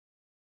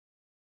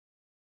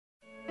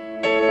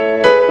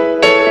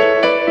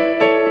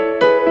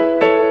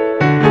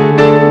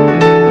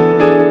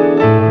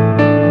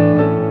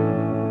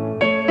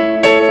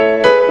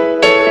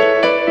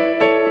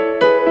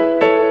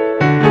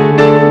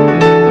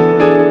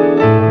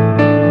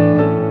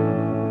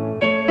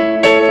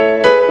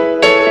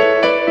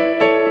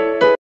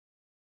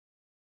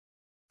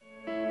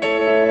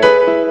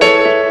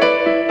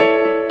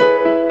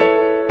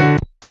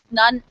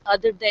none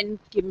other than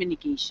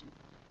communication.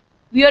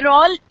 We are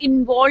all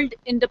involved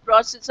in the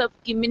process of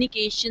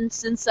communication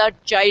since our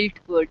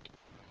childhood,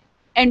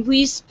 and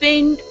we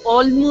spend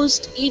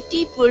almost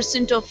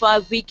 80% of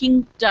our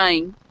waking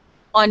time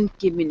on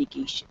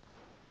communication.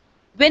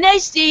 When I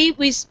say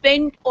we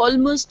spend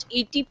almost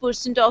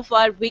 80% of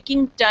our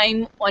waking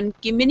time on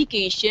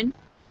communication,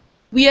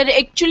 we are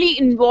actually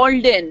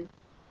involved in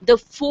the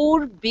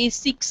 4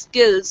 basic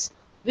skills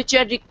which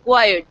are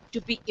required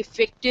to be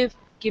effective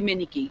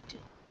communicator.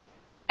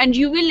 And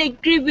you will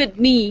agree with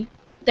me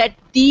that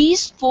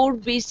these 4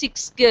 basic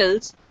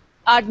skills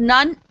are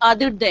none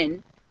other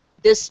than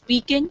the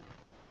speaking,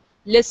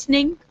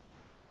 listening,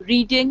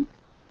 reading,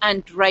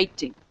 and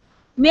writing.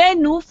 May I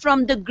know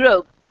from the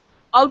group,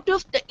 out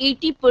of the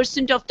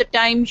 80% of the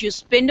time you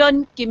spend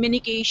on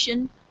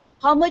communication,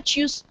 how much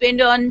you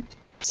spend on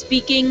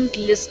speaking,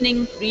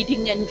 listening,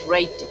 reading, and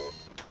writing?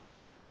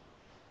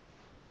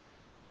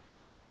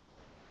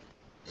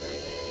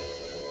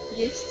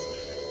 Yes?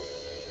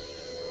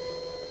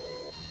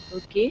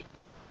 Okay.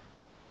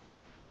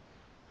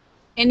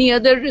 Any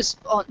other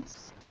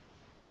response?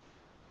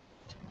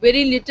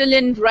 Very little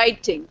in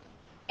writing.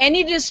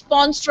 Any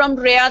response from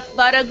Rayat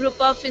Bara group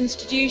of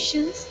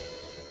institutions?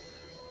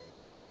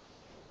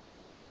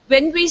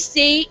 When we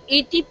say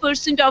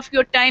 80% of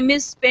your time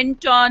is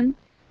spent on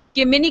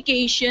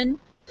communication,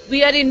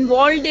 we are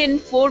involved in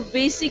 4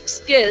 basic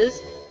skills.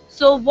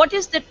 So what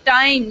is the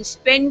time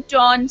spent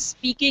on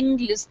speaking,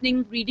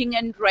 listening, reading,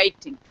 and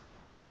writing?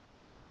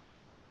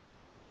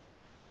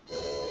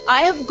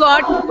 I have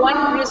got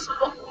one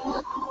response.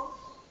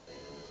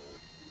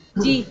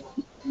 Ji,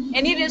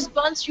 any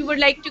response you would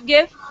like to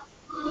give?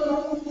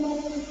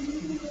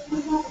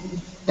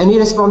 Any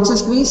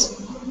responses, please?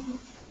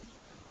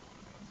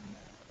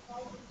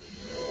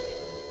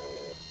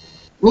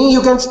 Nee,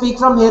 you can speak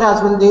from here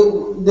as well.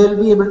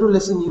 They'll be able to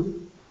listen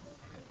you.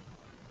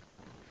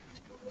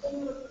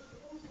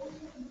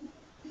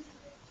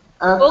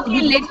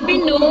 Okay, let me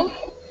know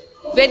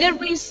whether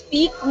we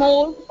speak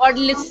more or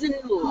listen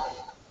more.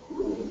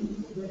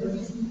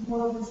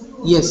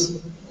 Yes.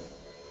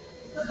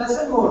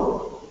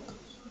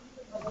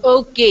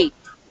 Okay,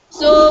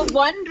 so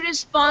one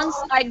response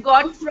I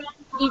got from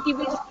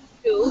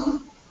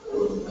ETV,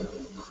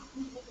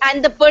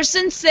 and the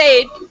person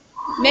said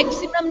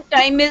maximum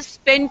time is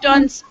spent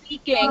on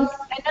speaking.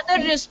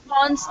 Another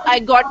response I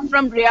got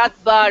from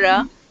Riyadh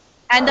Bara,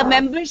 and the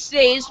member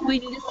says we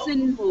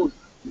listen more.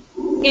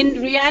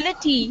 In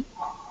reality,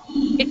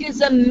 it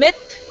is a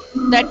myth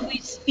that we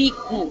speak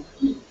more.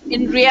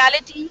 In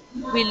reality,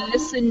 we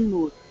listen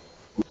more.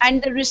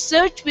 And the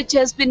research which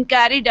has been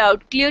carried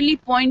out clearly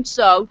points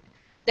out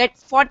that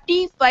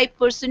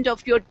 45%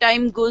 of your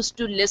time goes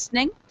to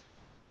listening,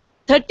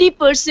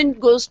 30%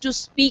 goes to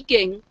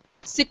speaking,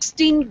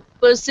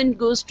 16%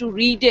 goes to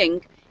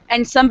reading,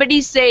 and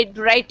somebody said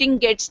writing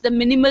gets the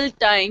minimal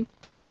time.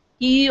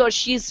 He or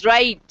she is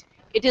right.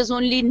 It is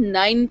only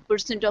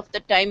 9% of the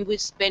time we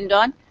spend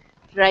on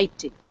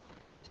writing.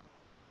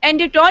 And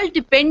it all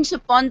depends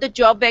upon the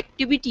job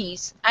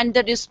activities and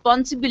the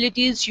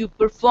responsibilities you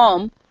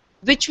perform,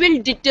 which will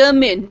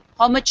determine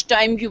how much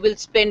time you will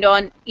spend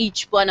on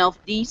each one of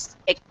these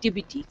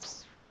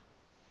activities.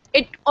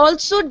 It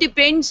also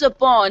depends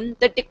upon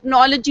the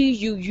technology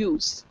you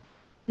use.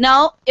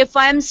 Now, if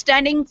I am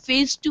standing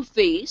face to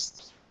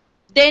face,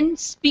 then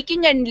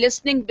speaking and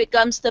listening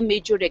becomes the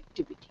major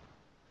activity.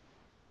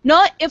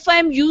 Now, if I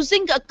am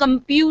using a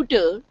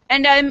computer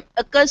and I am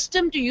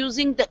accustomed to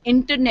using the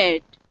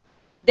internet,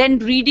 then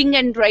reading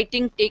and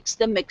writing takes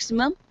the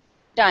maximum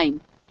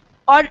time.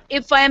 Or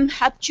if I am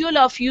habitual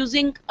of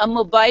using a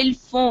mobile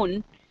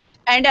phone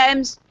and I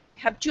am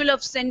habitual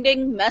of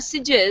sending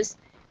messages,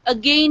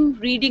 again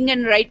reading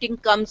and writing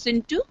comes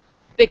into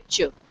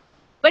picture.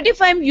 But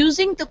if I'm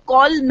using the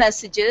call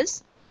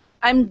messages,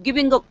 I'm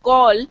giving a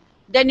call,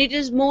 then it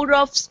is more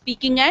of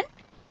speaking and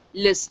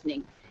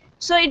listening.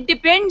 So it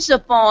depends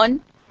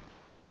upon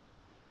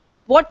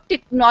what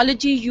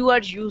technology you are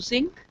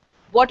using,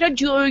 what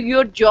are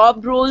your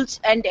job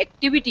roles and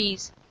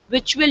activities,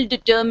 which will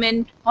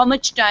determine how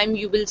much time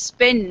you will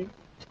spend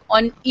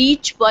on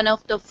each one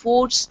of the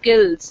 4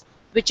 skills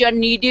which are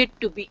needed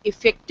to be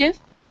effective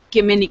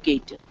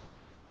communicator.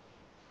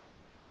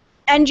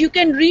 And you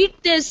can read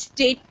this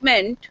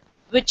statement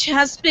which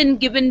has been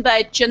given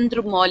by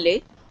Chandra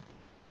Mole.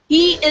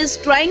 He is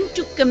trying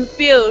to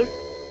compare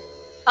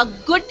a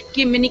good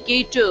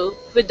communicator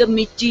with a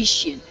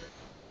magician.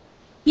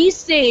 He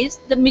says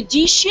the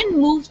magician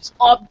moves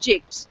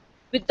objects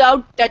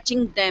without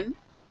touching them,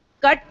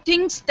 cut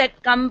things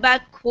that come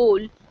back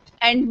whole,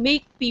 and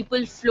make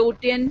people float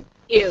in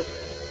air.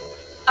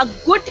 A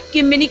good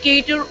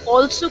communicator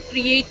also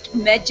creates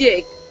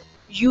magic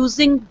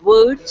using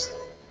words,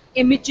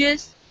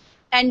 images,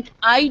 and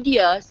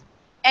ideas,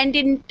 and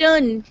in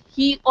turn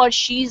he or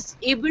she is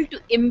able to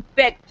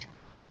impact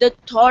the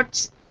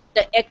thoughts,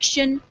 the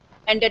action,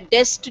 and the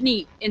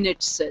destiny in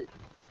itself.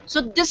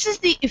 So this is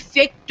the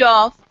effect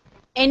of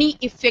any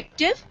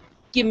effective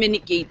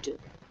communicator.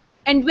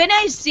 And when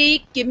I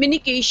say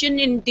communication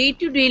in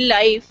day-to-day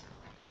life,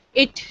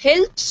 It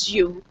helps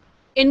you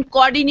in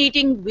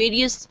coordinating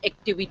various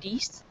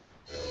activities.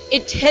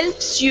 It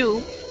helps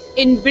you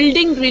in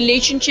building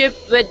relationship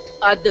with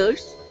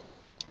others.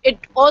 It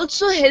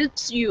also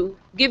helps you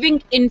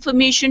giving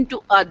information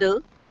to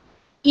others.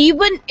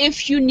 Even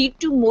if you need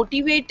to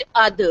motivate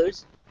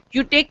others,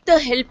 you take the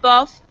help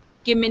of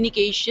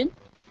communication.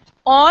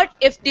 Or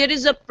if there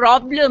is a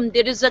problem,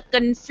 there is a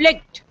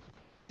conflict,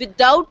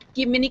 without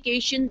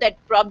communication, that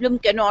problem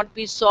cannot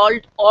be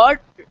solved or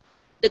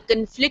the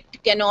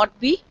conflict cannot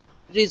be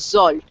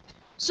resolved.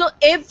 So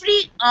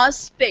every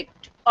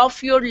aspect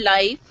of your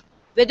life,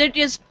 whether it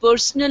is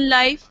personal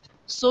life,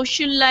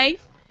 social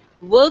life,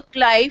 work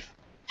life,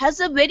 has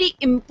a very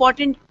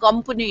important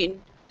component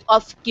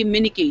of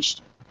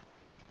communication.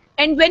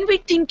 And when we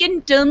think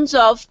in terms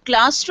of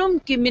classroom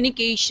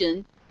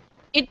communication,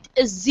 it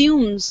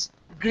assumes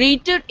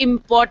greater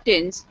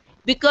importance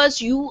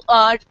because you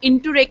are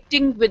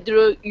interacting with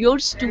your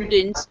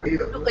students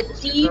to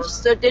achieve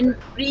certain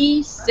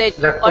preset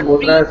लग तो or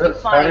बोल रहा है sir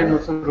साढ़े predefined. नौ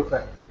सौ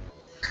रुपये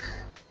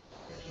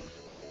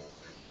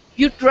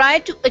You try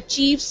to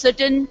achieve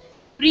certain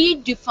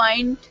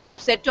predefined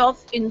set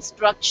of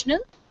instructional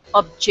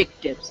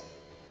objectives.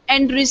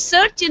 And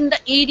research in the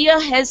area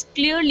has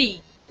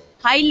clearly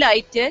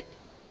highlighted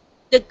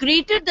the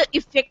greater the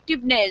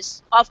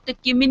effectiveness of the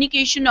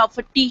communication of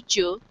a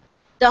teacher,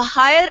 the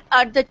higher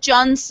are the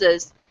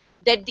chances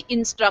that the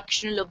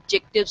instructional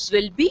objectives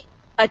will be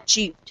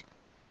achieved.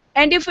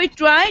 And if we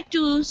try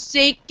to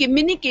say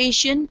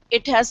communication,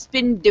 it has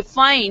been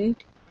defined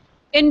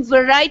in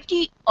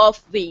variety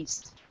of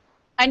ways.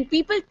 And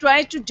people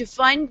try to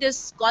define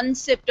this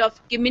concept of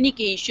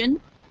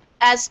communication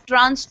as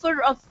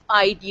transfer of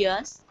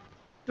ideas,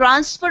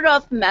 transfer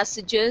of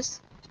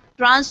messages,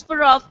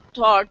 transfer of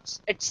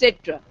thoughts,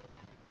 etc.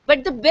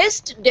 But the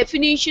best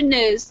definition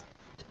is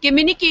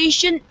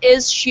communication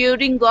is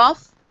sharing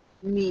of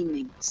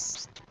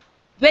meanings.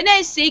 When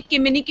I say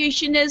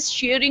communication is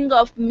sharing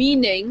of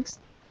meanings,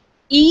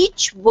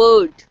 each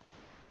word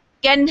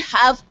can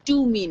have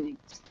two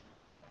meanings.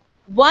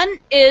 One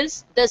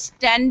is the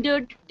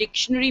standard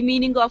dictionary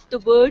meaning of the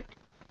word.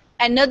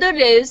 Another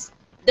is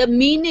the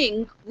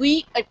meaning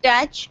we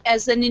attach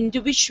as an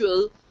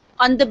individual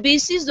on the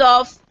basis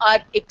of our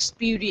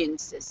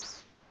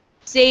experiences.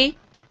 Say,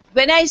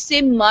 when I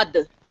say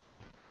mother,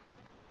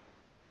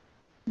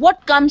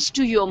 what comes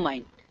to your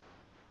mind?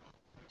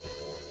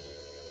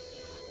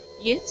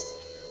 Yes?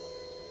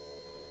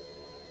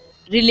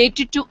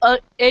 Related to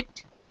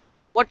it,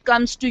 what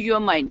comes to your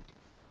mind?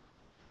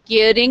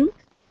 Caring.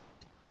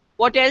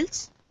 What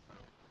else?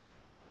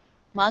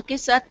 माँ के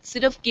साथ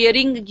सिर्फ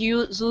caring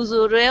use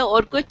हो रहा है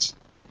और कुछ?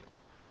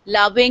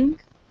 Loving.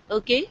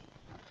 Okay.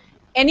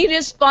 Any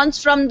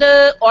response from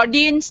the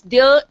audience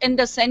there in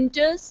the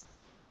centers?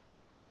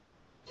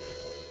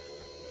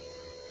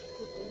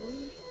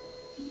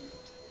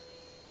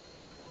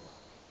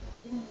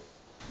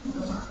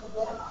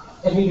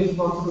 any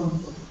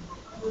responsibility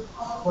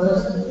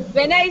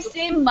When I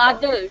say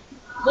mother,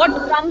 what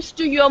comes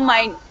to your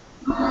mind?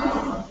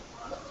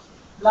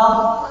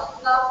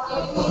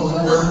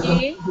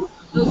 Okay,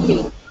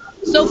 okay.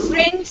 So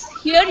friends,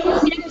 here you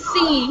can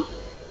see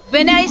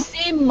when I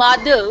say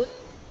mother,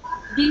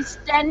 the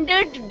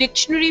standard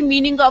dictionary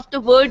meaning of the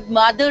word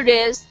mother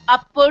is a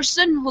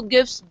person who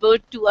gives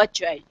birth to a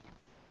child.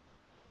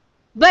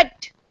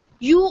 But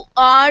you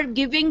are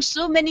giving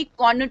so many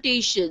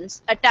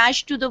connotations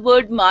attached to the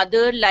word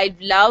mother, like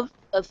love,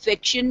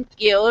 affection,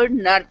 care,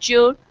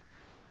 nurture,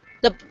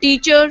 the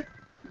teacher,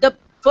 the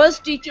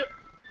first teacher,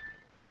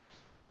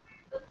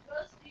 the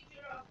first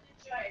teacher of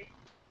the child,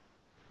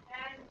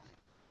 and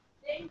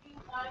then you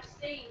are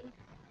saying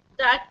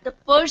that the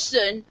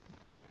person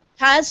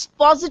has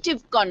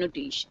positive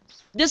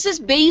connotations. This is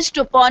based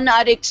upon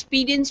our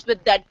experience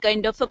with that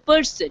kind of a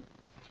person.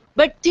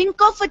 But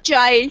think of a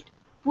child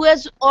who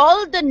has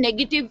all the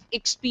negative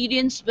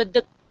experience with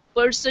the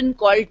person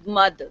called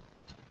mother.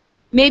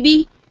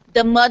 Maybe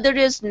the mother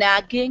is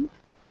nagging,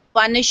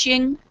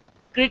 punishing,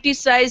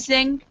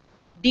 criticizing,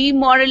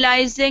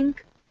 demoralizing,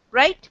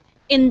 right?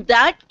 In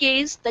that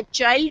case, the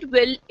child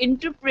will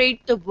interpret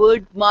the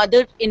word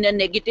mother in a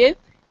negative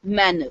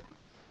manner.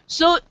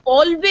 So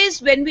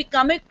always when we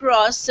come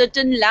across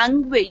certain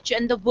language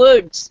and the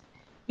words,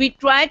 we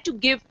try to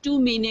give two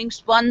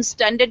meanings, one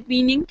standard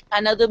meaning,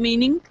 another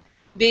meaning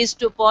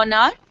based upon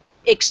our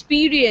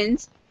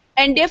experience.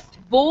 And if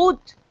both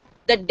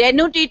the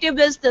denotative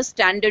is the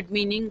standard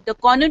meaning, the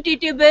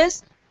connotative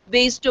is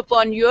based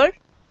upon your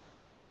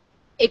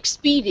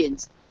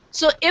experience.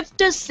 So if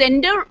the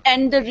sender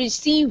and the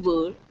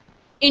receiver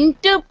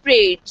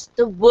interprets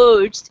the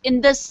words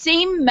in the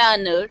same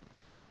manner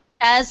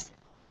as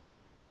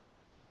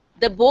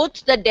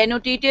both the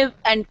denotative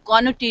and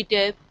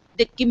connotative,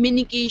 the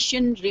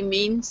communication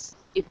remains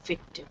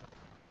effective.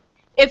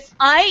 If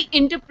I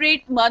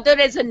interpret mother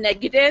as a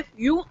negative,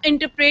 you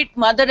interpret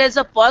mother as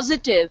a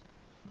positive,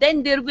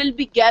 then there will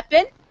be gap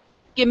in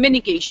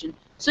communication.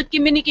 So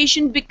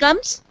communication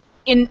becomes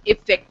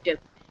ineffective.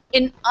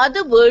 In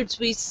other words,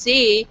 we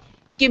say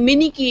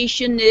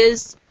communication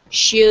is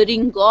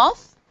sharing of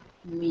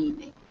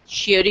meaning.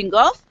 Sharing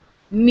of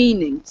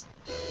meanings.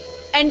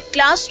 And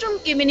classroom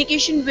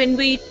communication, when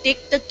we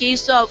take the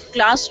case of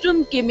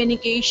classroom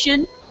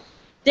communication,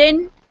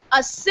 then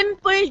a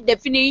simple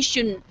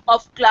definition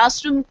of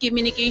classroom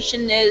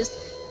communication is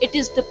it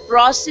is the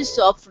process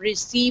of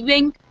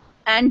receiving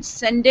and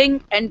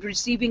sending and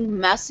receiving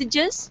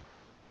messages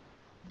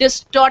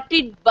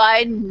distorted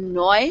by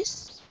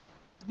noise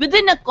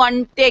within a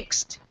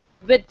context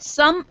with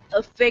some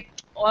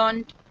effect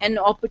on an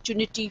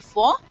opportunity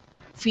for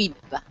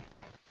feedback.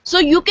 So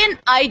you can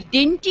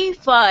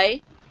identify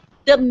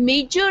the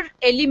major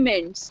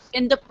elements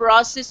in the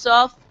process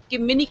of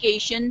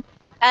communication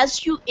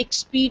as you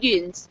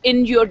experience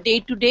in your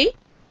day-to-day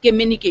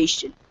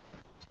communication.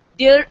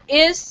 There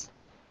is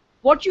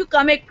what you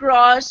come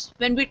across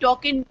when we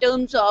talk in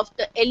terms of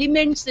the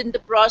elements in the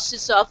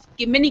process of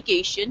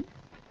communication.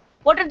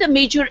 What are the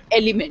major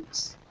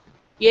elements?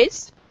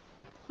 Yes,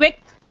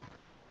 quick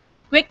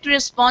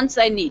response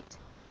I need.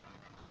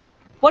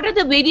 What are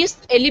the various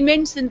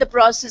elements in the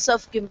process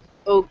of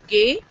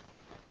okay,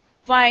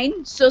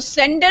 fine. So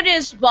sender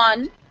is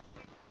one.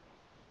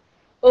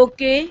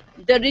 Okay,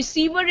 the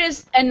receiver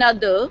is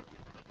another.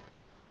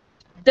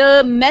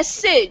 The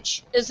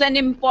message is an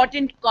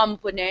important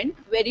component,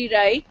 very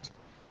right.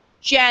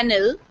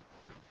 Channel.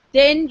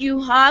 Then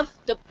you have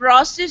the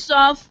process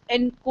of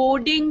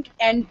encoding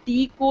and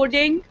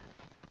decoding,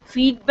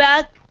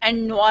 feedback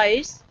and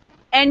noise,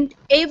 and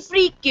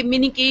every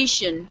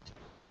communication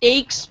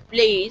takes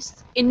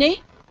place in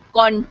a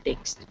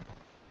context.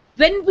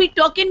 When we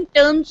talk in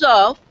terms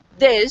of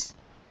this,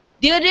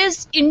 there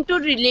is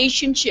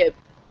interrelationship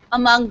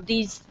among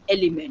these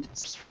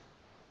elements.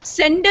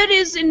 Sender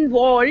is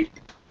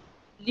involved,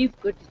 leave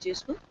कर दीजिए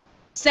इसको.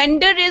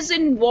 Sender is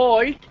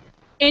involved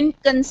in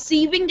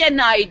conceiving an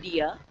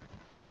idea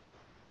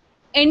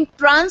and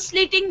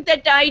translating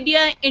that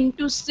idea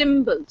into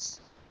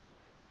symbols.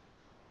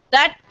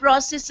 That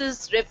process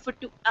is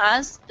referred to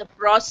as the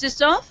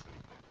process of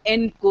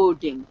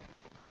encoding.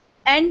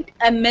 And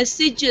a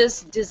message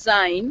is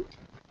designed,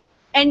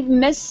 and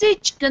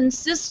message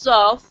consists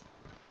of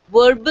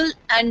verbal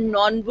and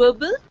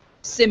non-verbal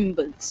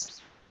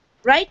symbols,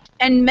 right?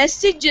 And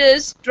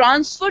messages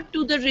transferred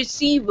to the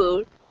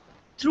receiver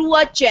through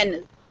a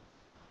channel.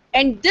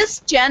 And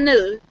this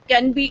channel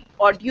can be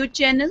audio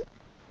channel,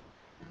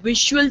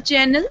 visual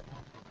channel,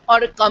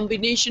 or a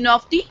combination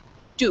of the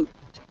two.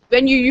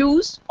 When you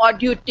use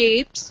audio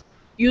tapes,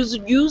 you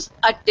use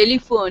a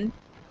telephone,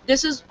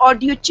 this is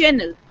audio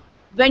channel.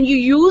 When you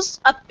use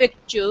a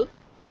picture,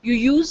 you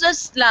use a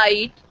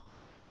slide,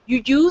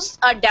 you use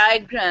a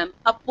diagram,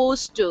 a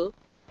poster,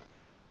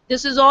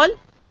 this is all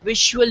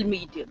visual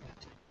medium.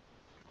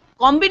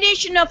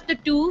 Combination of the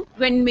two,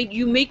 when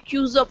you make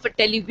use of a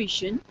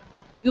television,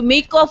 you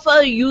make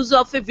use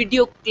of a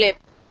video clip,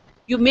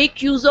 you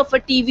make use of a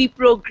TV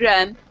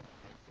program,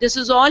 this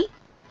is all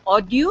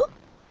audio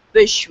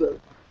visual.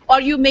 Or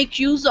you make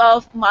use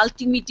of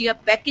multimedia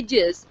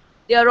packages,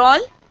 they are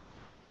all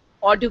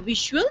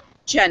audiovisual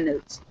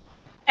channels.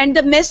 And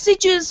the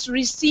message is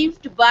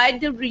received by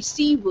the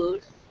receiver,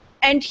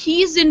 and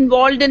he is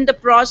involved in the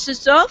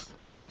process of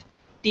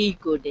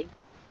decoding.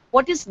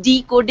 What is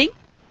decoding?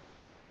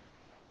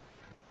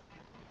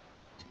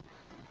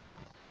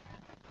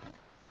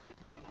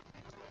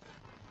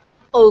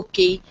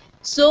 Okay,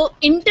 so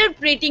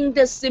interpreting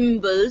the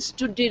symbols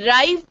to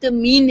derive the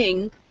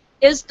meaning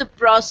is the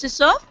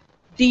process of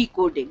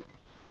decoding.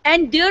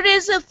 And there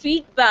is a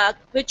feedback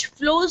which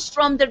flows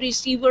from the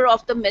receiver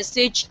of the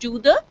message to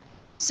the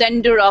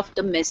sender of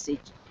the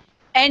message.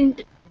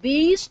 And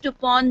based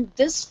upon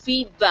this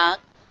feedback,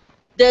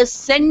 the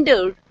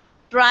sender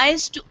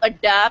tries to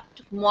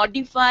adapt,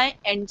 modify,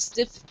 and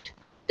sift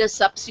the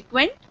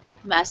subsequent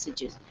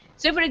messages.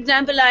 So, for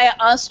example, I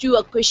asked you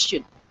a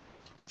question.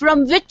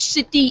 From which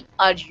city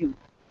are you?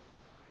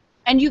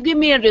 And you give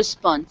me a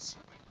response.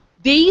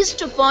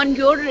 Based upon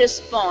your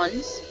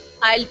response,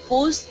 I'll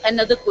pose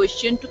another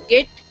question to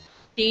get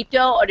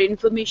data or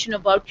information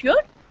about your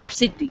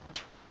city.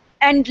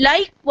 And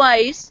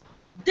likewise,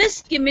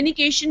 this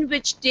communication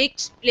which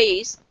takes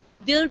place,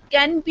 there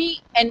can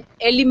be an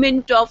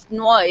element of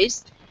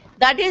noise.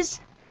 That is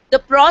the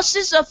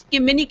process of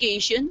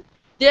communication.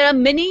 There are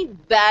many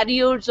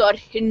barriers or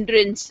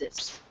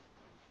hindrances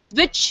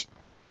which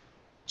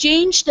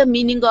change the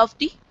meaning of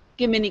the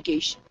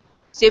communication.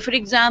 Say, for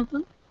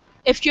example,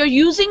 if you're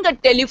using a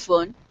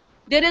telephone,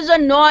 there is a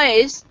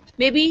noise,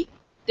 maybe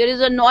there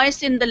is a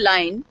noise in the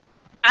line,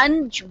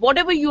 and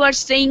whatever you are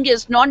saying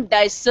is not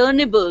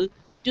discernible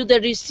to the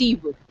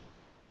receiver.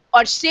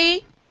 Or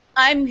say,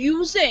 I'm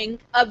using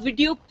a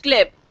video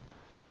clip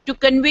to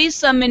convey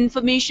some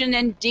information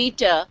and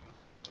data,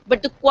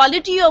 but the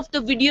quality of the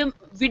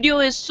video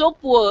is so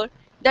poor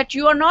that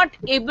you are not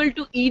able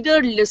to either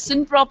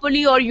listen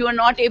properly or you are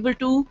not able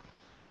to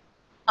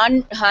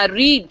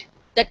read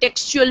the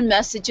textual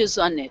messages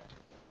on it.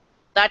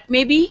 That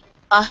may be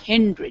a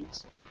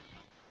hindrance.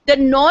 The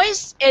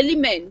noise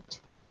element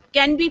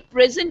can be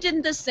present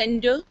in the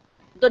sender.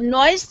 The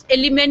noise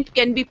element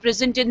can be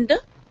present in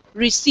the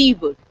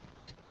receiver.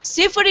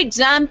 Say for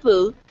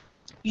example,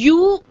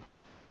 you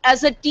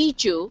as a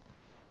teacher,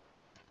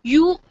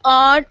 you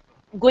are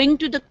going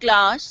to the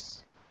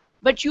class,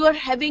 but you are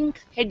having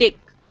headache.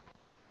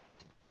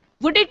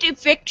 Would it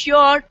affect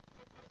your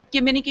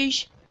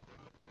communication?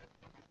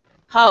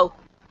 How?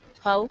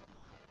 How?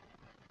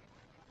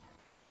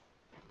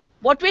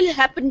 What will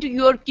happen to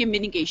your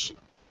communication?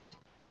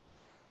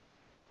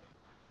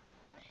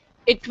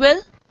 It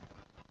will?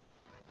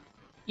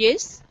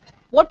 Yes.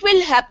 What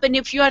will happen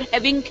if you are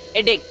having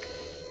headache?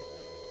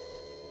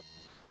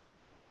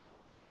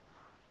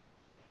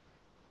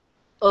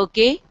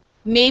 Okay.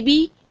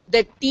 Maybe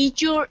the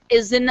teacher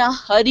is in a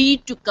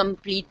hurry to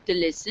complete the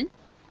lesson.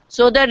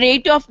 So the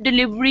rate of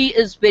delivery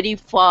is very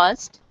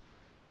fast.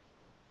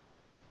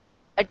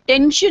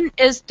 Attention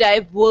is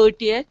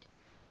diverted.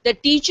 The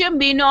teacher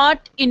may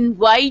not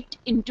invite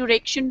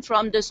interaction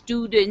from the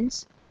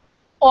students,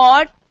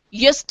 or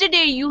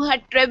yesterday you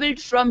had traveled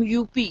from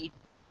UP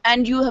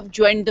and you have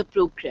joined the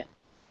program.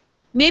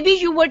 Maybe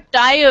you were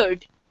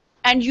tired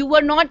and you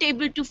were not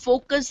able to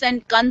focus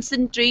and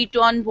concentrate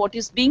on what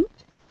is being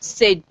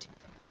said.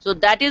 So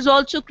that is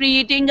also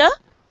creating a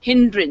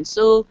hindrance.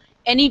 So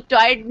any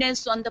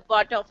tiredness on the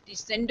part of the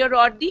sender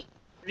or the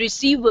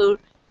receiver.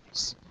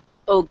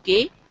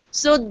 Okay.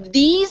 So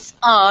these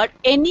are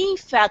any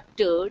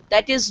factor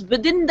that is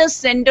within the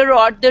sender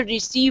or the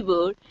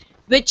receiver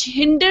which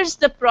hinders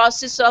the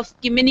process of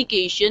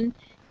communication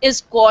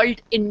is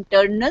called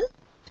internal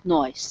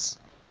noise.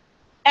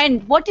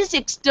 And what is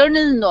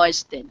external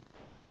noise then?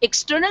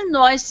 External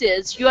noise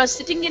is you are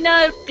sitting in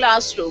a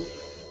classroom,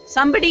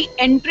 somebody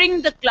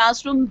entering the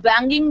classroom,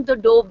 banging the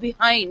door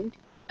behind,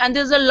 and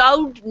there's a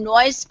loud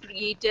noise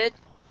created,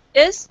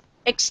 is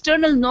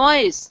external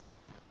noise.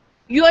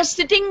 You are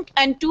sitting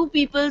and two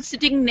people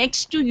sitting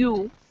next to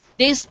you,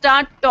 they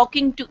start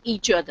talking to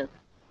each other.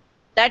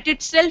 That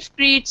itself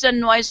creates a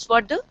noise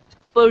for the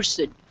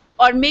person.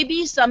 Or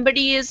maybe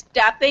somebody is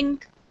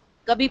tapping,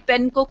 कभी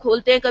pen को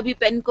खोलते हैं कभी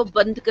pen को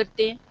बंद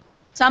करते हैं.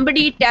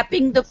 Somebody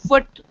tapping the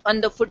foot on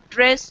the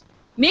footrest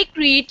may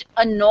create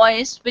a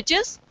noise which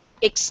is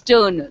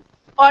external.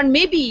 Or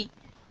maybe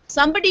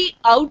somebody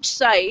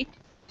outside,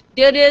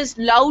 there is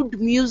loud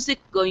music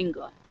going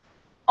on.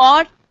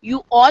 Or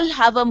you all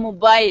have a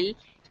mobile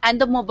and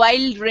the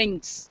mobile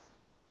rings.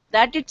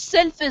 That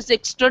itself is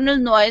external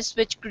noise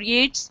which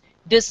creates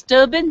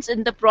disturbance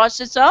in the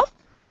process of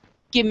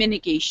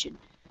communication.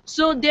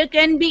 So there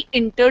can be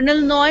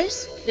internal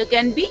noise, there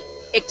can be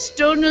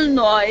external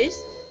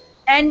noise,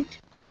 and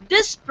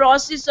this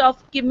process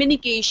of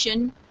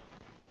communication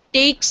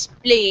takes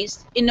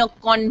place in a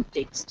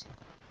context.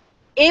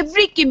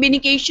 Every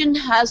communication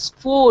has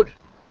four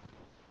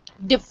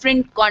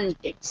different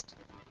contexts.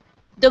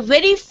 The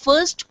very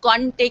first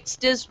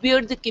context is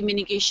where the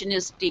communication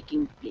is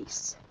taking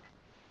place.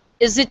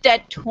 Is it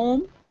at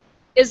home?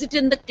 Is it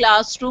in the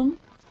classroom?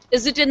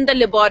 Is it in the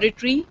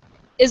laboratory?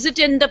 Is it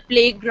in the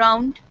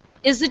playground?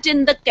 Is it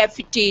in the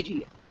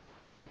cafeteria?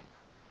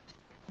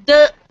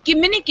 The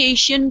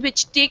communication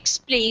which takes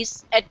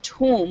place at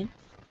home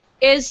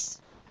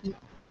is,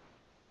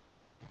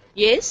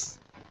 yes,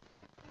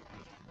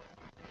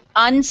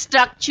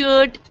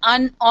 unstructured,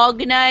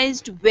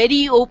 unorganized,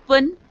 very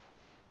open.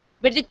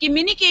 But the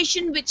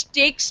communication which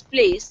takes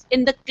place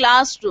in the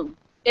classroom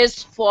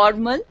is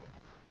formal,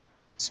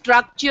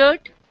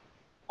 structured,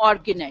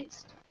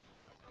 organized.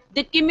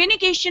 The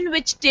communication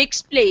which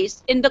takes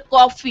place in the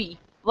coffee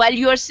while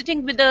you are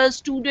sitting with a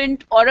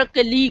student or a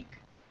colleague,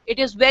 it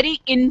is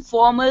very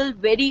informal,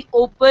 very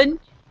open,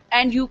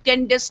 and you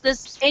can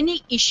discuss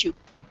any issue,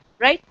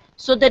 right?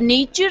 So the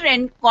nature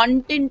and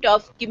content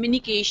of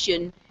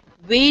communication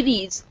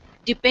varies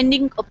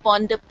depending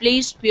upon the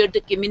place where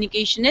the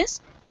communication is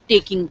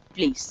taking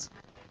place.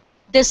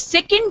 The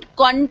second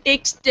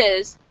context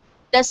is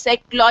the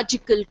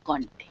psychological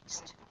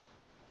context.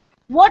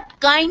 What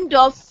kind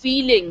of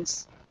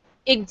feelings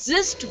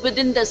exist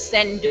within the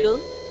sender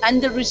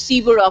and the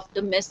receiver of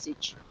the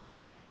message?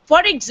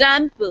 For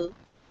example,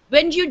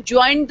 when you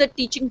joined the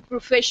teaching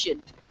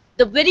profession,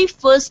 the very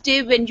first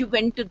day when you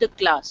went to the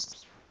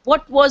class,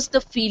 what was the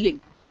feeling?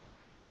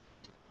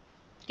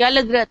 क्या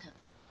लग रहा था?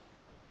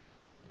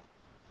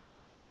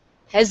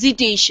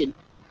 Hesitation.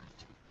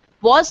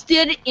 Was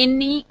there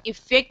any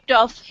effect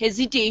of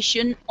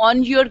hesitation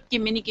on your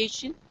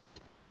communication?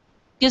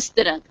 किस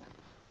तरह का?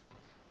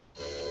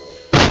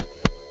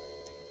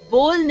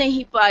 बोल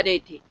नहीं पा रहे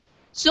थे.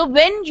 So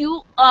when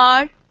you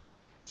are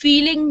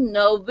feeling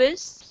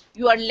nervous,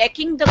 you are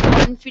lacking the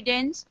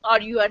confidence, or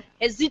you are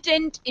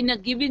hesitant in a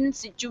given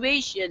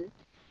situation,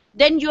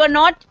 then you are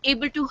not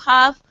able to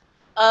have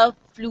a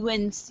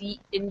fluency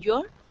in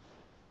your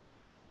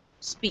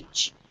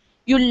speech.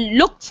 You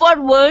look for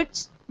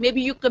words,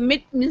 maybe you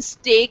commit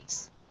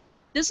mistakes.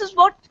 This is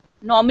what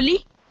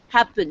normally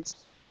happens.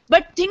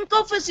 But think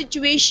of a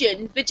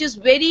situation which is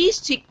very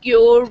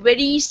secure,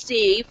 very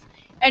safe,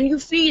 and you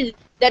feel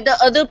that the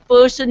other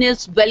person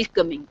is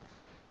welcoming.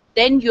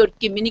 Then your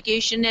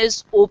communication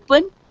is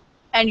open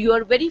and you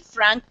are very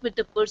frank with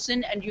the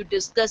person and you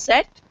discuss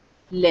at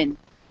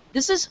length.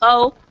 This is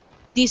how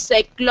the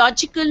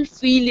psychological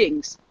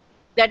feelings,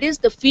 that is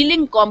the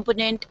feeling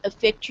component,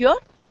 affect your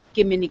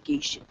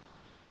communication.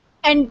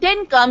 And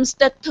then comes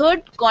the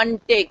third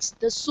context,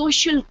 the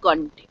social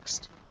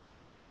context.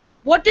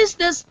 What is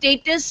the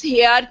status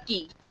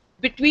hierarchy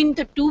between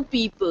the two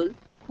people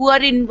who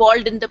are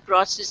involved in the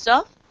process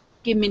of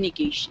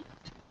communication?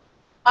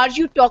 Are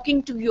you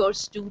talking to your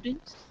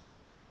students?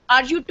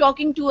 Are you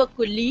talking to a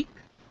colleague?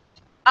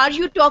 Are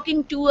you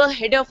talking to a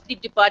head of the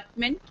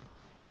department?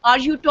 Are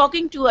you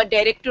talking to a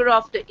director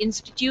of the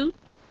institute?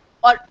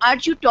 Or are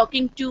you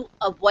talking to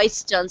a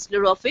vice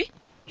chancellor of a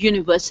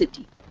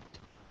university?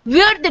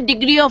 Where the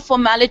degree of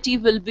formality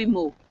will be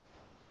more?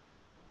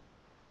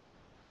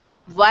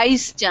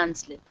 Vice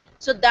chancellor.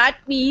 So that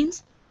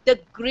means the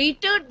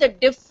greater the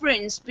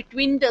difference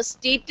between the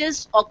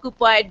status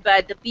occupied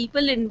by the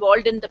people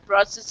involved in the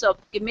process of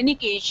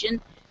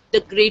communication, the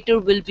greater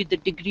will be the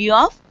degree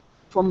of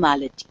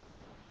formality.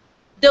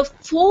 The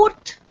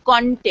fourth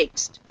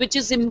context, which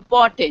is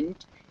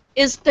important,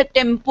 is the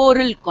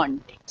temporal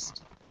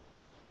context,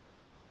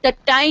 the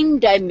time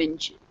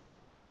dimension.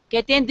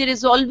 कहते हैं there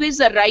is always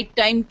a right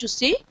time to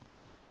say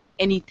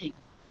anything.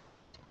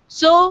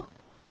 So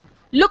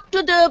look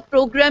to the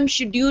program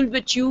schedule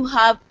which you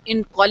have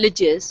in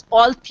colleges.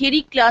 All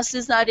theory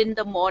classes are in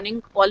the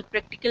morning, all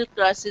practical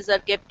classes are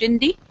kept in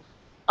the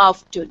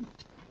afternoon.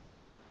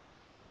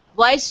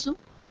 Why so?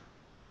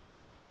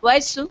 Why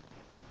so?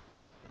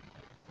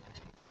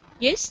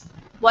 Yes?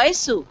 Why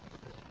so?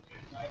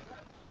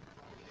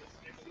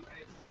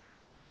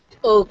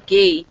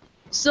 Okay.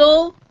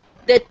 So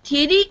the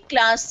theory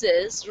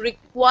classes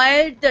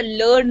require the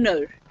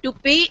learner to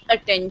pay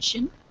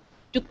attention,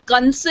 to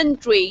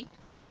concentrate,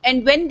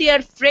 and when they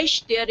are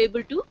fresh, they are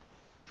able to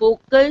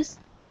focus,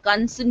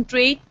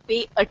 concentrate,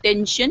 pay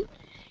attention,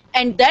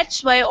 and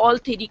that's why all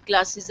theory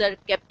classes are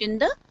kept in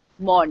the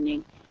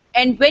morning.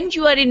 And when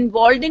you are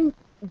involved in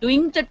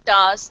doing the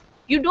task,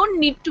 you don't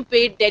need to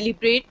pay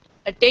deliberate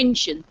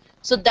attention.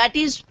 So that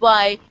is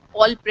why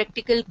all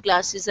practical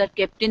classes are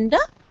kept in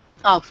the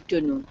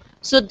afternoon.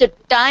 So the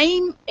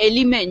time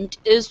element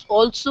is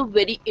also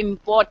very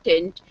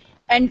important,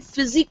 and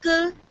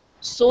physical,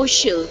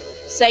 social,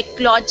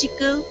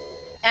 psychological,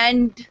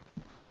 and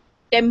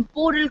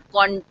temporal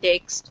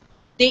context,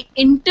 they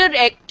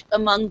interact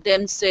among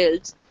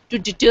themselves to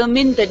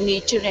determine the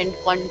nature and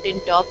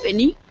content of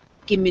any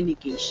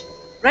communication,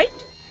 right?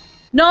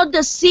 Now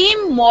the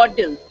same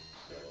model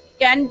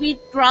can be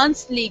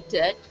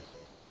translated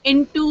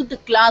into the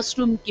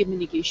classroom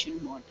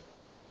communication model.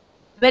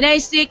 When I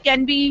say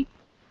can be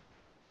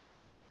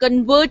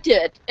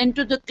converted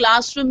into the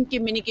classroom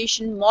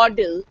communication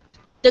model,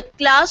 the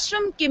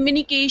classroom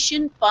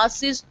communication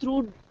passes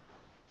through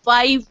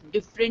 5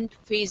 different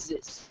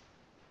phases.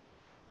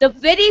 The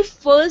very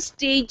first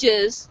stage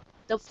is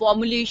the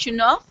formulation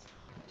of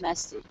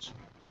message.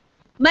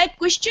 My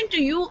question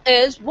to you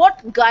is,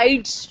 what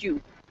guides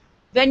you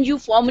when you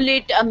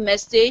formulate a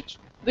message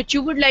which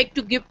you would like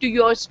to give to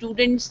your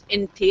students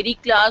in theory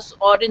class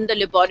or in the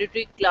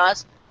laboratory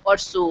class or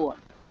so on?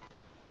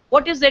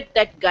 What is it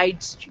that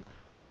guides you?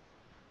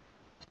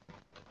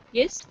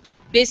 Yes?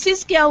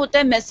 Basis क्या होता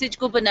है message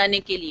को बनाने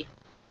के लिए?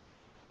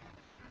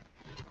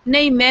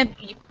 नहीं, मैं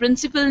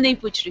principal नहीं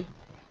पूछ रही हूँ,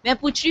 मैं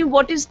पूछ रही हूँ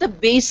what is the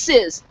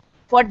basis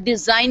for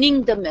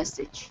designing the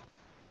message.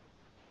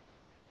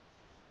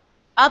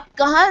 आप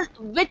कहाँ,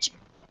 विच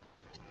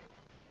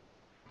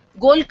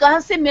गोल कहाँ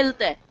से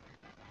मिलता है?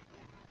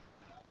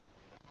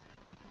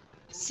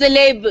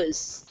 सिलेबस.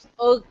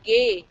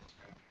 ओके,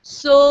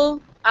 सो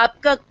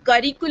आपका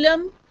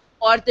करिकुलम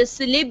और the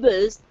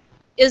syllabus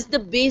is the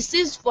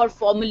basis for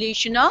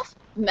formulation of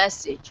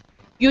message.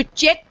 You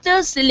check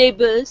the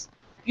syllabus,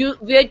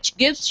 which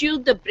gives you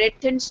the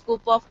breadth and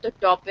scope of the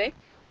topic.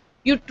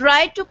 You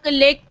try to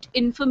collect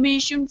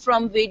information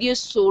from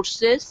various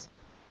sources.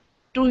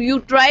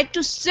 You try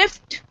to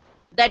sift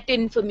that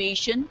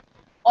information,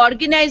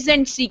 organize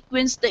and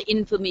sequence the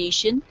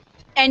information,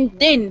 and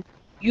then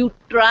you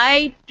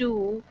try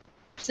to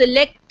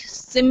select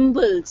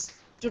symbols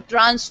to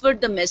transfer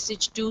the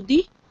message to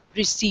the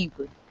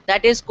receiver.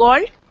 That is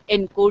called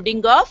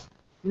encoding of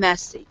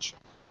message.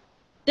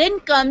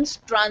 Then comes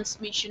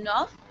transmission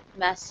of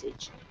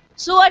message.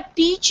 So a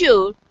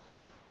teacher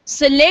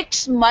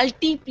selects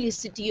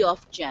multiplicity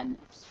of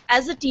channels.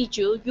 As a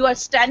teacher, you are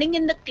standing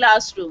in the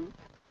classroom,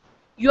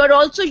 you are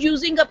also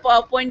using a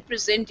PowerPoint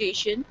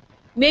presentation.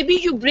 Maybe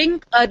you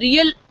bring a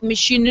real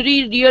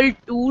machinery, real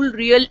tool,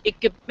 real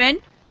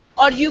equipment,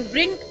 or you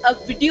bring a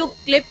video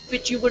clip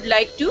which you would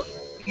like to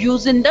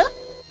use in the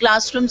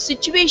classroom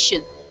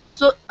situation.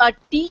 So a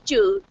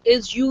teacher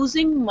is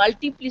using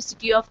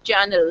multiplicity of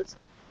channels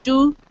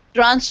to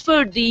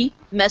transfer the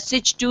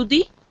message to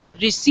the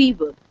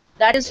receiver.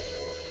 That is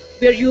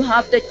where you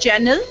have the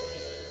channel.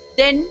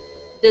 Then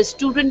the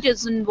student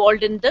is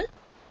involved in the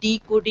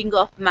decoding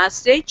of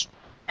message,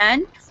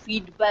 and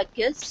feedback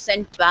is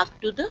sent back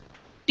to the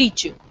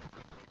teacher.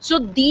 So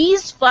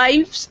these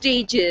 5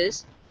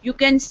 stages, you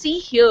can see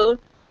here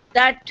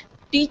that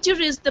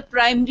teacher is the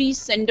primary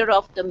sender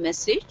of the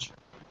message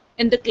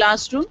in the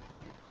classroom.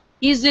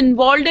 He is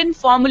involved in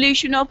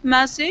formulation of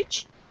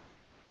message,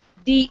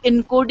 the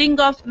encoding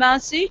of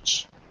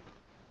message,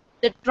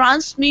 the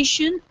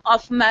transmission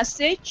of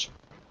message,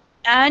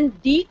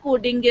 and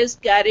decoding is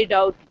carried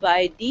out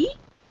by the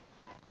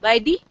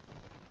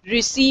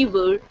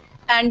receiver,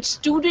 and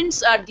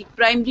students are the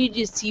primary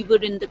receiver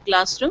in the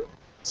classroom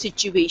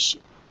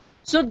situation.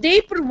 So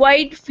they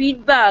provide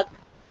feedback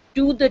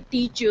to the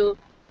teacher,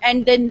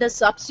 and then the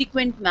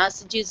subsequent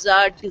messages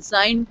are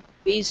designed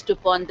based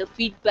upon the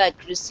feedback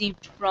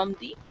received from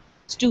the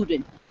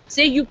student.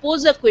 Say you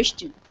pose a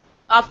question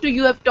after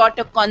you have taught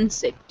a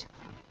concept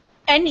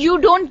and you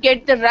don't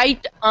get the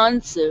right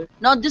answer.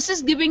 Now this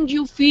is giving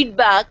you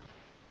feedback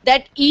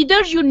that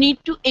either you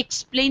need to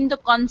explain the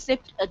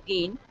concept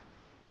again,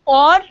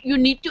 or you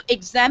need to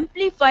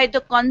exemplify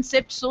the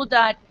concept so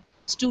that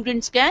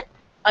students can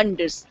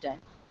understand.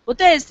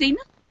 होता है ऐसे ही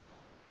ना?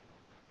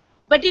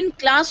 But in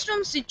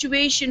classroom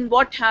situation,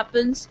 what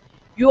happens?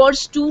 Your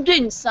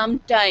students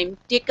sometimes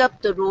take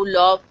up the role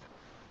of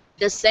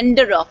the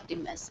sender of the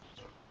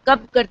message.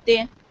 कब करते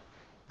हैं?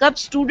 कब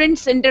student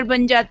sender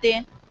बन जाते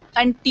हैं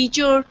and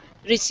teacher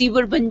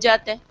receiver बन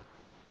जाता है?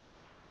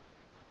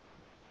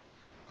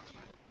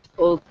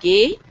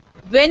 Okay,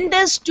 when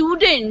the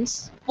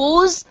students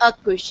pose a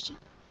question,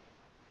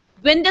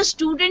 when the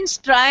students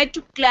try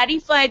to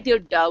clarify their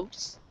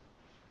doubts,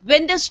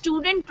 when the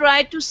student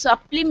try to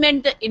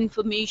supplement the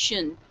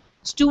information,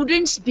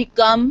 students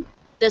become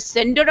the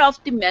sender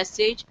of the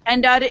message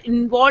and are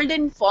involved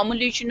in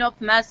formulation of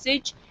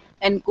message,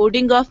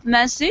 encoding of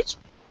message,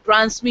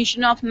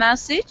 transmission of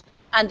message,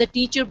 and the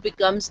teacher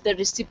becomes the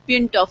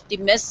recipient of the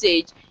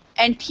message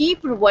and he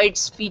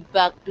provides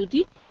feedback to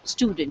the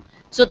student.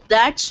 So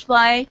that's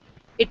why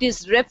it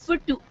is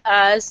referred to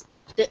as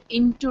the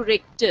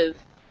interactive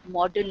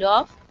model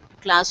of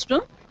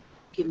classroom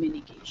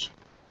communication.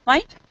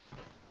 Fine?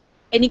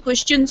 Any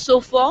questions so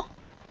far?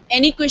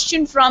 Any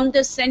question from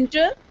the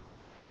center?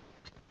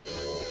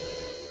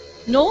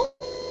 No?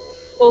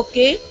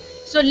 Okay.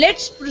 So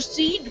let's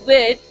proceed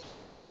with,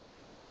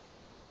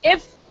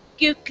 if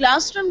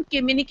classroom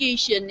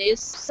communication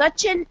is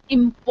such an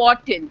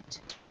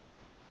important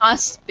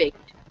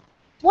aspect,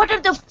 what are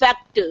the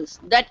factors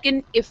that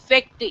can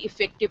affect the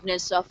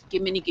effectiveness of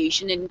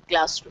communication in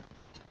classroom?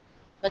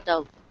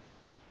 Batao.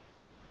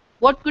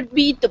 What could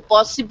be the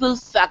possible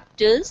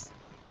factors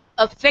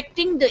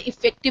affecting the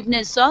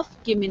effectiveness of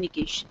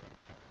communication?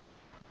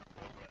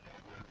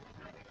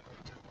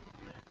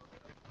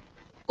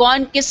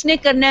 कौन किसने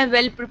करना है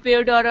well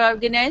prepared or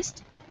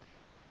organized?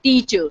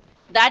 Teacher.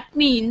 That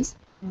means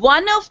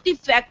one of the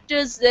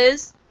factors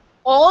is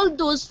all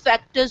those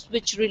factors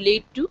which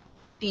relate to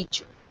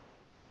teacher.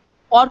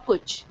 और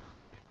कुछ?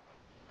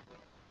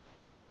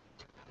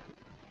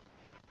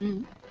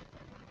 Hmm.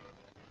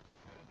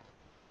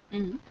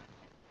 Hmm.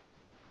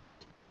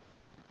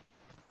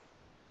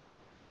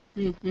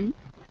 Hmm.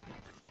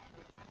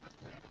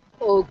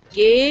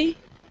 Okay.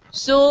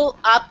 So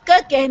आपका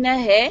कहना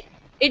है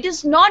it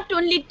is not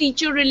only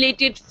teacher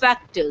related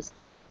factors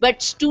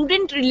but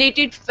student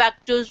related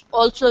factors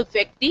also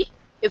affect the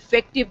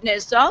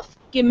effectiveness of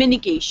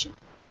communication.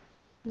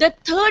 The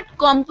third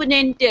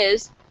component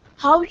is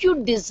how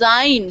you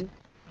design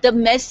the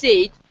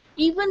message.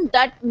 Even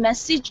that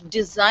message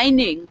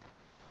designing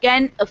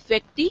can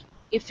affect the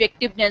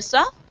effectiveness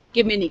of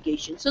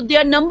communication. So there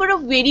are a number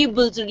of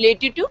variables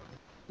related to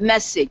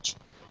message.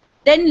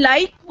 Then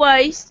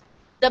likewise,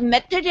 the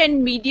method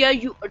and media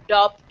you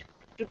adopt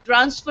to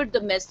transfer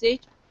the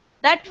message,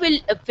 that will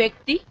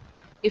affect the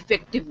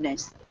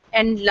effectiveness.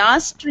 And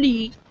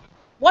lastly,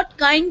 what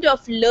kind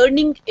of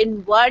learning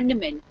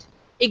environment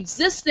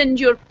exists in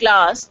your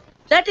class,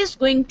 that is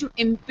going to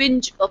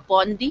impinge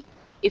upon the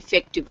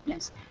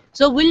effectiveness.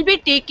 So we'll be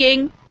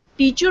taking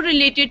teacher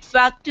related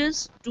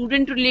factors,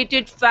 student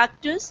related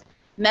factors,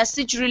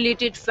 message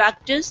related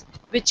factors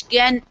which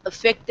can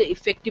affect the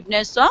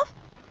effectiveness of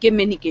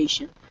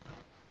communication.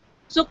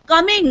 So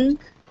coming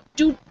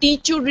to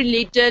teacher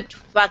related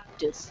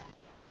factors,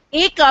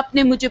 एक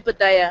आपने मुझे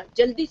बताया,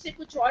 जल्दी से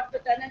कुछ और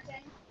बताना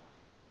चाहेंगे?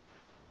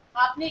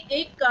 आपने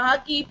एक कहा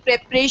कि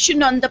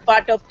preparation on the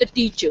part of the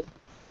teacher.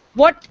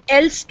 What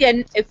else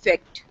can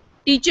affect?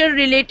 Teacher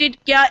related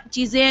क्या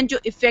चीजें हैं जो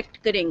affect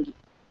करेंगी?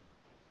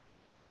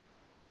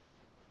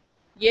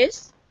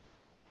 Yes?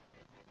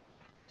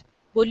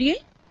 बोलिए.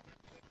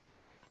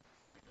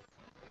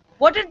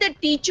 What are the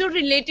teacher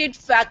related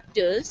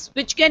factors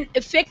which can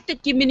affect the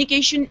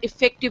communication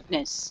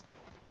effectiveness?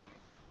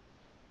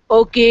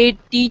 Okay,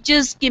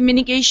 teachers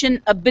communication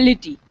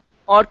ability.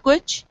 और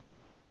कुछ?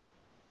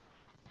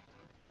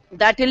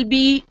 That will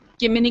be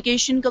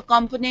communication का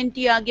component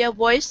ही आ गया,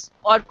 voice.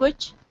 और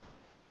कुछ?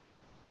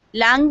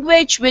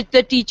 Language which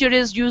the teacher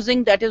is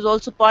using, that is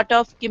also part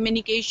of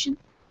communication.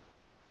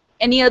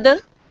 Any other?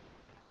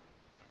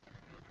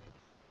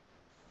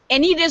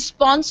 Any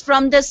response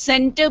from the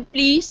center,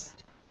 please?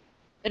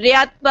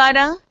 रियात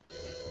बारा.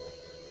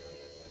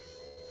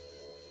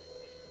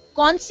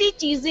 कौन सी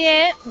चीजें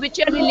हैं which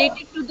are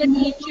related to the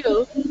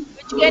teacher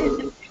which can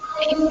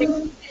affect the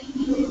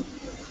effectiveness?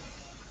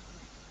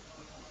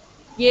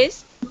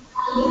 Yes.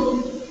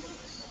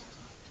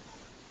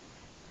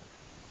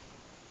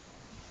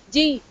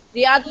 Ji,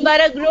 Riyadh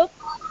बारा group.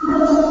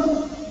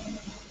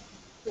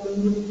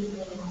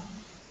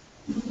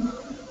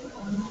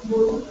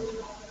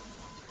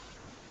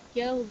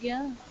 क्या हो गया?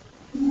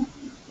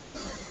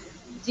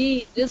 जी,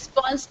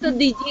 response तो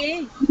दीजिए।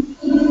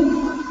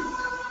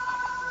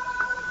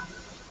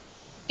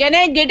 Can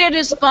I get a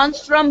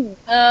response from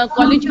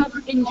college of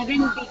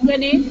engineering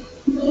Bikaner?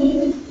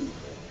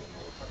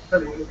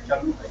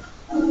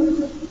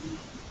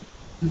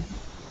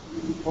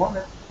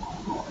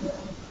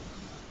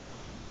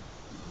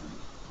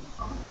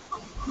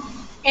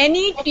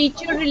 Any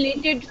teacher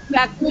related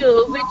factor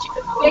which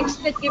affects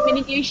the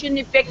communication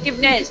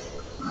effectiveness?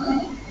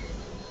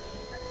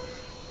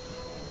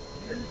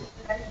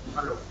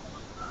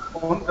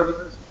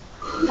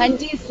 हाँ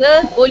जी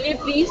sir, बोलिए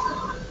please.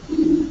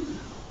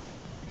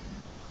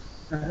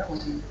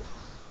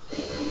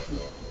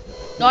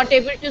 Not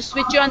able to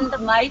switch on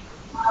the mic.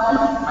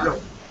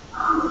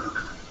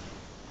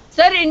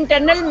 Sir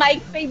internal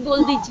mic पे ही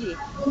बोल दीजिए।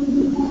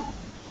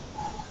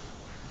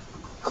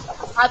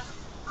 आप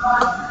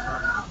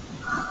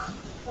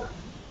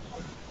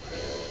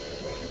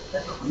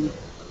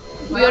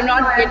we are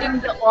not getting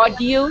the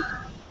audio।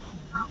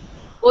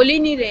 बोल ही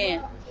नहीं रहे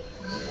हैं।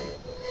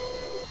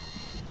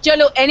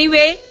 चलो,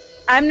 anyway,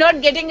 I'm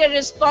not getting a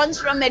response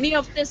from any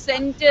of the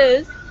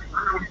centers.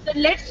 So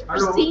let's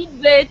proceed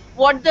with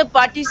what the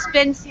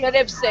participants here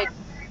have said.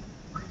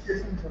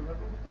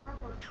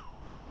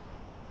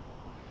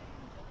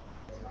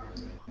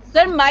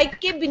 Sir mic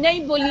के बिना ही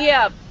बोलिए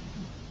आप।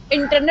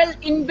 Internal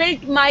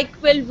inbuilt mic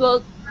will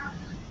work.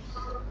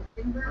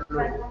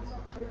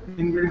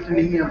 Inbuilt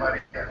नहीं है हमारे।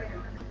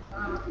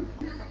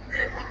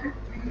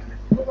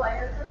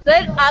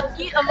 सर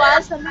आपकी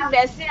आवाज हमें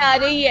वैसे आ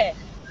रही है।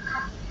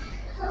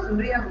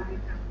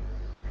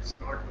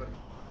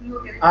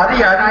 आ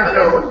रही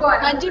हेलो।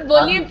 हाँ जी,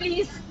 बोलिए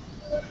please.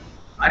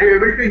 Are you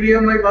able to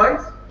here my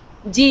voice?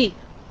 Ji.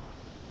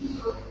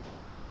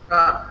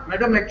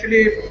 Madam, actually,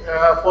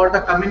 for the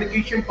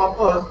communication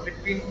purpose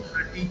between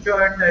the teacher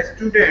and the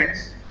students,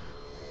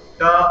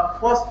 the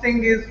first thing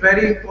is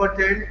very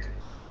important,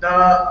 the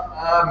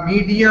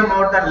medium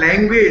or the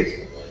language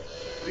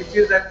which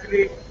is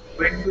actually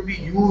going to be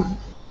used.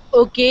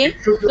 Okay,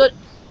 It should, so it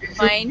should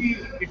fine। be,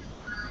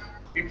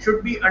 it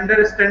should be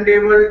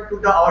understandable to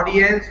the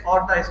audience or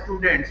the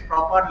students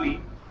properly,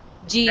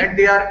 ji and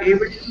they are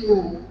able to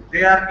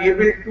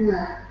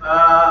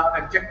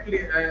exactly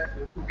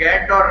to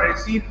get or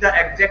receive the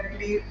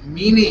exactly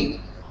meaning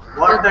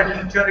what the okay,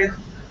 teacher is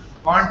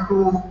want to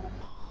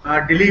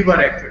deliver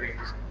actually.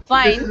 So this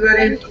fine, is very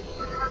thank you.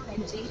 हाँ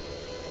जी।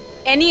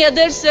 Any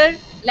other sir,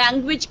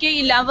 language के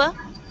अलावा?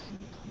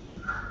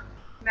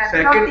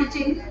 method of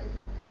teaching.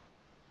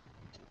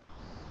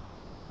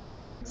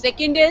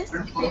 Second is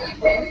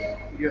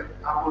Yeah,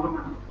 आप बोलो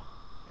ma'am.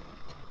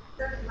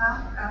 Sir, ma'am,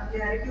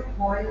 clarity of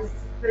voice,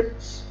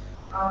 which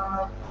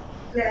uh,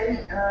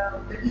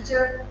 the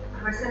teacher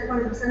herself or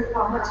himself,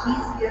 how much he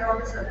is clear on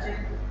the subject.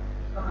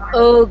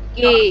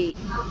 Okay.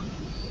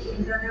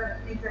 These are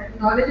the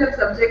knowledge of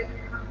subject.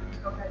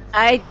 Okay.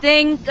 I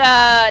think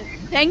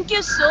thank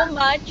you so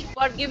much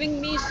for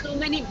giving me so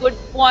many good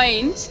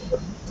points.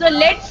 So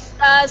let's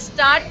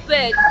start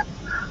with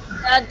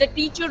the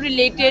teacher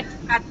related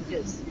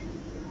factors.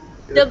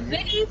 The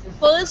very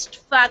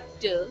first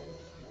factor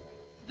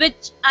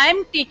which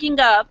I'm taking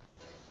up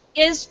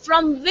is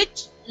from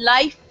which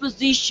life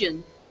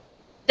position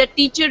the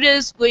teacher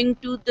is going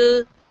to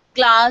the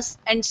class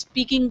and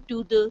speaking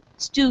to the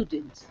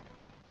students.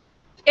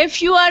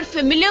 If you are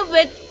familiar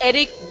with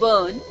Eric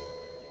Berne,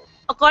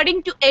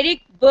 according to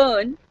Eric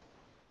Berne,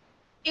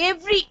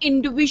 every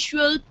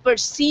individual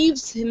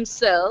perceives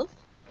himself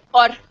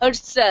or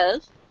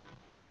herself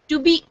to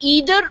be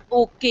either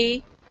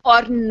okay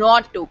or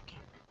not okay,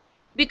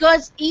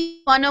 because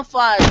each one of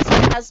us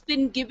has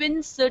been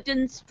given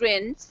certain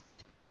strengths,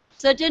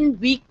 certain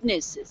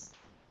weaknesses.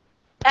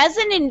 As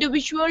an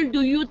individual,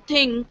 do you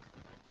think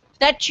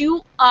that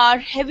you are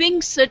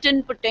having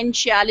certain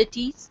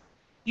potentialities?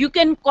 You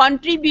can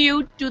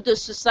contribute to the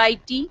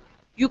society,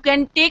 you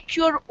can take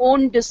your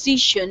own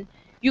decision,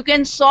 you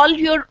can solve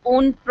your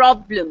own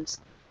problems.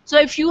 So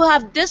if you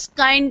have this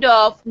kind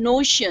of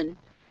notion,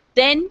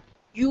 then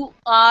you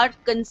are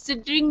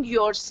considering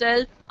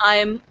yourself, I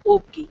am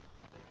okay.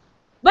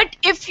 But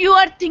if you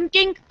are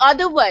thinking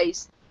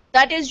otherwise,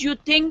 that is, you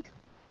think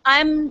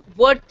I'm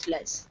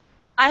worthless,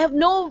 I have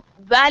no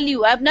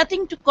value, I have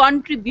nothing to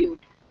contribute,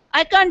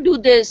 I can't do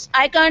this,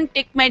 I can't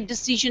take my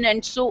decision,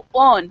 and so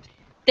on,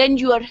 then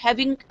you are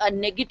having a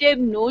negative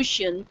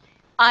notion,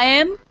 I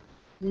am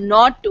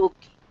not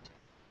okay.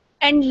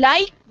 And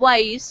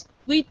likewise,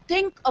 we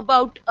think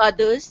about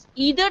others,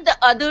 either the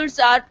others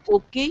are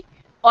okay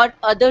or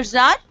others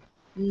are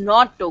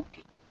not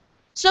okay.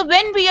 So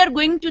when we are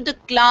going to the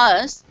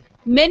class,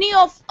 many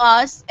of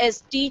us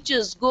as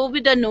teachers go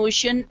with the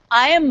notion,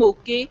 I am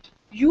okay,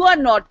 you are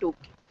not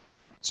okay.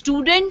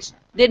 Students,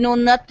 they know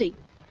nothing.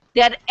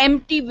 They are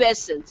empty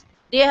vessels.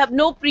 They have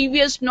no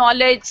previous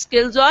knowledge,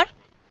 skills, or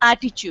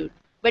attitude.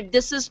 but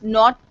this is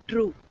not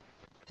true.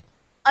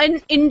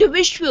 An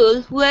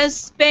individual who has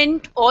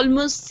spent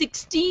almost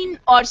 16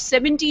 or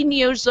 17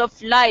 years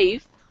of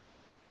life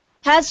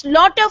has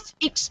lot of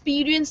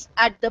experience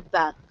at the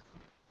back.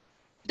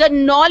 The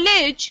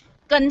knowledge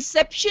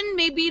conception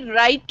may be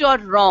right or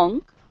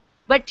wrong,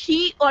 but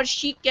he or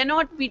she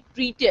cannot be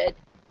treated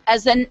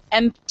as an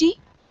empty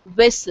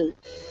vessel.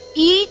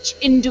 Each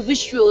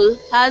individual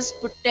has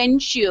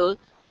potential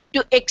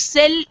to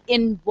excel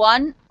in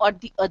one or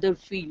the other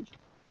field.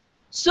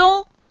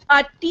 So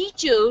a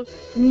teacher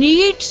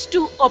needs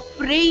to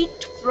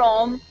operate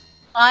from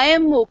I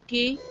am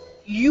okay,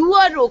 you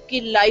are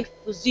okay life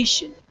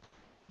position.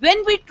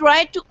 When we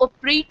try to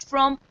operate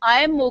from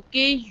I am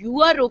okay,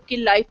 you are okay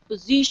life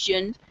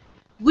position,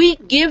 we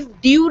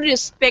give due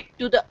respect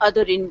to the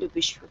other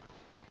individual.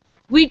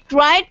 We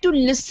try to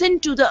listen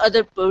to the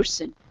other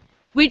person.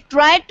 We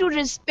try to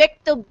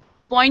respect the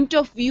point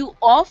of view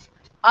of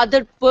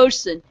other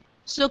person.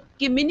 So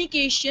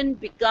communication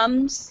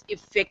becomes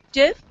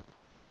effective,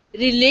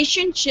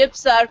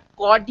 relationships are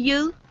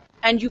cordial,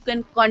 and you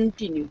can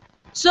continue.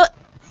 So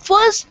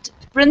first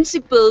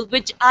principle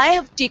which I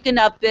have taken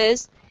up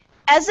is,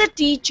 as a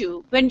teacher,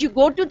 when you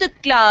go to the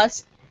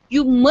class,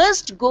 you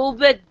must go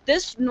with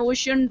this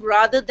notion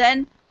rather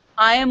than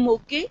I am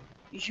okay,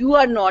 you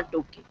are not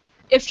okay.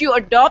 If you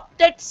adopt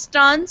that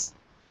stance,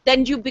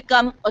 then you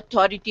become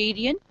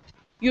authoritarian.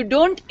 You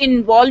don't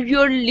involve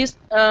your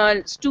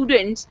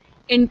students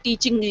in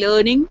teaching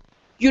learning.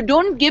 You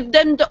don't give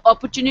them the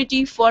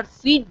opportunity for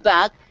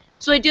feedback.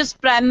 So it is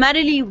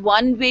primarily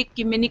one-way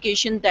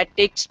communication that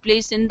takes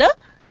place in the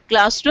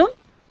classroom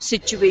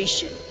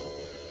situation.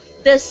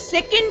 The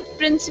second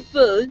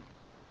principle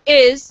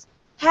is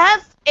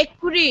have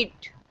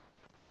accurate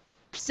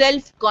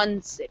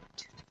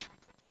self-concept.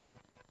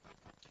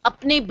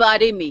 अपने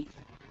बारे में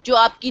जो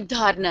आपकी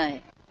धारणा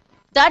है,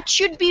 that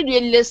should be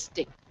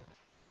realistic.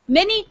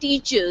 Many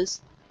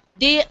teachers,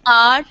 they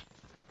are,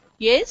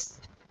 yes,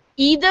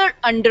 either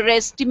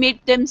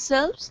underestimate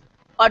themselves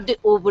or they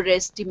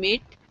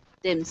overestimate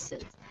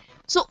themselves.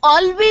 So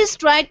always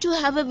try to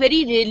have a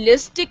very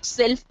realistic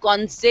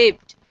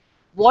self-concept,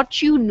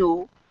 what you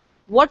know,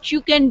 what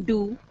you can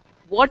do,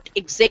 what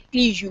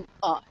exactly you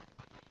are.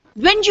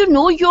 When you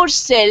know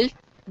yourself,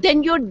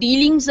 then your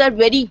dealings are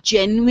very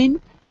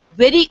genuine,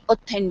 very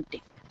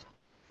authentic.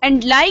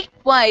 And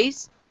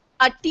likewise,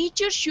 a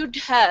teacher should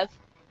have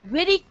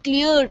very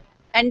clear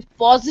and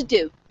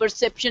positive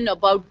perception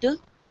about the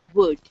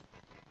world.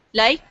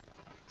 Like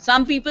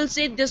some people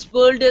say this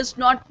world is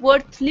not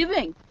worth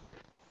living.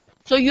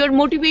 So your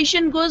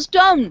motivation goes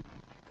down.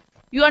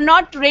 You are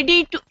not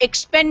ready to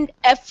expend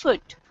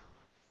effort.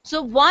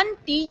 So one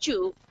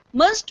teacher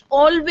must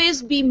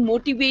always be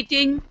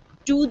motivating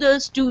to the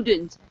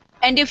students.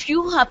 And if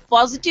you have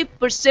positive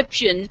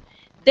perception,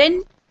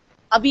 then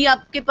अभी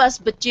आपके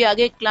पास बच्चे आ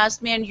गए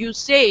class में and you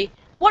say,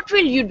 what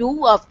will you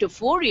do after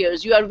 4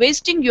 years? You are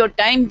wasting your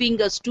time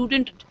being a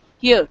student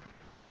here.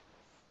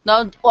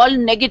 Now all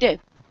negative.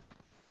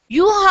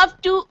 You have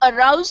to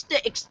arouse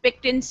the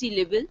expectancy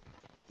level.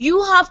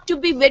 You have to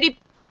be very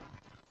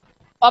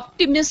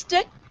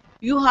optimistic.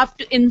 You have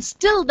to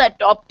instill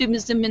that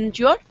optimism in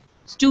your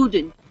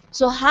student.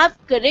 So have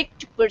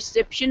correct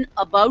perception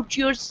about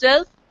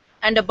yourself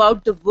and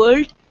about the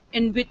world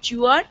in which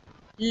you are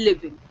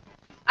living.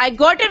 I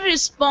got a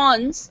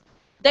response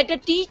that a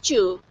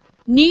teacher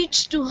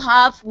needs to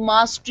have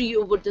mastery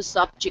over the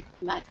subject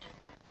matter.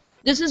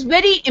 This is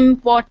very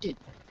important.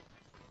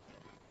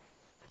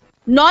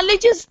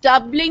 Knowledge is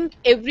doubling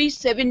every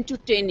 7 to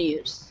 10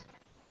 years.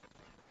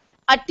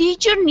 A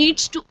teacher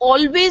needs to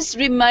always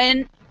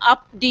remain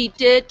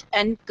updated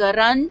and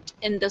current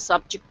in the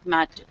subject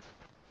matter.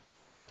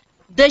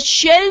 The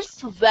shelf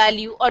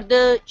value or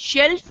the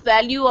shelf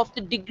value of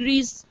the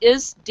degrees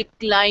is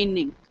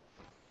declining.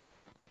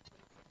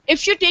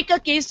 If you take a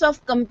case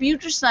of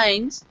computer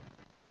science,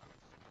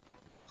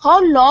 how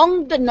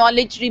long the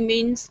knowledge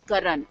remains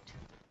current?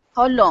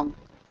 How long?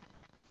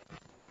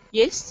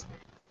 Yes?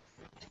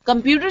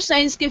 Computer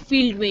science के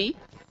field में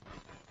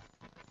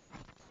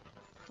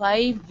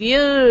 5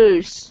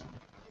 years.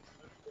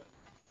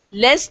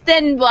 Less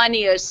than 1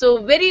 year.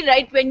 So very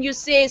right when you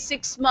say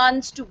 6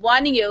 months to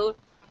 1 year.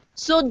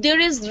 So there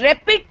is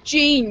rapid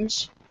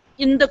change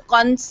in the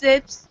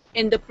concepts,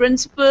 in the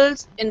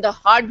principles, in the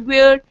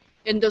hardware,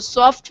 in the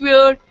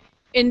software,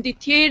 in the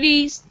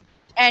theories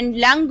and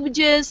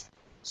languages.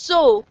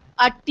 So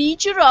a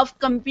teacher of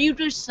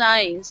computer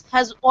science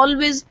has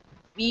always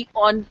be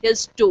on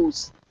his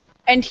toes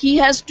and he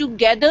has to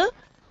gather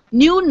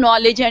new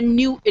knowledge and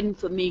new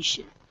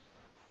information.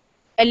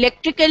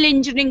 Electrical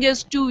engineering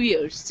is 2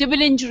 years,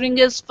 civil engineering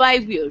is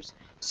 5 years.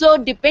 So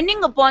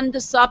depending upon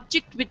the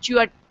subject which you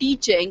are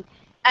teaching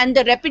and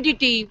the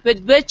rapidity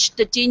with which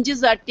the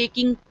changes are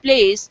taking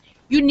place,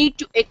 you need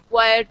to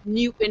acquire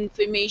new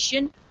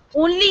information.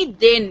 Only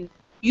then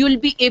you will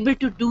be able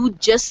to do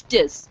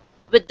justice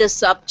with the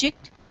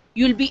subject.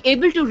 You will be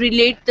able to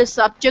relate the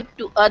subject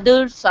to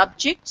other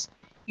subjects.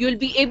 You will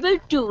be able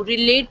to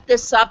relate the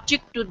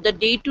subject to the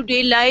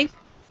day-to-day life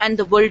and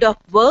the world of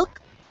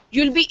work.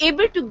 You'll be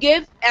able to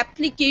give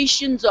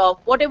applications of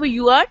whatever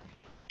you are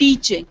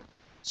teaching.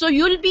 So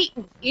you'll be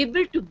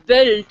able to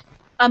build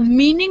a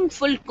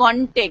meaningful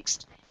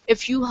context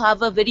if you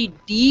have a very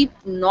deep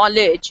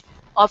knowledge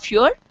of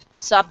your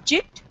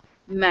subject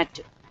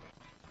matter.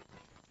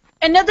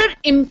 Another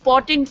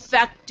important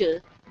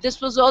factor, this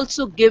was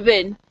also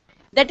given,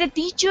 that a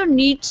teacher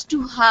needs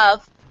to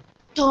have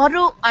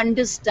thorough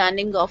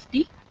understanding of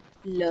the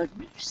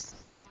learners.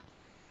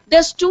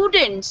 The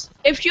students,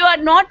 if you are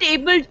not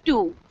able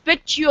to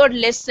pitch your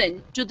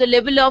lesson to the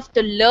level of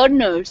the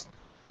learners,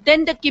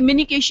 then the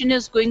communication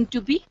is going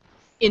to be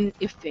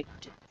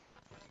ineffective.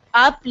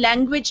 आप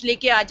language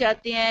लेके आ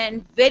जाते हैं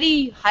and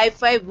very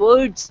high-fi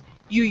words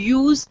you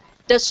use,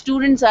 the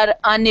students are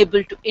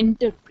unable to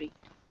interpret.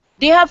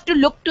 They have to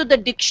look to the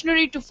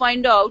dictionary to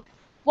find out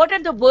what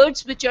are the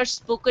words which are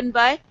spoken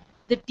by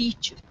the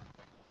teacher.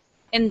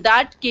 In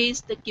that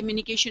case, the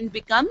communication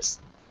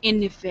becomes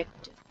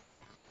ineffective.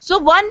 So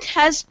one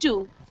has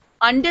to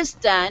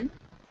understand,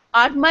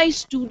 are my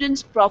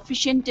students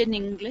proficient in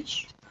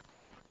English?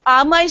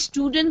 Are my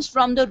students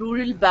from the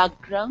rural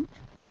background?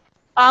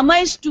 Are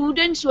my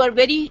students who are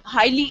very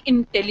highly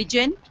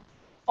intelligent,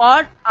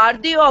 or are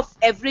they of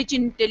average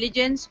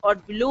intelligence or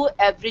below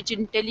average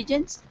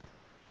intelligence?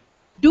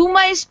 Do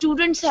my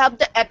students have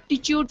the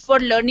aptitude for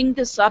learning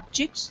the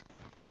subjects?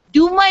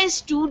 Do my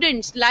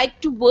students like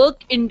to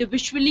work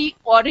individually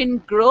or in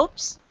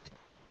groups?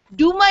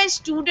 Do my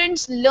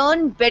students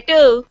learn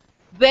better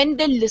when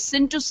they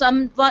listen to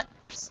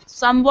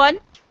someone,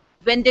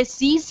 when they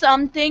see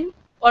something,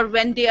 or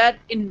when they are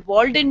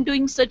involved in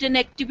doing certain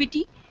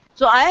activity?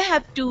 So I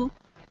have to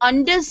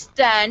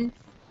understand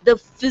the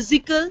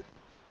physical,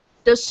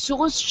 the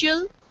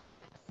social,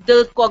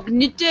 the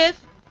cognitive,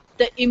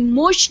 the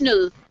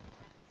emotional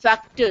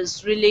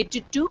factors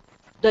related to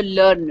the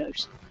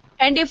learners.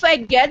 And if I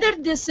gather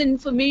this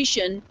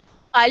information,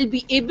 I'll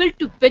be able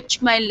to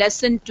pitch my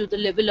lesson to the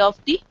level of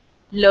the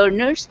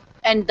learners,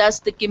 and thus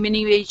the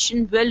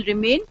communication will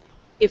remain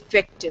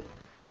effective.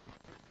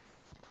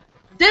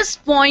 This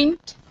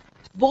point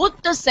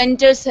both the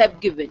centers have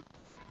given.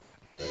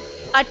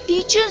 Our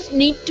teachers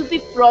need to be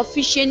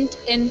proficient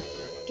in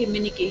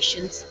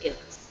communication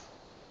skills.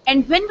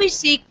 And when we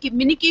say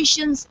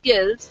communication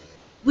skills,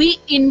 we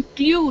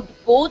include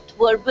both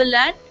verbal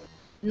and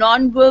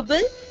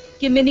non-verbal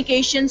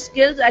communication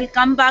skills. I'll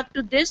come back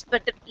to this,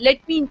 but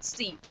let me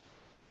see.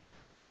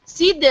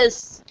 See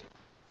this.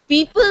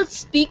 People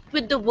speak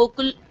with the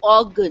vocal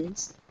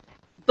organs,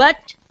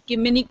 but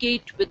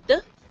communicate with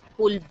the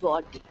whole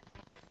body.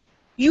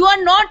 You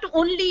are not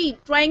only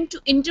trying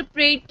to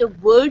interpret the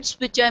words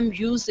which I'm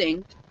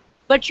using,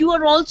 but you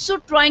are also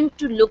trying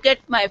to look at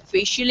my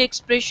facial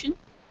expression,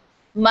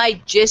 my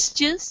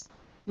gestures,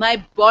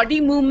 my body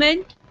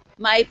movement,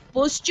 my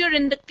posture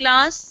in the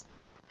class,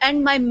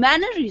 and my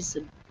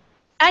mannerism.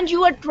 And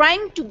you are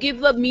trying to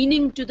give a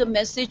meaning to the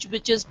message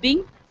which is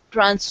being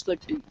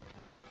transferred to you.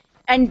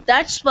 And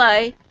that's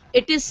why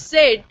it is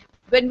said,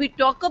 when we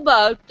talk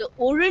about the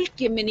oral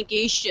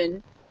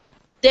communication,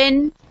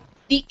 then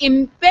the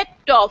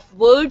impact of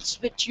words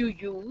which you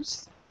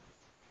use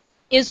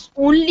is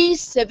only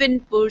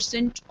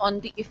 7% on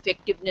the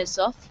effectiveness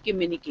of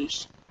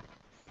communication.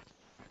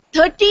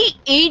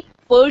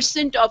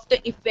 38% of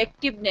the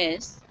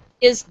effectiveness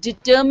is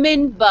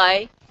determined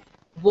by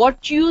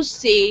what you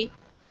say,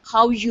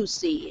 how you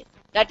say it.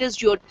 That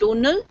is your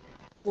tonal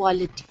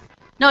quality.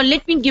 Now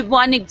let me give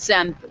one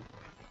example.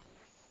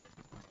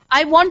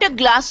 I want a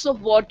glass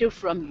of water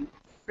from you,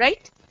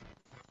 right?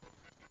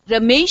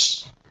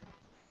 Ramesh,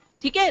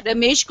 ठीक है,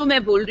 रमेश को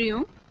मैं बोल रही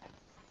हूँ,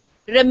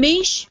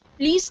 Ramesh,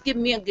 please give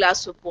me a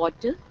glass of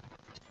water.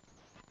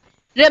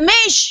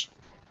 Ramesh,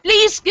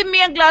 please give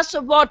me a glass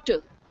of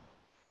water.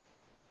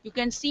 You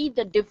can see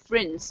the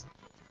difference.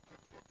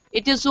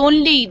 It is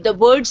only the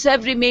words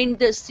have remained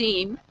the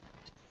same,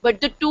 but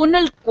the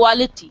tonal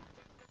quality.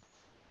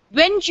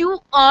 When you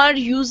are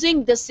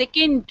using the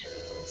second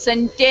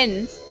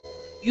sentence,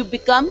 you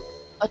become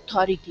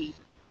authoritative.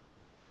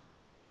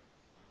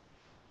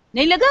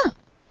 नहीं लगा?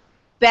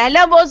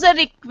 पहला was a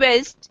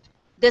request.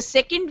 The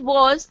second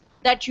was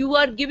that you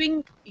are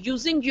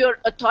using your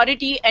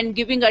authority and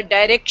giving a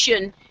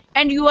direction,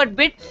 and you are a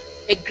bit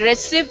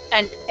aggressive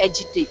and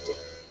agitated.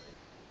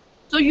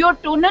 So your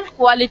tonal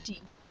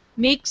quality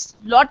makes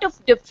lot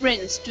of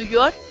difference to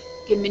your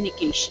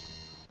communication.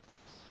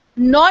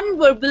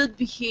 Non-verbal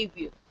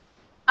behavior.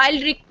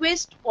 I'll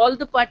request all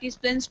the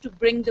participants to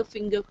bring the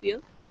finger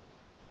here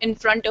in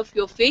front of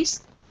your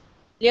face.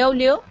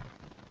 Leo.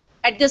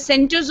 At the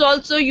centers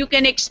also you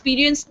can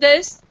experience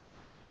this.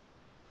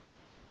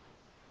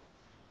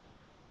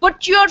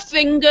 Put your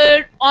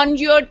finger on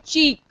your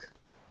cheek.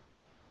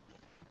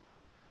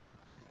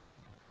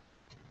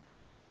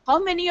 How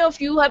many of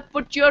you have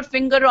put your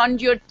finger on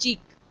your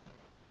cheek?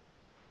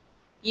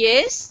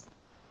 Yes?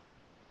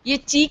 ये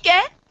cheek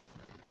है?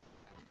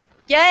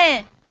 क्या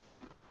है?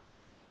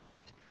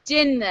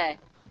 Chin है.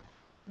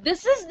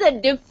 This is the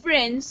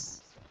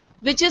difference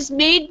which is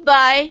made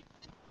by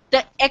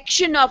the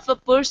action of a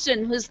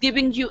person who is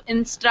giving you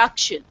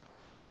instruction.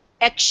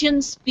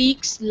 Action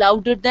speaks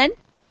louder than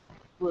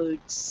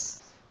words.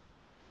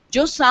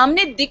 जो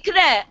सामने दिख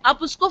रहा है आप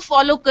उसको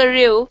फॉलो कर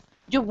रहे हो,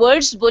 जो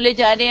वर्ड्स बोले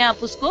जा रहे हैं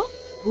आप उसको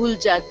भूल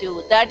जाते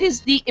हो. That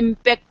is the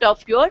impact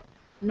of your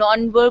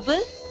non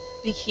verbal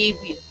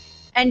behaviour.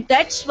 And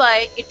that's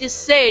why it is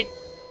said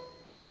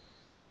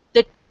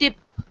the tip,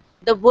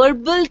 the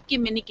verbal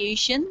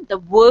communication, the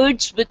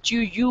words which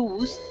you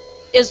use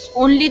is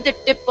only the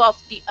tip of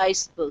the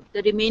iceberg.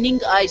 The remaining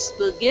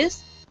iceberg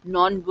is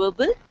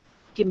non-verbal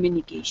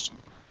communication.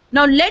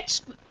 Now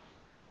let's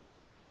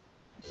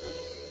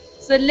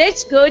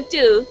go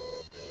to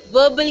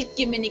verbal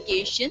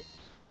communication.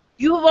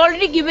 You have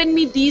already given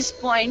me these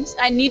points.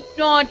 I need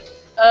not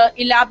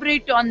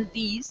elaborate on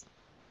these.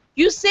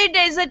 You said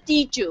as a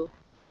teacher,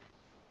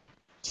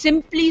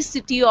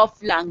 simplicity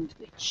of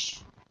language.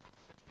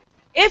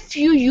 If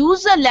you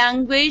use a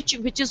language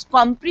which is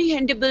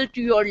comprehensible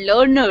to your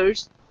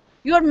learners,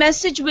 your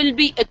message will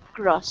be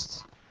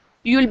across.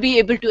 You will be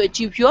able to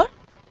achieve your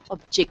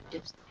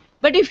objectives.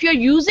 But if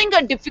you're using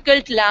a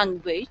difficult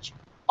language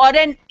or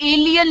an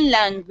alien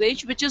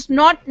language which is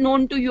not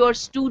known to your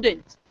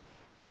students,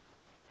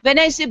 when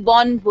I say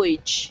bon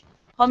voyage,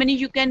 how many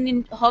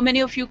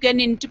of you can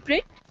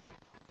interpret?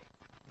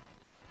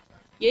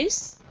 Yes?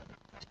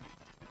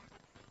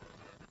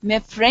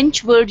 मैं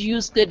French word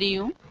use कर रही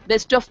हूँ,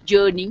 best of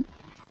journey.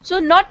 So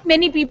not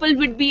many people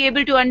would be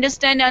able to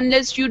understand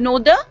unless you know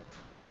the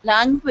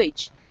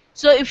language.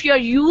 So if you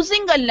are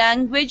using a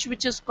language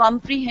which is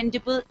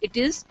comprehensible, it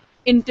is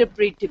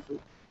interpretable.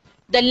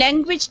 The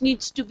language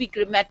needs to be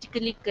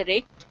grammatically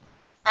correct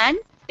and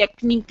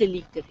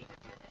technically correct.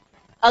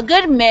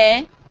 अगर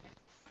मैं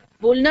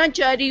बोलना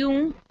चाह रही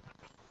हूँ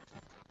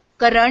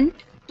current,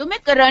 तो मैं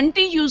current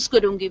ही use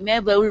करूंगी, मैं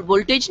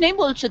वोल्टेज नहीं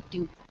बोल सकती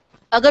हूँ.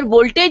 अगर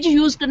वोल्टेज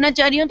यूज करना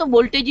चाह रही हूँ तो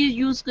वोल्टेज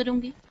यूज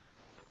करूंगी.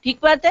 ठीक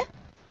बात है.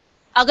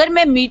 अगर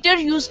मैं मीटर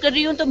यूज कर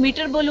रही हूँ तो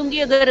मीटर बोलूंगी,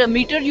 अगर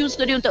मीटर यूज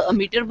कर रही हूँ तो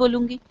मीटर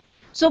बोलूंगी.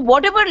 So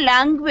what ever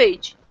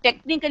language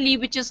technically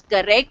which is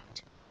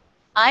correct,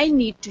 I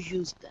need to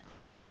use that.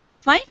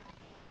 Fine.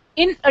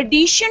 In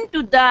addition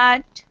to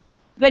that,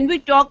 when we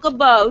talk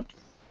about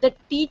the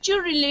teacher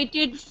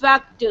related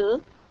factor,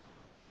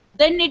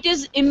 then it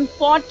is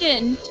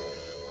important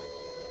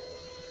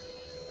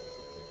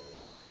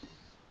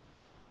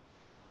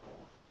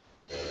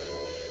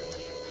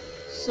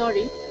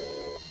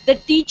the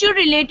teacher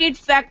related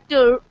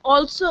factor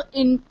also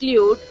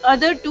include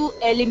other two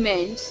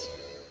elements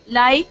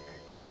like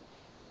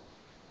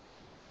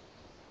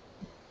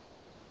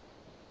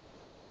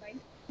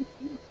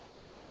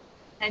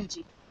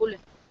Anji, बोले.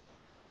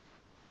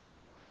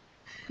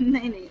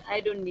 नहीं, I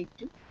don't need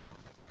to.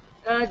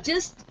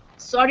 Just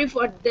sorry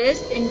for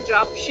this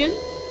interruption.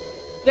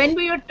 When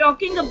we are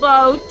talking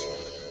about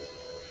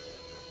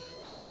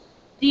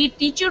the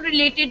teacher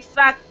related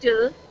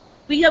factor,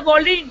 we have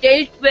already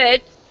dealt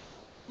with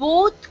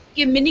both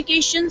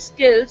communication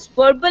skills,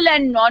 verbal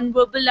and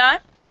non-verbal are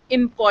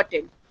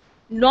important.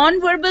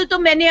 Non-verbal तो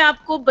मैंने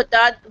आपको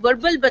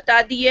verbal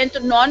बता दी है, तो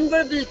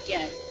non-verbal क्या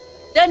है?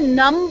 The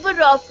number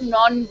of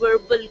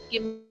non-verbal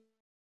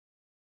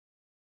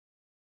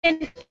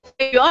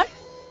your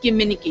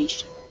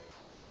communication.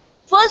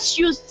 First,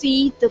 you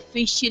see the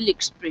facial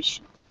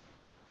expression.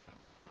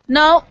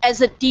 Now,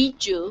 as a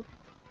teacher,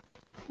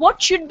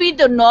 what should be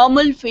the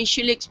normal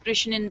facial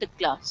expression in the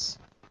class?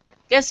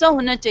 कैसा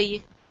होना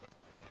चाहिए?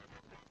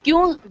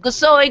 क्यों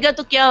गुस्सा होएगा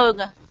तो क्या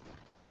होगा?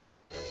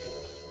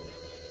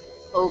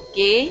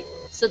 Okay,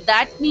 so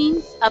that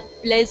means a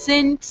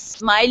pleasant,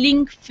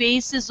 smiling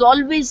face is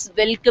always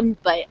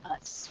welcomed by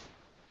us.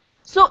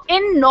 So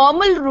in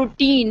normal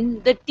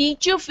routine, the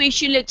teacher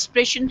facial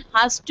expression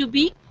has to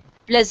be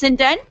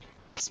pleasant and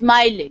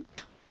smiling.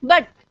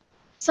 But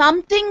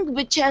something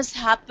which has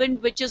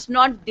happened which is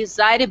not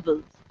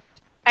desirable,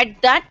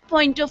 at that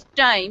point of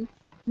time,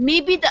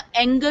 maybe the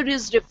anger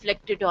is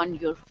reflected on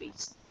your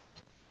face.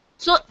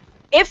 So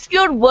if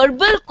your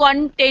verbal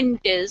content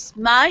is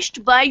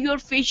matched by your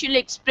facial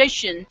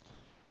expression,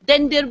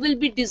 then there will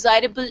be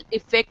desirable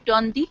effect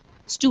on the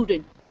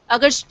student.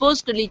 अगर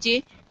suppose कर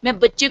लीजिए मैं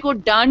बच्चे को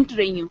डांट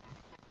रही हूँ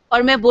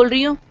और मैं बोल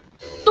रही हूँ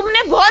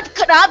तुमने बहुत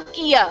खराब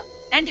किया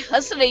एंड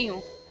हंस रही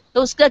हूँ,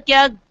 तो उसका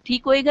क्या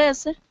ठीक होएगा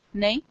असर?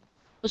 नहीं.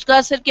 उसका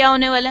असर क्या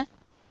होने वाला?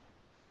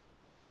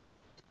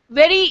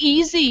 Very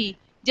easy.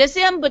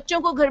 जैसे हम बच्चों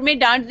को घर में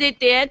डांट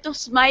देते हैं तो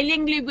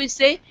स्माइलिंगली वी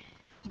से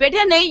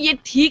बेटा नहीं ये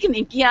ठीक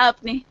नहीं किया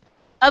आपने.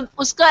 अब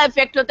उसका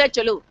इफेक्ट होता है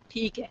चलो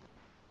ठीक है,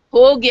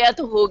 हो गया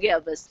तो हो गया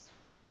बस.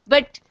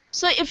 But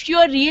so if you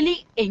are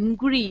really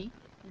angry,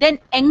 then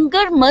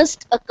anger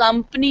must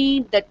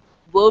accompany that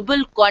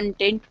verbal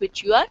content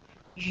which you are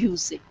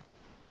using.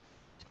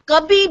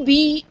 कभी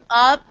भी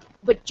आप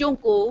बच्चों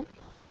को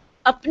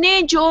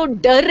अपने जो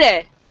डर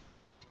है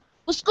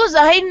उसको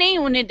जाहिर नहीं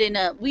होने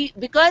देना.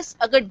 because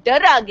अगर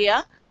डर आ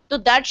गया तो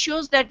that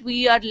shows that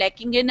we are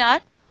lacking in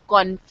our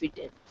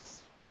confidence.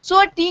 So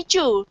a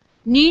teacher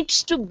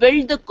needs to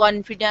build the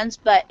confidence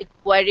by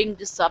acquiring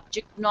the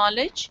subject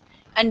knowledge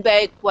and by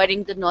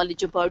acquiring the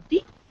knowledge about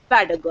the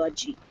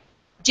pedagogy.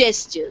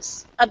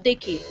 Gestures. अब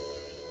देखिए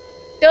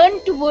turn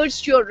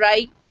towards your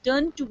right,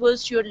 turn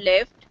towards your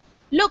left,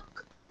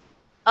 look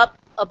up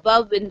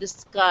above in the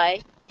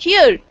sky,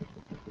 here,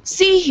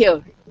 see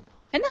here,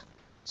 है ना?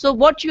 So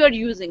what you are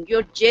using,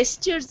 your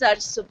gestures are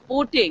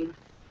supporting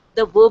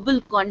the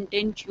verbal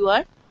content you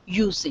are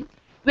using.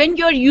 When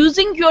you are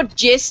using your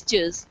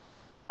gestures,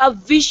 a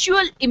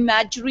visual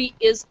imagery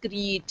is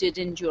created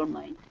in your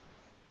mind.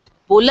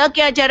 बोला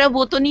क्या जा रहा है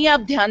वो तो नहीं आप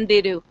ध्यान दे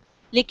रहे हो,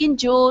 लेकिन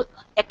जो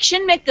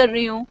एक्शन मैं कर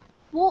रही हूँ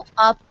वो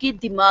आपके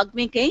दिमाग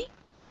में कहीं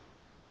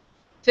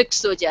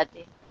फिक्स हो जाते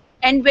हैं.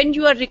 And when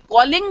you are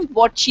recalling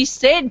what she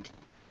said,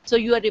 so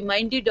you are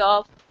reminded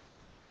of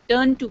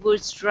turn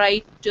towards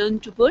right, turn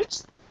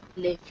towards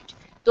left.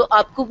 तो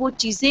आपको वो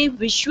चीजें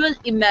विजुअल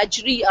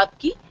इमेजरी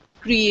आपकी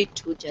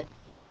क्रिएट हो जाती.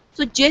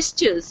 So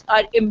gestures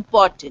are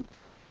important,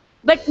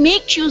 but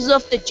make use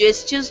of the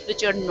gestures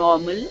which are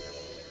normal,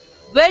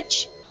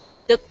 which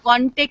the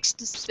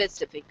context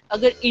specific.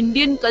 अगर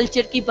Indian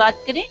culture की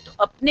बात करें तो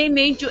अपने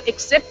में जो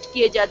एक्सेप्ट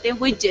किए जाते हैं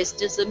वही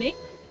जेस्चर्स हमें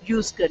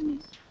यूज करने.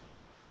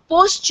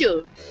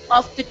 Posture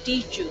of the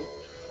teacher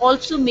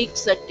also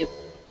makes a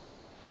difference.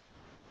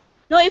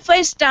 Now if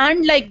I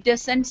stand like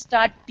this and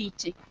start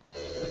teaching,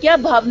 क्या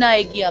भावना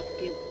आएगी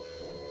आपके,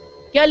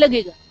 क्या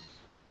लगेगा?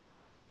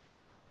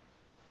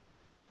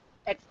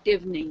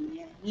 एक्टिव नहीं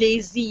है,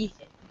 लेजी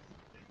है,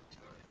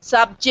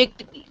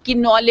 सब्जेक्ट की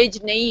नॉलेज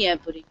नहीं है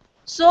पूरी.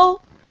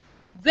 So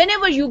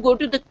whenever you go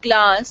to the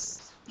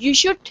class, you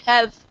should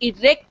have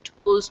erect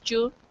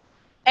posture,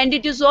 and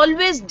it is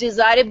always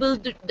desirable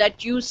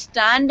that you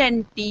stand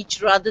and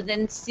teach rather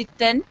than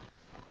sit and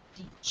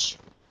teach.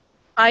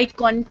 Eye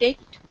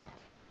contact.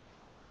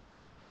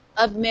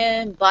 अब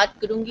मैं बात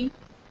करूंगी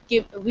कि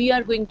we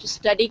are going to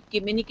study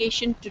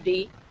communication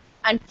today,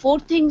 and 4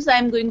 things I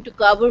am going to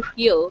cover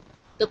here: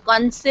 the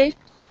concept,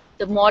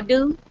 the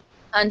model,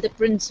 and the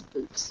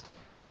principles.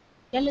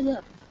 क्या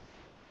लगा?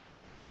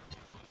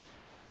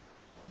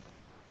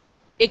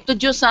 एक तो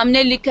जो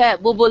सामने लिखा है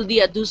वो बोल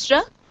दिया,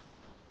 दूसरा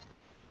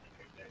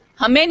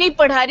हमें नहीं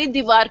पढ़ा रही,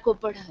 दीवार को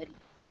पढ़ा रही.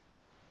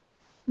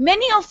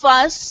 Many of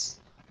us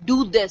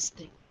do this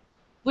thing.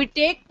 We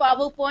take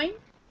PowerPoint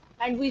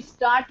and we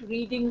start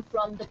reading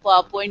from the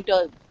PowerPoint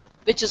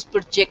which is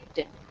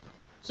projected.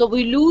 So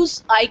we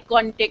lose eye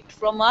contact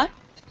from our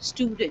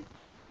student.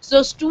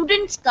 So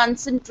students'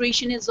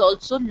 concentration is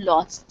also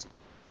lost.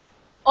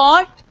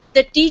 Or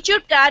the teacher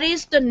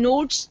carries the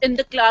notes in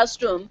the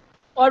classroom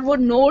और वो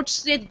notes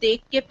से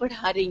देख के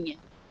पढ़ा रही हैं,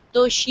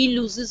 तो she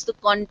loses the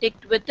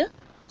contact with the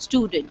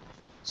student.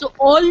 So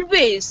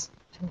always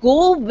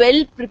go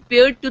well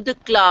prepared to the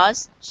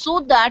class so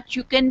that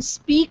you can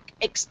speak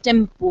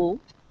extempo,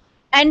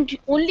 and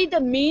only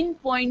the main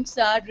points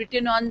are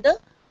written on the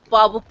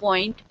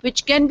PowerPoint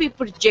which can be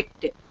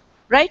projected,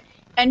 right?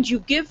 And you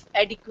give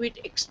adequate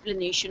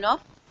explanation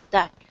of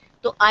that.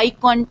 तो eye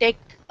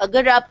contact,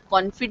 अगर आप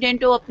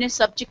confident हो अपने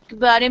subject के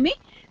बारे में,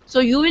 so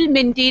you will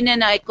maintain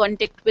an eye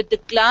contact with the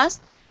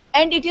class,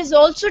 and it is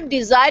also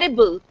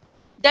desirable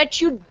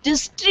that you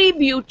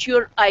distribute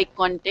your eye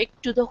contact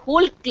to the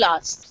whole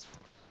class.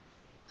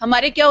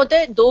 हमारे क्या होता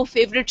है, 2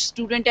 favorite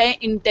student हैं,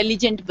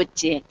 intelligent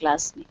बच्चे हैं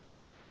क्लास में.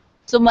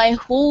 So my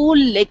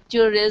whole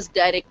lecture is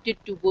directed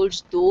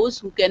towards those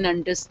who can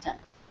understand.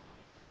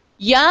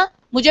 या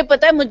मुझे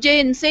पता है मुझे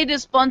इनसे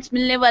response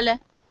मिलने वाला है,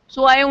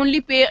 so I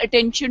only pay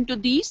attention to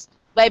these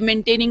by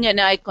maintaining an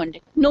eye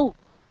contact. No,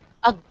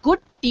 a good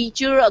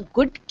teacher, a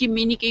good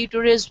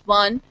communicator is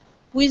one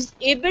who is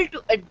able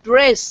to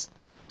address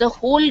the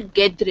whole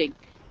gathering.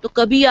 तो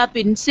कभी आप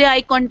इनसे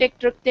eye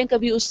contact रखते हैं,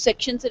 कभी उस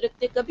section से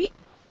रखते हैं, कभी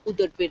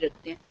उधर पे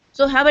रखते हैं.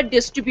 So have a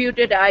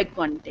distributed eye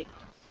contact.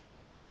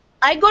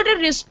 I got a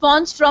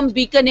response from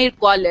Bikaner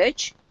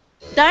College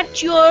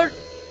that your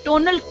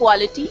tonal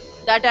quality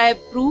that I have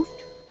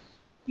proved,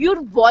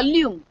 your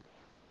volume,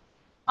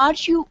 are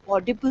you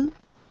audible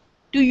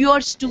to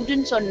your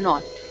students or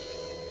not?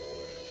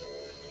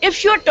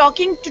 If you're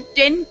talking to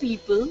 10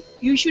 people,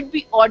 you should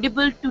be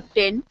audible to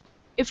 10.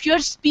 If you're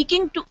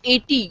speaking to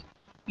 80,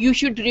 you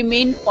should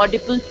remain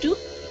audible to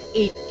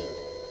 80.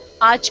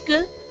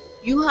 Aajkal,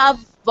 you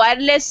have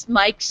wireless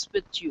mics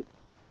with you.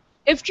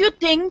 If you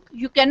think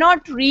you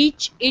cannot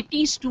reach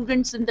 80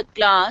 students in the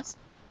class,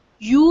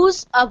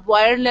 use a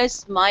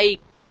wireless mic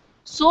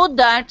so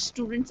that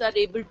students are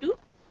able to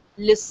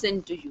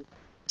listen to you.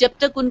 जब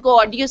तक उनको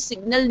audio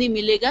signal नहीं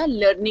मिलेगा,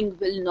 learning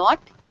will not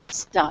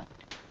start,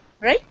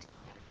 right?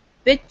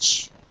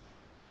 Which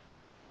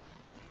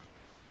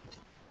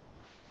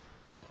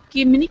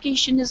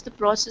communication is the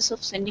process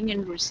of sending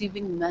and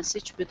receiving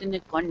message within a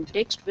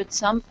context with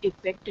some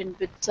effect and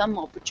with some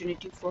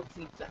opportunity for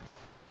feedback.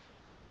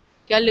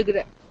 क्या लग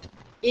रहा है?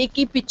 एक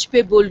ही पिच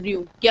पे बोल रही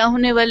हूँ, क्या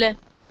होने वाला है?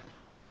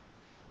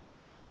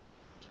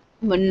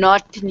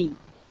 Monotony,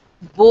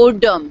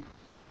 boredom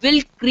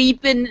will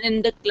creep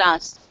in the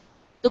class.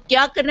 तो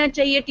क्या करना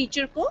चाहिए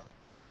टीचर को?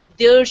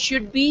 There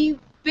should be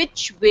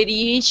pitch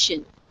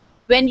variation.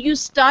 When you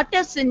start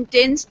a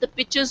sentence, the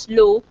pitch is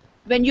low.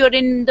 When you're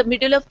in the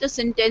middle of the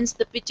sentence,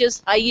 the pitch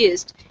is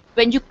highest.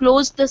 When you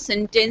close the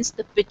sentence,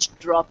 the pitch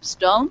drops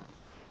down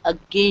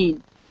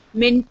again.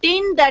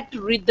 Maintain that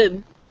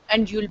rhythm,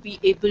 and you'll be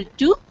able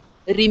to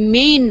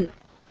remain,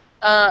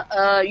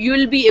 you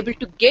will be able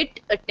to get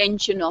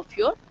attention of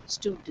your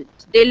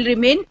students. They'll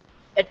remain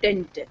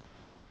attentive.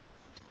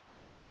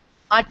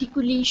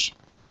 Articulation,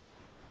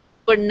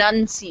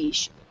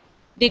 pronunciation,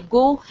 they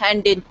go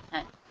hand in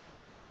hand.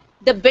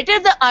 The better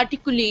the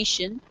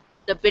articulation,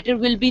 the better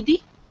will be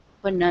the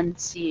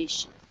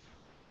pronunciation.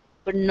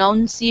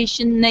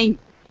 Pronunciation नहीं,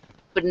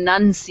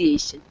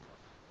 pronunciation.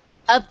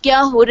 अब क्या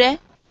हो रहा है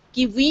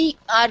कि we,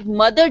 our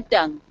mother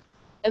tongue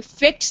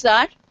affects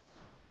our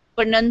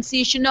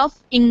pronunciation of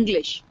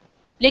English.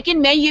 लेकिन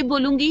मैं ये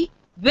बोलूंगी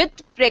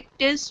with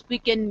practice we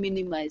can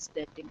minimize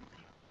that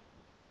English.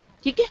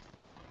 ठीक है?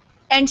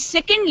 And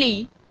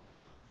secondly,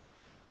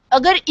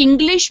 अगर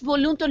इंग्लिश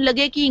बोलूं तो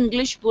लगे कि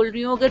इंग्लिश बोल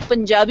रही हूँ, अगर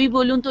पंजाबी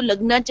बोलूं तो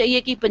लगना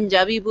चाहिए कि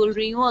पंजाबी बोल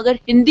रही हूँ, अगर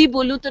हिंदी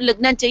बोलूं तो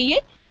लगना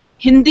चाहिए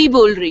हिंदी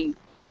बोल रही हूँ.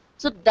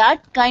 So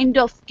that kind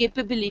of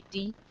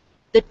capability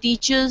the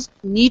teachers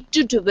need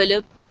to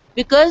develop,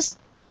 because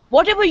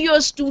whatever your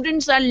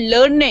students are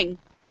learning,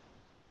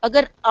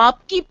 अगर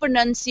आपकी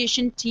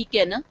pronunciation ठीक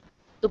है ना,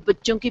 तो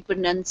बच्चों की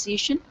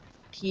pronunciation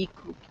ठीक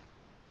होगी.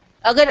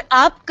 अगर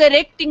आप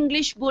करेक्ट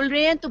इंग्लिश बोल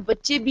रहे हैं तो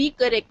बच्चे भी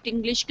करेक्ट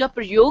इंग्लिश का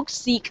प्रयोग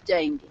सीख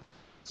जाएंगे.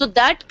 So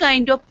that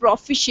kind of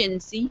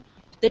proficiency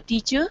the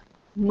teacher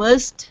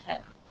must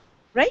have,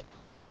 right?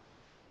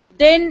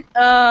 Then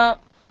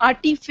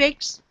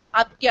artifacts,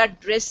 आप क्या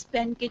ड्रेस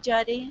पहन के जा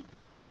रहे हैं.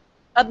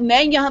 अब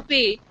मैं यहाँ पे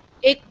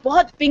एक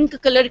बहुत पिंक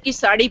कलर की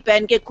साड़ी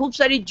पहन के, खूब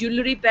सारी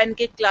ज्वेलरी पहन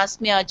के क्लास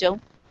में आ जाऊं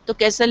तो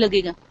कैसा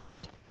लगेगा?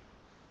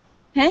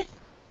 हैं?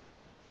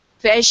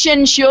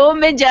 फैशन शो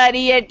में जा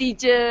रही है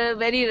teacher.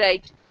 Very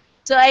right.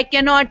 So I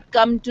cannot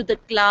come to the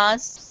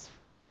class.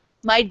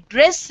 My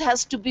dress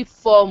has to be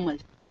formal.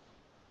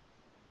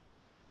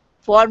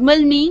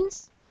 Formal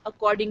means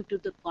according to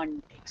the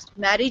context.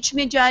 Marriage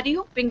में जा रही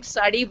हूँ, pink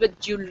sari with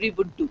jewelry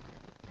would do.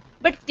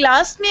 But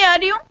class में आ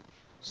रही हूँ,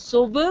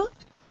 sober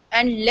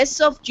and less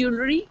of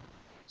jewelry,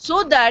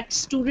 so that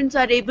students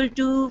are able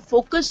to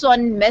focus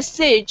on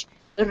message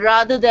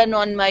rather than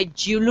on my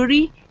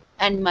jewelry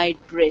and my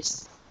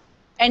dress.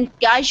 And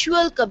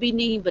casual कभी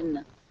नहीं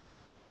बनना.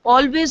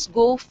 Always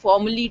go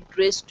formally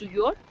dressed to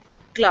your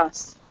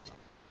class.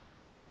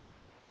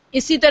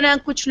 इसी तरह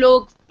कुछ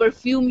लोग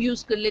perfume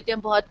use कर लेते हैं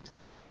बहुत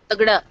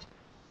तगड़ा,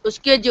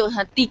 उसके जो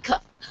है तीखा.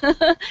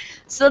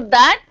 So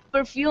that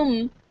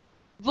perfume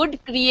would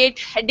create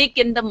headache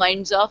in the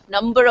minds of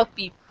number of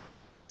people.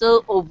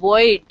 So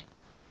avoid,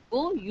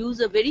 go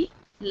use a very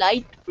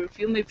light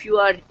perfume if you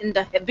are in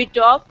the habit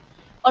of.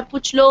 और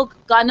कुछ लोग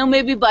कानों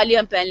में भी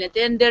बालियां पहन लेते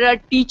हैं. And there are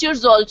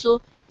teachers also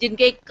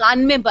जिनके कान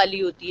में बाली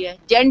होती है,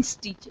 जेंट्स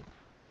टीचर.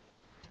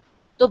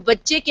 तो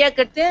बच्चे क्या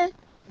करते हैं,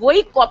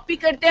 वही कॉपी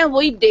करते हैं,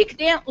 वही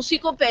देखते हैं, उसी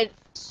को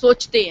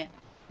सोचते हैं.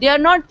 They are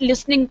not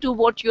listening to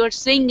what you are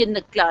saying in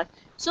the class.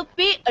 So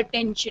pay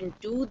attention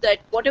to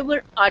that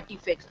whatever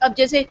artifacts. अब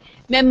जैसे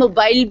मैं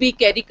मोबाइल भी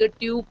कैरी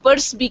करती हूँ,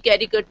 पर्स भी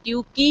कैरी करती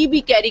हूँ, की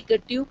भी कैरी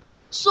करती हूँ.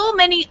 So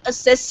many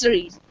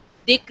accessories,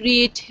 they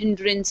create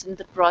hindrance in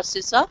the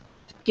process of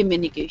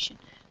communication.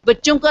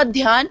 बच्चों का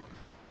ध्यान,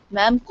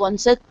 मैम कौन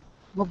सा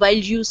मोबाइल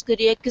यूज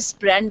करी है, किस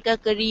ब्रांड का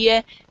करी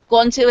है,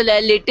 कौन से वाला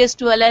है,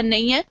 लेटेस्ट वाला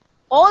नहीं है.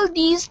 All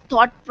these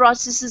thought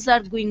processes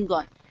are going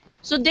on.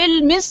 So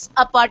they'll miss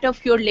a part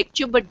of your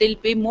lecture, but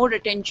they'll pay more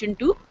attention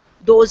to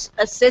those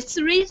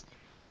accessories.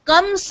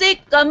 कम से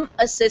कम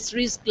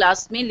accessories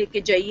क्लास में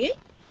लेके जाइए.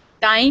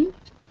 Time,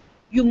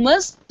 you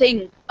must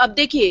think. अब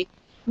देखिए,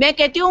 मैं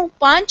कहती हूँ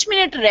 5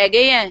 मिनट रह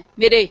गए हैं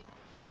मेरे,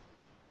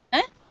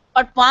 हैं?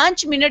 और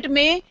 5 मिनट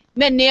में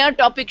मैं नया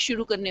टॉपिक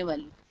शुरू करने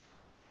वाली.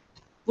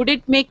 Would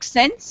it make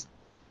sense?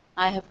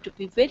 I have to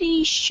be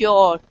very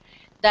sure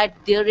that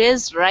there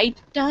is right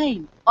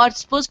time. और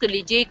suppose कर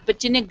लीजिए एक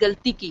बच्चे ने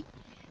गलती की,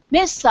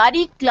 मैं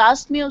सारी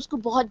क्लास में उसको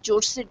बहुत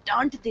जोर से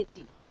डांट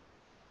देती.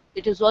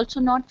 It is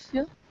also not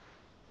fair.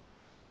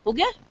 हो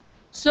गया?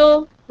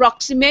 So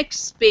proximate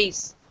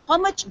space, how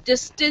much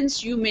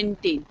distance you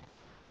maintain.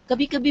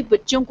 कभी कभी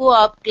बच्चों को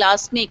आप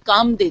क्लास में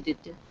काम दे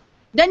देते हैं.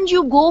 Then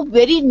you go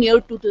very near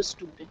to the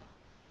student.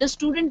 The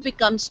student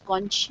becomes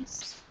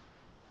conscious.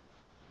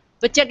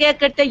 बच्चा क्या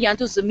करता है, या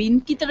तो जमीन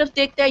की तरफ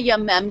देखता है या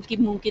मैम की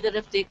मुंह की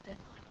तरफ देखता है.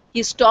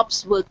 He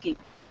stops working.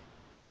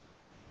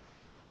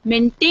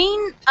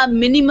 Maintain a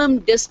minimum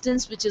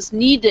distance which is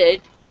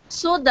needed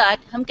so that,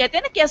 हम कहते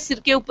हैं ना क्या सिर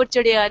के ऊपर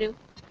चढ़े आ रहे हो,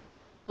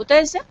 होता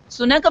है ऐसा,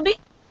 सुना कभी?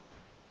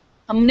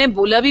 हमने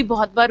बोला भी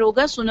बहुत बार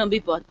होगा, सुना भी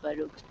बहुत बार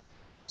होगा.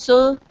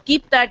 So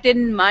keep that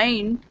in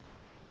mind.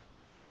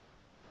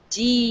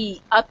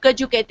 जी, आपका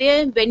जो कहते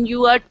हैं when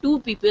you are two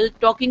people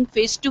talking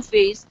face to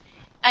face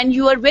and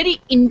you are very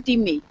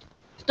intimate,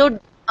 तो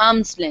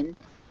arm's length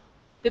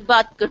पे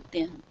बात करते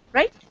हैं,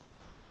 right?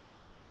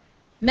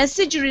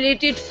 मैसेज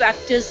रिलेटेड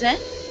फैक्टर्स हैं.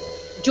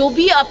 जो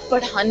भी आप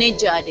पढ़ाने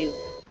जा रहे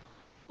हो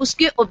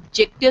उसके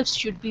objectives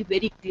should be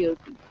very clear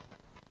to.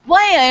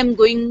 Why I am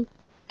going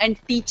and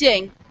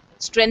teaching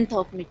strength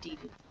of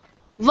material,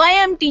 why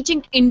I am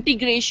teaching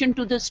integration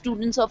to the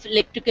students of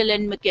electrical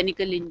and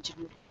mechanical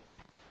engineering,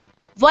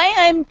 why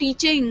I am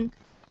teaching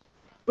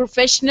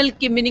professional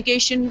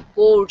communication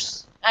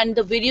course and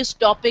the various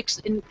topics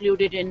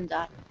included in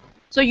that.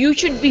 So you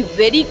should be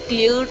very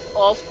clear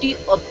of the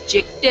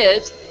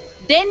objectives,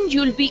 then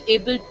you'll be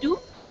able to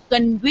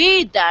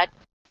convey that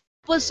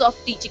purpose of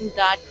teaching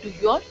that to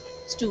your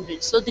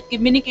students. So the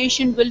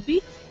communication will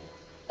be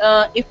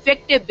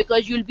effective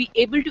because you'll be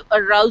able to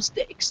arouse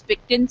the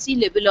expectancy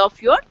level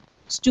of your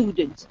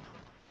students.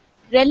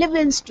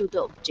 Relevance to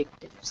the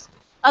objectives.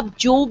 अब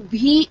जो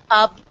भी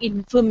आप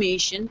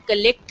information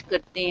collect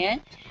करते हैं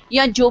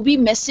या जो भी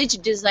message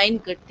design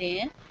करते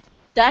हैं,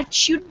 that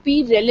should be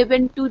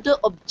relevant to the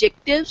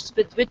objectives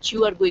with which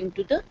you are going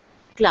to the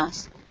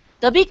class.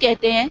 तभी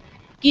कहते हैं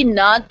कि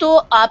ना तो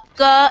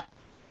आपका,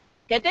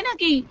 कहते हैं ना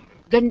कि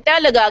घंटा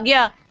लगा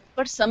गया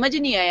पर समझ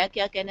नहीं आया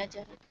क्या कहना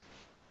चाह रहा था,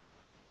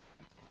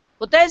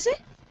 होता है ऐसे.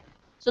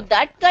 So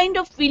that kind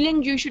of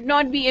feeling you should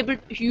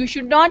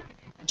not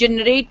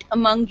generate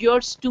among your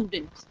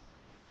students.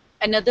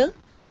 Another,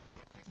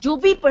 जो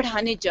भी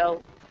पढ़ाने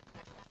जाओ,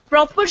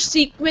 proper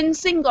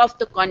sequencing of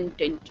the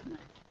content.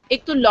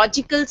 एक तो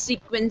लॉजिकल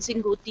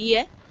सीक्वेंसिंग होती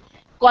है,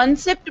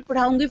 कॉन्सेप्ट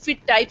पढ़ाऊंगी फिर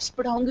टाइप्स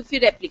पढ़ाऊंगी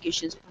फिर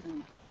एप्लीकेशंस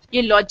पढ़ाऊंगी,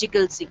 ये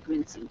लॉजिकल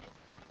सीक्वेंसिंग है.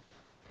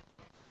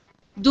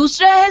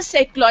 दूसरा है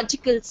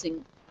साइकोलॉजिकल सिंग,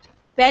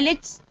 पहले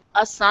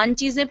आसान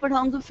चीजें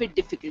पढ़ाऊंगी फिर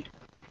डिफिकल्ट,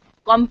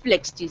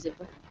 कॉम्प्लेक्स चीजें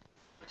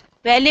पढ़ाऊंगी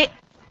पहले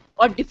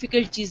और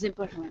डिफिकल्ट चीजें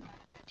पढ़ाऊंगी.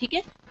 ठीक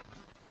है,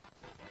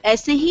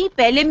 ऐसे ही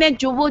पहले मैं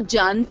जो वो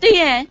जानते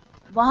हैं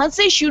वहां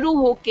से शुरू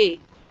होके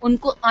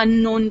उनको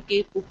अननोन के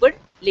ऊपर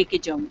लेके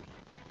जाऊंगी.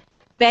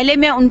 पहले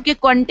मैं उनके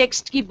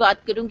कॉन्टेक्स्ट की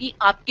बात करूंगी,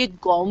 आपके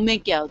गांव में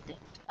क्या होता है,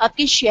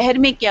 आपके शहर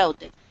में क्या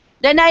होता है,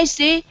 देन आई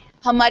से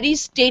हमारी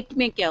स्टेट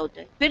में क्या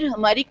होता है, फिर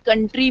हमारी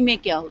कंट्री में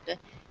क्या होता है,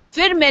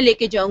 फिर मैं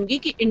लेके जाऊंगी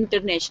कि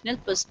इंटरनेशनल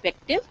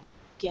पर्सपेक्टिव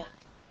क्या है.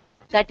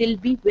 That will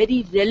be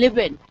very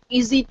relevant,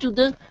 easy to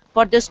the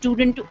for the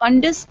student to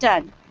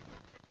understand.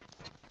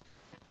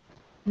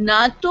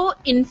 ना तो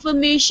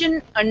इंफॉर्मेशन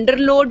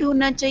अंडरलोड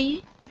होना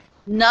चाहिए,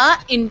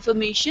 ना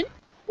इंफॉर्मेशन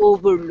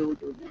ओवरलोड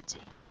होना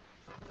चाहिए.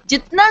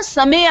 जितना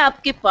समय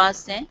आपके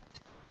पास है,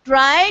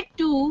 try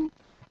to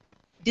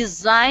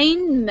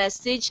design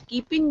message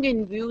keeping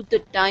in view the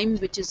time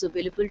which is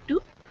available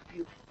to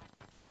you.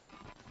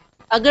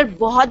 अगर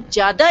बहुत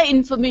ज्यादा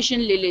इंफॉर्मेशन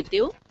ले लेते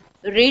हो,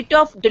 rate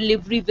of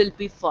delivery will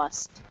be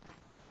fast.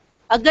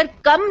 अगर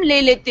कम ले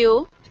लेते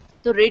हो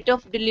तो rate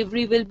of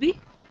delivery will be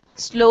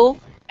slow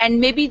and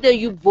may be the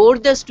you bore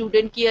the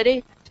student कि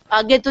अरे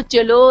आगे तो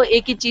चलो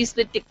एक ही चीज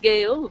पे टिक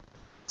गए हो.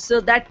 So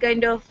that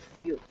kind of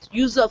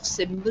use of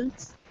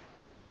symbols.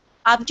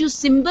 आप जो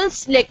सिंबल्स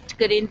सिलेक्ट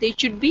करें they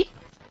should be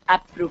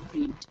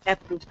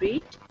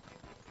appropriate.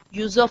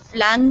 Use of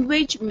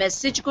language,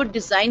 message को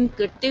डिजाइन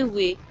करते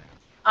हुए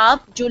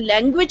आप जो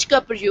लैंग्वेज का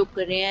प्रयोग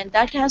कर रहे हैं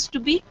that has to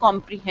be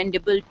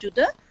कॉम्प्रिहेंडेबल to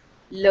the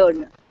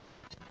learner.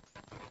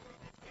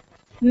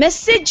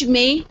 Message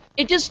में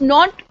it is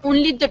not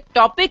only the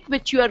topic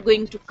which you are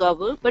going to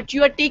cover, but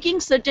you are taking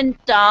certain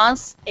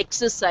tasks,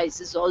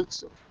 exercises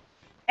also,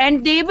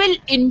 and they will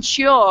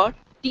ensure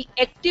the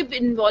active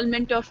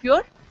involvement of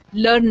your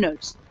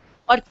learners.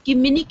 और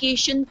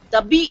communication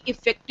तभी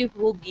effective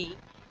होगी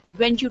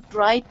when you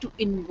try to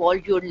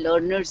involve your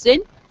learners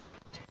in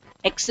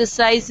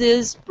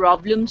exercises,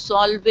 problem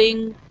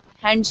solving,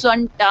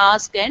 hands-on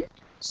task, and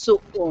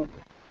so on.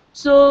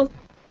 So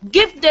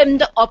give them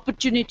the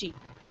opportunity.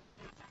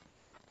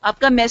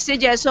 आपका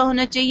message ऐसा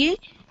होना चाहिए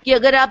कि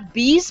अगर आप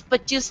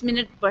 20-25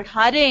 मिनट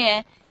पढ़ा रहे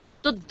हैं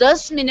तो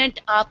 10 मिनट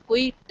आप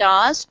कोई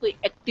टास्क, कोई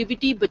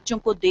एक्टिविटी बच्चों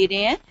को दे रहे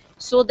हैं,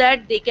 so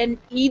that they can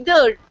either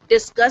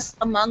discuss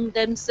among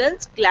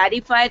themselves,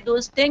 clarify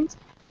those things,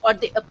 or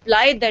they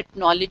apply that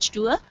knowledge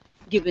to a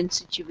given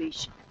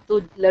situation.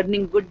 तो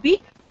learning would be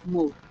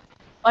more.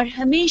 और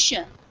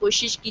हमेशा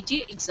कोशिश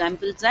कीजिए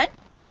एग्जाम्पल्स एंड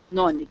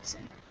नॉन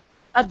एग्जाम्पल.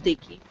 अब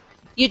देखिए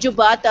ये जो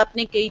बात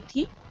आपने कही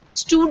थी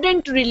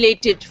स्टूडेंट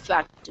रिलेटेड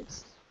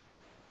फैक्टर्स,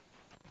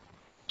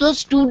 तो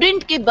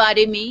स्टूडेंट के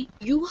बारे में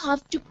you have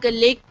to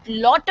collect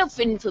lot of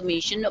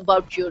information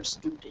about your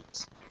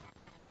students.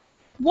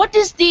 What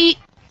is the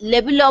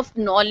level of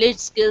knowledge,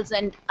 skills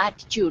and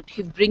attitude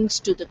he brings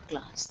to the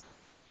class.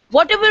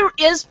 Whatever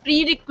is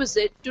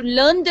prerequisite to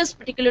learn this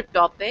particular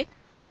topic,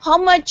 how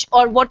much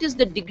or what is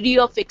the degree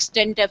of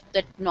extent of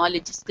that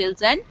knowledge,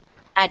 skills and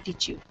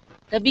attitude.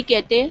 तभी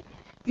कहते हैं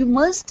you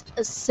must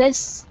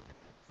assess.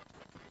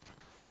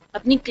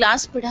 अपनी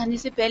class पढ़ाने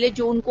से पहले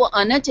जो उनको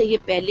आना चाहिए,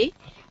 पहले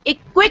एक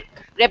quick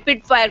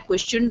rapid fire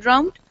question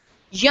round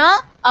या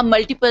a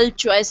multiple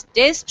choice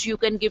test you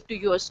can give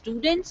to your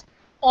students,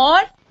 or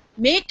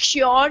make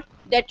sure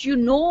that you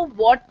know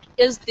what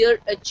is their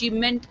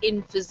achievement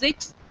in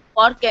physics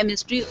or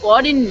chemistry or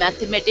in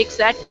mathematics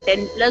at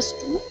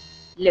 10+2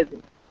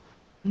 level.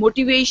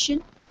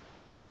 Motivation.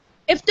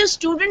 If the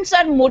students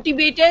are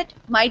motivated,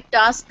 my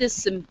task is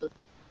simple.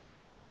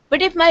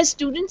 But if my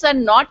students are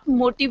not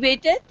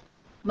motivated,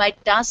 my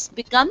task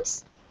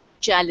becomes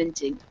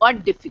challenging or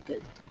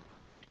difficult.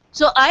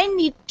 So I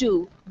need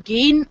to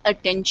gain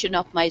attention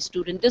of my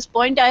student. This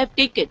point I have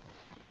taken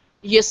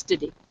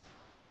yesterday.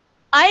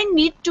 I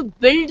need to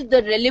build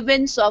the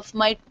relevance of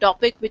my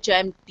topic which I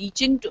am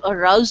teaching to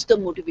arouse the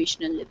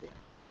motivational level.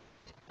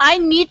 I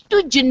need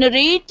to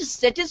generate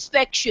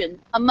satisfaction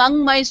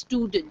among my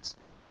students.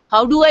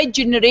 How do I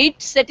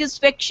generate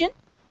satisfaction?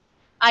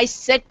 I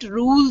set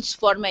rules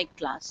for my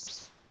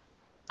class.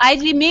 I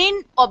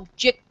remain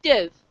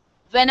objective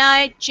when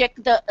I check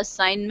the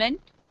assignment.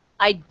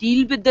 I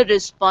deal with the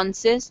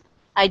responses.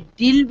 I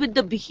deal with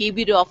the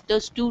behavior of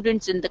the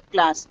students in the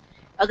class.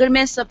 अगर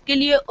मैं सबके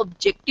लिए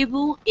objective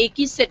हूँ, एक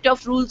ही set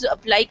of rules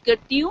apply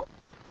करती हूँ,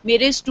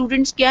 मेरे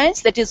students क्या है,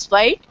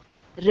 सेटिस्फाइड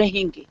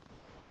रहेंगे.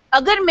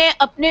 अगर मैं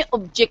अपने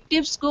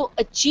ऑब्जेक्टिव्स को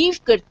अचीव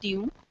करती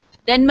हूँ,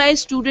 then my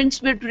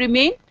students will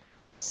remain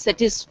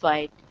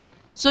satisfied.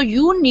 So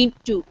you need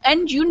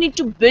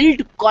to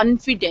build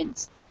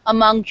confidence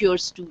among your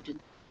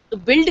students. तो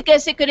build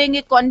कैसे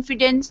करेंगे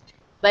confidence?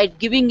 By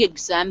giving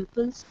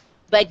examples,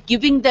 by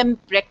giving them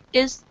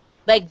practice,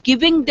 by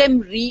giving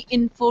them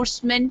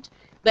reinforcement,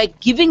 by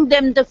giving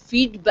them the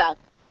feedback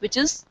which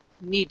is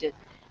needed.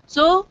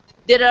 So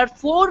there are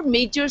 4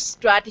 major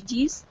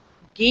strategies: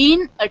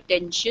 gain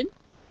attention,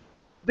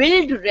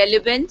 build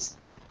relevance,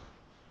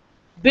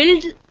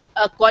 build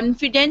a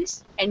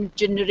confidence, and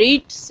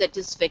generate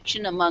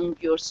satisfaction among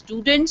your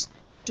students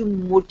to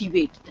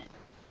motivate them.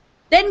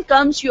 Then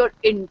comes your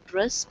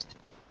interest.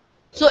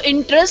 So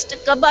interest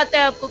कब आता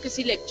है आपको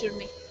किसी lecture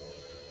में?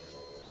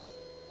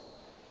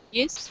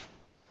 Yes,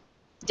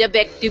 जब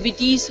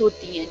activities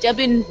होती हैं, जब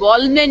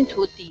इन्वॉल्वमेंट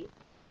होती है.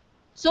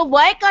 So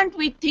why can't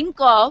we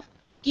think of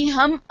कि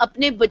हम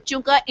अपने बच्चों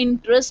का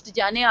इंटरेस्ट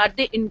जाने, are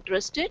they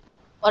interested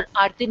or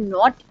are they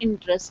not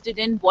interested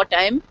in what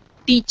I am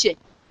teaching?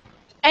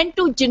 And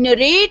to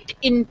generate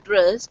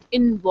interest,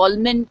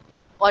 involvement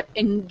or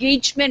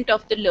engagement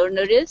of the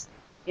learner is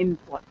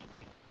important.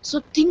 So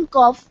think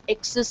of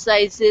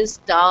exercises,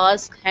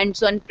 tasks,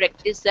 hands-on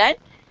practice and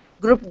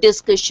group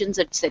discussions,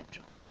 etc.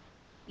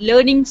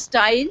 Learning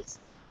styles.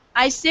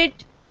 I said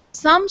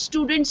some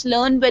students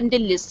learn when they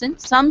listen,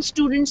 some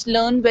students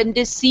learn when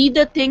they see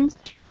the things,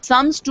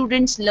 some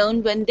students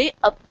learn when they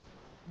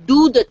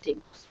do the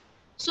things.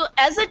 So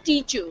as a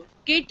teacher,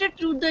 cater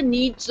to the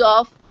needs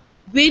of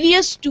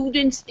various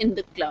students in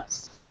the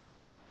class.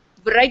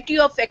 Variety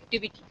of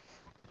activity.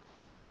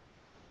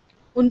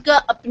 उनका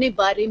अपने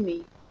बारे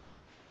में,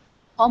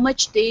 how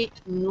much they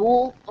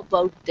know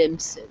about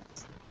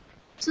themselves.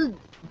 So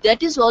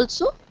that is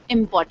also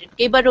important.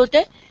 कई बार होता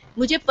है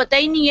मुझे पता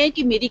ही नहीं है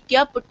कि मेरी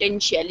क्या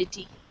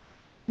पोटेंशियलिटी,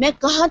 मैं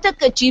कहाँ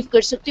तक अचीव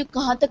कर सकती हूँ,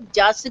 कहाँ तक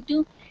जा सकती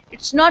हूँ.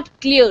 It's not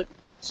clear.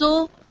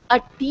 So a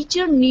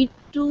teacher need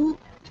to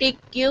take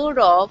care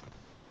of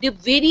the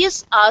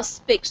various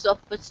aspects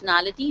of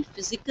personality: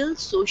 physical,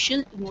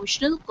 social,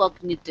 emotional,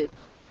 cognitive.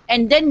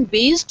 And then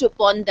based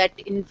upon that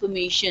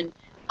information,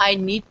 I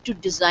need to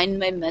design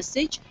my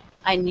message.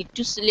 I need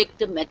to select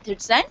the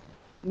methods and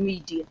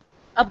media.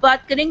 अब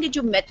बात करेंगे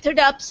जो method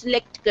आप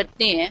select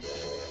करते हैं.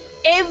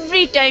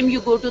 Every time you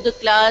go to the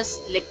class,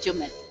 lecture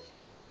method.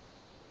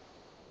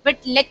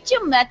 But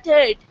lecture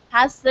method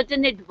has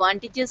certain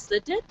advantages,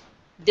 certain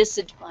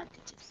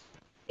disadvantages.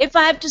 If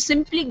I have to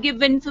simply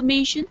give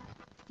information,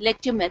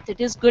 lecture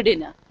method is good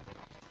enough.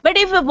 But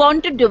if I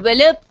want to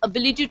develop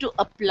ability to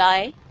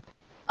apply,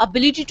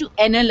 ability to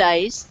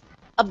analyze,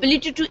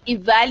 ability to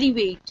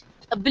evaluate,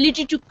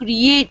 ability to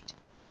create,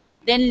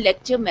 then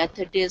lecture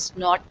method is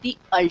not the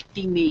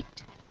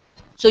ultimate.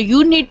 So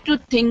you need to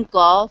think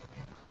of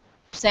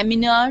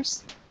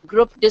seminars,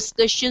 group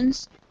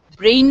discussions,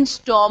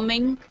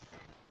 brainstorming,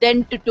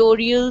 then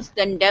tutorials,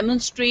 then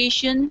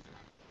demonstration,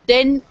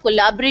 then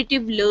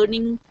collaborative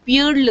learning,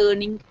 peer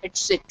learning,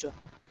 etc.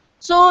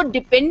 So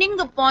depending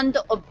upon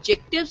the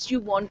objectives you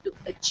want to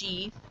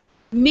achieve,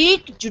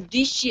 make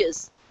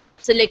judicious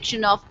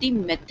selection of the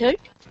method,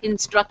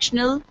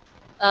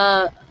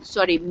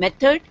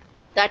 method.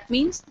 That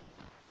means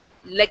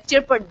lecture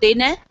पर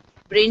देना है,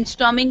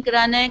 brainstorming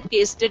कराना है,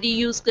 case study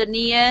use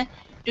करनी है,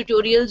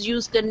 tutorials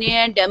use करने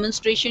हैं,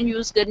 demonstration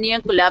use करनी है,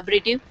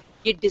 कोलैबोरेटिव,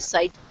 ये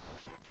decide.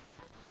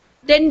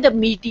 Then the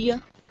media,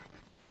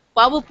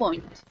 power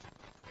point.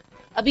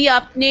 अभी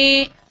आपने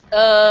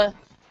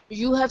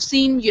you have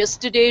seen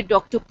yesterday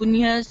doctor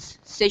पुनिया's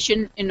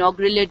session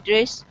inaugural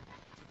address.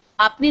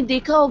 आपने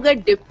देखा होगा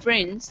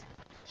difference.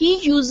 He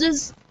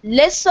uses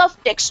less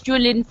of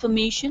textual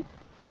information,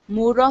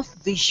 more of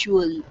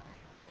visual,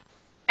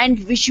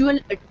 and visual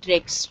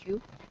attracts you.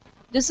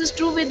 This is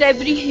true with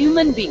every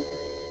human being.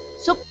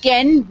 So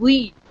can we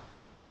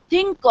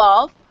think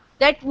of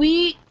that we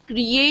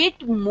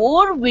create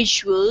more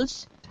visuals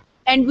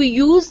and we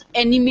use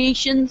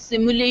animation,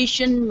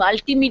 simulation,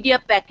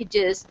 multimedia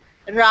packages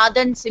rather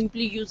than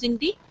simply using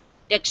the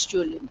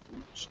textual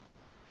information.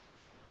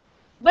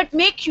 But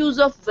make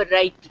use of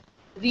variety.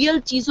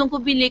 Real चीजों को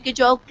भी लेके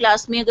जाओ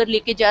class में, अगर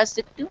लेके जा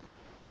सकते हो.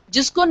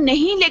 जिसको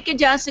नहीं लेके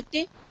जा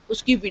सकते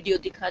उसकी वीडियो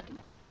दिखा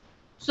दो.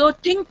 So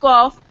think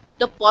of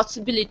the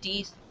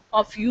possibilities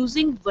of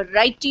using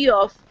variety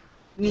of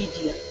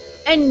media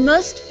and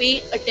must pay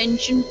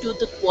attention to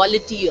the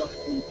quality of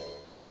media.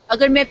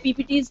 अगर मैं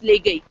PPTs ले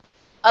गई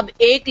अब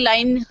एक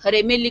लाइन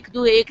हरे में लिख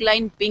दूं, एक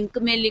लाइन पिंक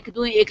में लिख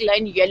दूं, एक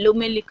लाइन येलो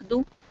में लिख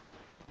दूं,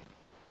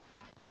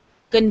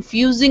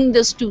 कंफ्यूजिंग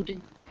द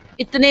स्टूडेंट.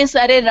 इतने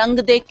सारे रंग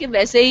देख के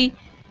वैसे ही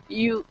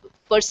you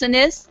person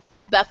is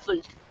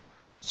baffled.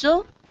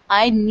 So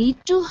I need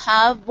to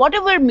have what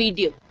ever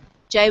medium,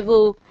 चाहे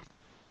वो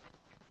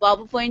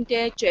पावर पॉइंट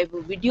है, चाहे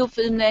वो वीडियो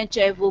फिल्म है,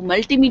 चाहे वो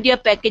मल्टीमीडिया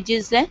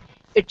पैकेजेस हैं,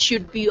 it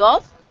should be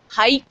of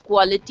high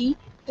quality.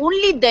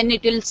 Only then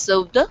it will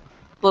serve the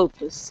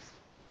purpose.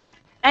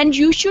 And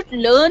you should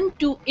learn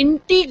to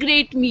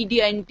integrate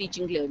media in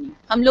teaching learning.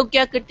 हम लोग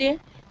क्या करते हैं?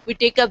 We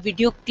take a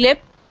video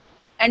clip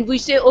and we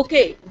say,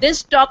 okay,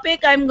 this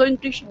topic I'm going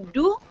to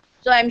do,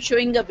 so I'm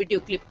showing a video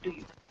clip to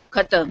you.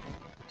 Khatam.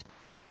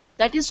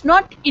 That is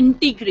not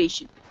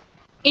integration.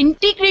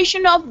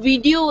 Integration of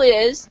video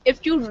is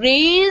if you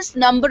raise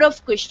number of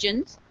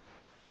questions,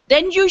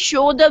 then you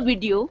show the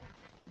video,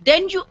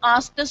 then you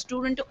ask the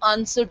student to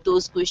answer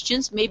those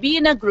questions, maybe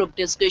in a group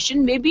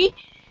discussion, maybe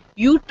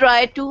you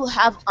try to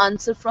have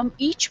answer from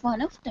each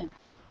one of them.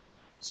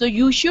 So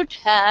you should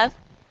have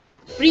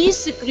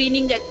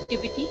pre-screening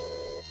activity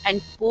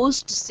and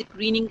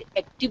post-screening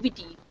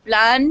activity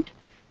planned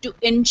to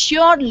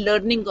ensure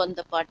learning on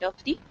the part of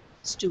the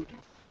student.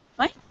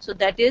 Right? So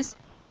that is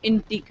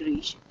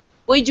integration.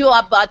 वही जो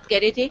आप बात कह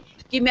रहे थे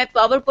कि मैं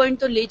power point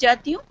तो ले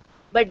जाती हूँ,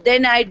 but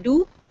then I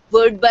do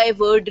word by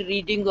word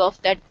reading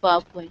of that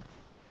PowerPoint.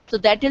 So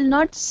that will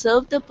not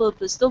serve the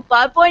purpose. तो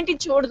PowerPoint ही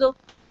छोड़ दो,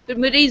 फिर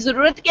मेरी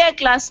जरूरत क्या है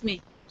क्लास में?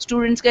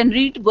 Students can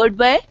read word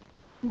by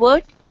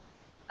word.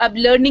 अब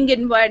लर्निंग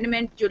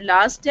एनवायरनमेंट जो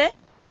लास्ट है,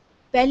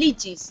 पहली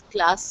चीज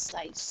क्लास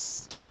साइज.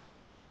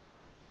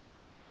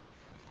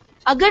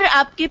 अगर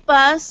आपके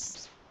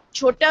पास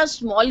छोटा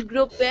स्मॉल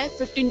ग्रुप है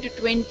 15 to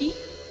 20,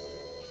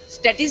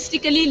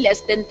 स्टैटिस्टिकली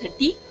लेस देन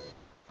 30,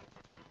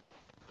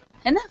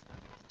 है ना,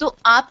 तो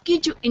आपकी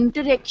जो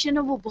इंटरेक्शन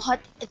है वो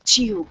बहुत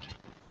अच्छी होगी.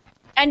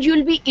 And you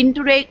will be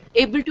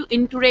able to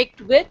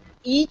interact with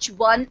each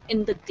one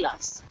in the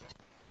class.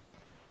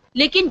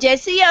 लेकिन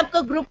जैसे ही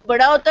आपका ग्रुप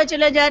बड़ा होता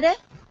चला जा रहा है,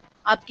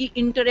 आपकी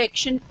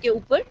इंटरेक्शन के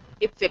ऊपर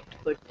इफेक्ट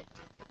पड़ता है.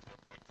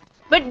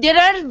 But there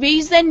are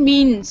ways and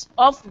means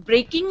of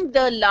breaking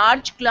the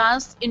large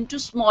class into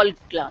small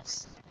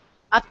class.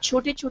 आप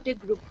छोटे छोटे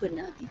ग्रुप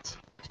बना दीजिए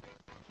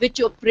which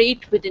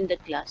operate within the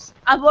class.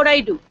 अब what I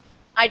do,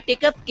 I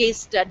take up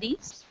case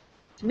studies.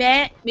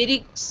 मेरी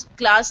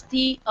क्लास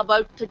थी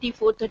about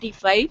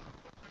 34-35,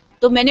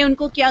 तो मैंने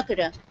उनको क्या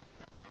करा,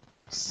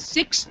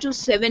 6 to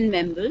 7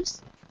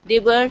 members, they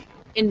were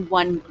in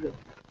one group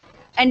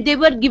and they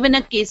were given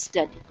a case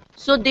study,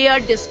 so they are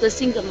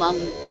discussing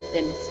among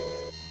themselves.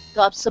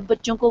 तो आप सब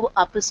बच्चों को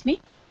आपस में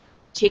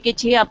 6 के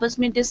 6 आपस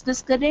में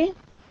डिस्कस कर रहे हैं.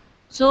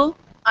 So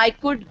I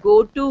could go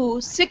to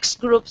 6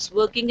 groups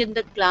working in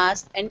the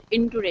class and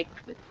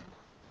interact with them,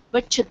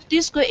 but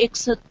 36 को एक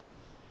साथ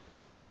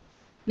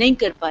नहीं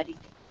कर पा रही.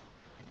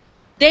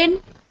 देन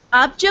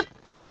आप जब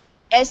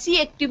ऐसी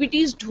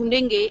एक्टिविटीज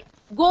ढूंढेंगे,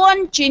 go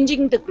on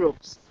changing the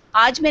groups.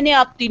 आज मैंने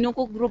आप तीनों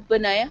को ग्रुप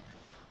बनाया,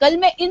 कल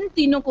मैं इन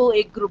तीनों को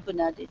एक ग्रुप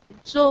बना देती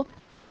हूँ. So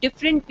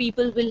different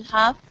people will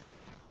have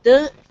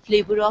the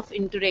flavour of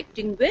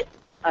interacting with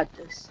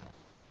others.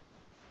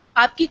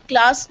 आपकी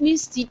क्लास में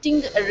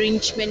सीटिंग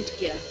अरेंजमेंट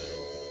क्या है?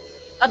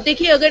 अब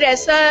देखिए, अगर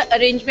ऐसा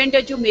अरेंजमेंट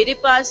है जो मेरे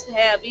पास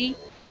है अभी,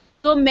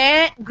 तो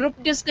मैं ग्रुप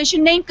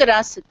डिस्कशन नहीं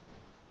करा सकती.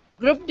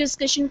 ग्रुप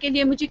डिस्कशन के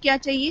लिए मुझे क्या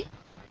चाहिए?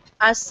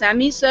 A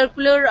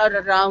semicircular or a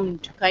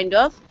round kind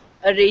of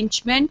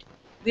arrangement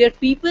where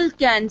people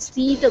can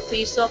see the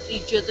face of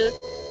each other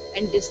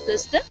and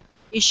discuss the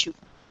issue.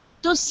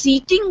 तो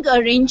seating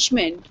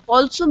arrangement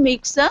also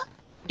makes a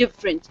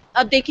difference.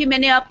 अब देखिए,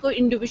 मैंने आपको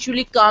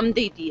individually काम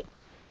दे दिया,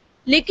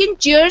 लेकिन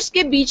chairs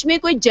के बीच में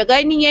कोई जगह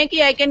ही नहीं है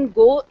कि I can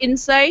go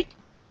inside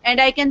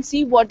and I can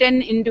see what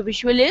an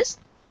individual is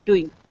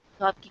doing.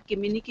 तो आपकी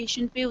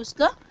communication पे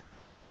उसका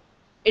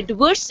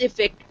adverse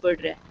effect पड़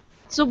रहा है.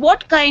 So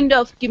what kind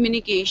of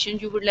communication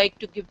you would like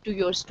to give to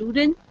your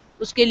student?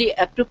 उसके लिए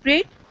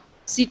appropriate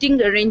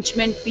seating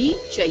arrangement भी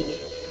चाहिए.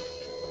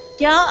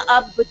 क्या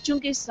आप बच्चों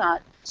के साथ,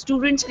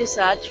 students के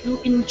साथ you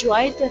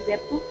enjoy the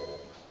rapport?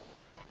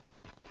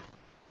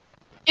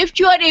 If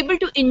you are able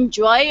to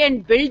enjoy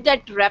and build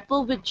that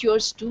rapport with your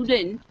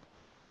student,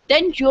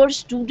 then your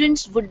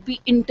students would be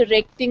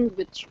interacting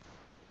with you.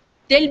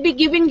 They'll be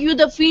giving you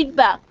the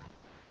feedback.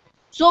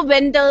 So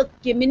when the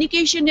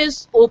communication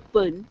is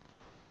open,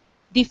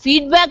 the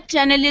feedback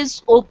channel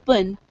is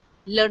open,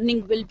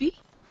 learning will be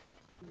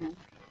more.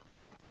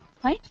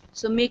 Right?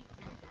 So make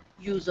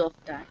use of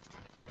that.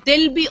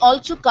 They'll be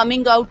also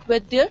coming out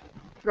with their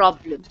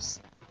problems.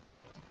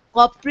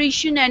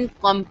 Cooperation and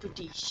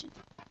competition.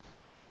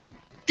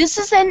 This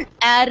is an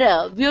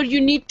era where you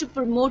need to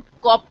promote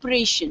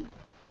cooperation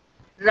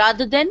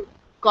rather than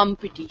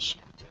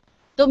competition.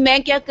 तो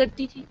मैं क्या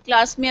करती थी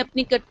class में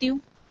अपनी करती हूँ,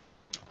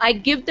 I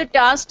give the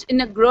task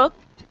in a group.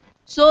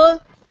 So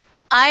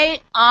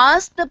I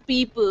ask the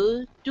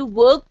people to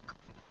work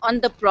on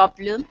the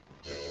problem,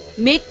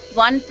 make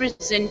one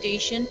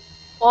presentation.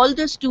 All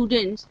the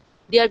students,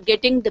 they are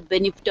getting the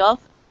benefit of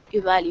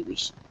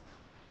evaluation.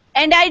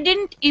 And I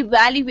didn't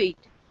evaluate.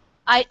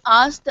 I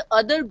asked the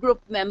other group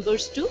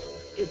members to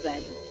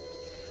evaluate.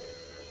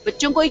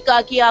 बच्चों को ही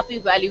कहा कि आप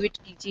evaluate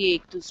कीजिए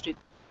एक दूसरे को.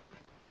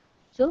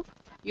 So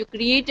you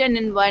create an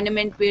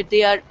environment where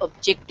they are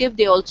objective.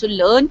 They also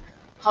learn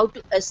how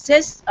to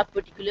assess a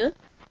particular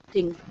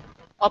thing.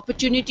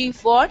 Opportunity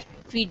for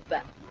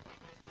feedback.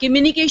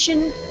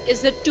 Communication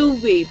is a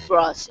two-way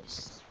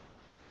process.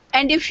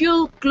 And if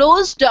you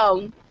close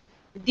down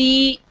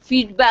the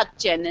feedback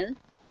channel,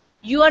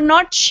 you are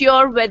not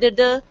sure whether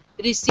the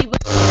receiver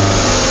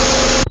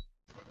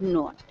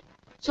not.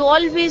 So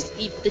always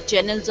keep the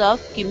channels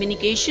of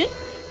communication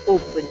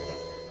open.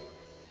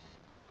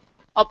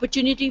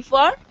 Opportunity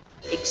for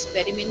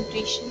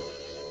experimentation.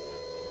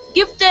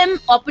 Give them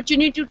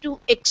opportunity to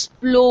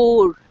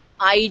explore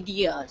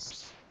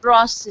ideas,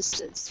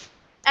 processes,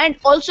 and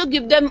also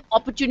give them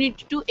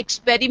opportunity to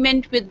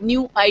experiment with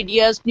new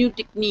ideas, new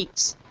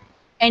techniques.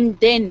 And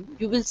then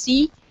you will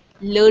see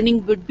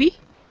learning would be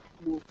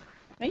more,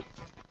 right?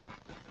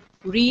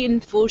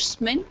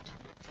 Reinforcement.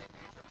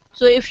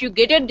 So if you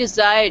get a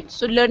desired,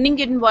 so learning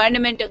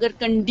environment agar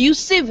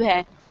conducive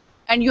hai,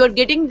 and you are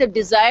getting the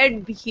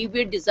desired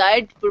behavior,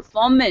 desired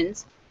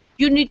performance,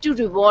 you need to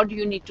reward,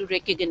 you need to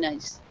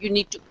recognize, you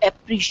need to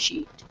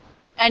appreciate.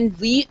 And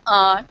we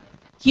are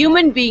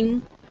human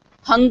being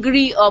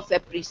hungry of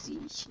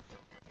appreciation.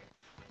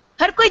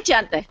 हर कोई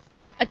चाहता है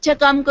अच्छा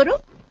काम करो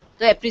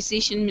तो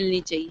appreciation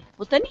मिलनी चाहिए,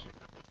 होता नहीं?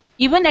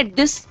 Even at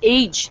this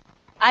age,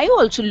 I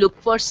also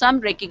look for some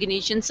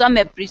recognition, some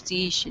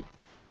appreciation.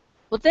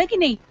 होता है कि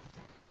नहीं?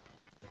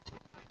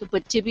 तो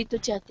बच्चे भी तो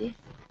चाहते हैं.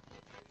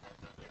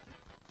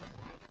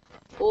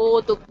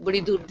 ओ तो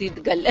बड़ी दूर दी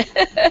गल है.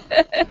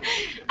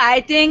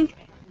 आई थिंक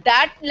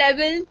दैट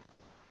लेवल,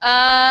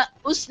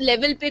 उस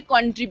लेवल पे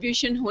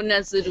कंट्रीब्यूशन होना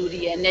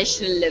जरूरी है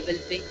नेशनल लेवल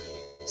पे.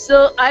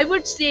 सो I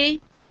would say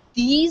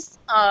these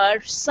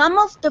are some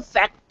of the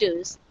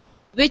factors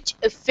which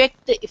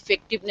affect the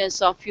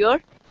effectiveness of your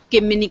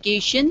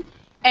communication,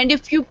 and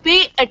if you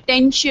pay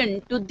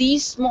attention to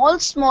these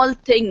small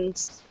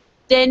things,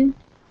 then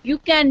you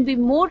can be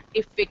more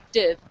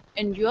effective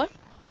in your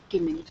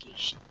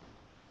communication.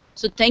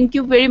 So thank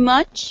you very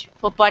much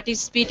for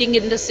participating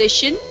in the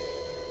session.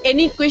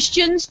 Any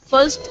questions?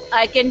 First,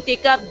 I can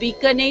take up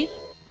Bikaner.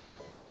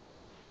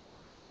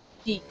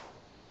 Ji,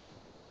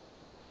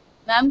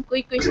 ma'am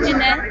कोई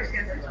question है?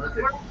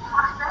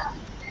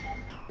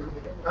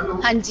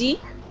 हाँ जी,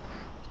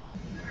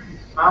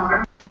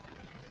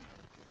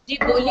 जी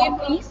बोलिए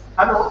please.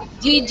 Hello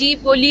जी जी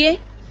बोलिए.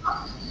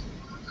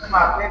 Ma'am,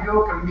 आपने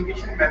जो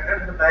communication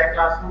method बताया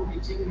classroom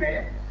teaching में,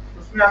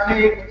 उसमें आपने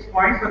एक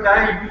पॉइंट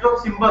बताया यूज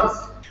ऑफ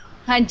सिंबल्स.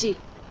 हाँ जी.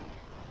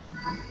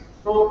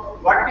 So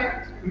what it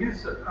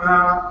means,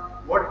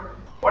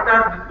 what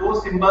are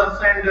those symbols,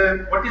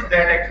 and what is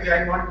that actually?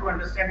 I want to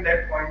understand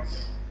that point.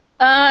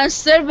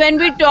 Sir, when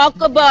we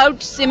talk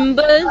about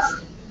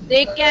symbols,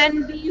 they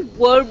can be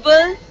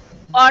verbal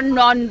or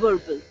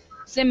non-verbal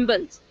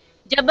symbols.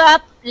 जब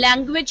आप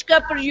language का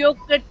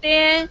प्रयोग करते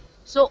हैं,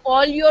 so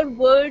all your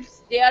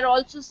words, they are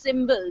also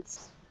symbols,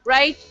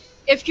 right?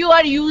 If you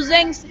are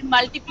using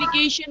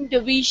multiplication,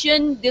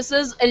 division, this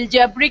is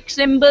algebraic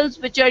symbols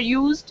which are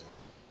used.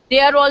 They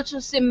are also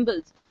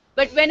symbols.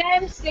 But when I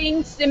am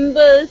saying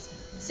symbols,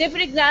 say for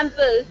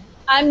example,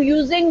 I am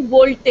using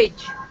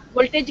voltage.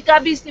 Voltage का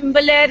भी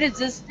symbol है,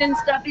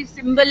 resistance का भी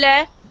symbol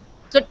है.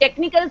 So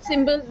technical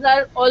symbols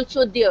are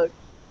also there.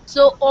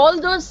 So all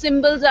those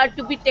symbols are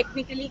to be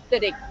technically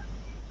correct.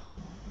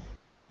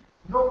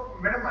 No,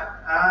 madam,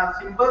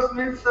 symbols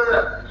means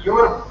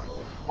your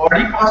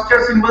body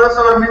posture symbols,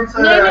 or means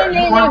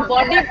नहीं,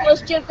 body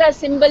posture का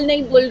symbol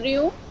नहीं बोल रही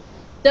हूँ.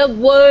 The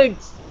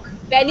words.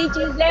 पहली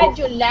चीज है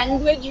जो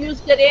लैंग्वेज यूज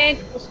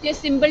करें उसके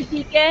सिंबल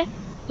ठीक है.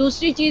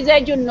 दूसरी चीज है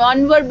जो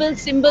नॉन वर्बल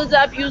सिंबल्स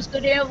आप यूज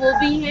कर रहे हैं वो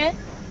भी हैं.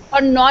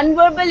 और non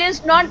verbal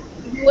is not,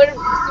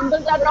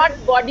 symbols are not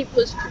body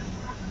posture.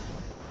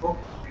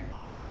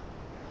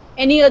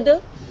 Any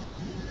other?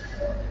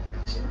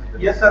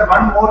 Yes sir,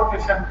 one more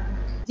question.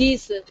 Ji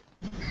sir.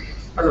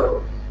 Hello.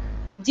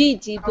 जी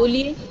जी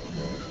बोलिए.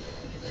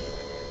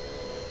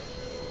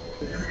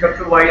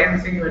 Dr. Y.N.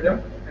 Singh,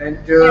 madam,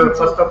 and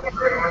first of all,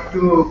 I want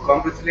to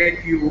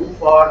congratulate you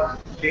for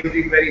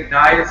delivering very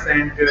nice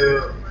and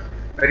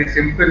very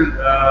simple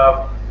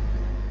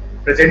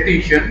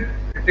presentation.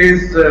 It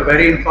is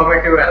very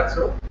informative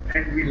also,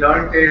 and we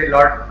learned a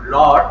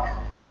lot.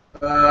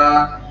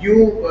 You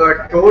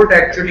told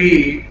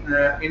actually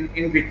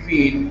in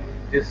between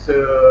this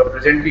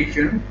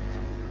presentation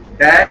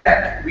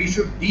that we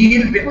should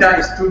deal with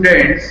the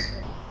students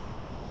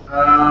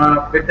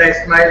with the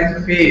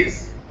smiling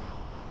face.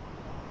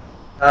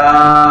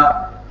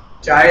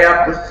 चाहे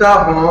आप गुस्सा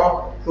हो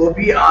तो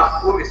भी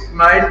आपको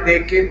smile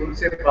देके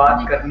उनसे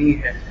बात करनी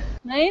है.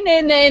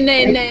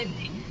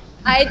 नहीं.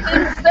 I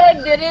think, sir,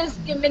 there is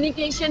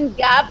communication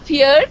gap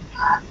here.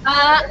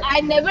 I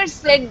never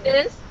said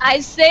this. I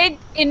said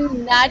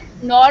in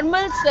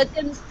normal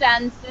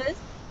circumstances,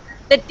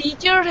 the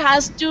teacher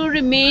has to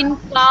remain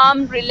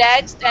calm,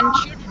 relaxed, and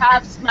should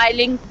have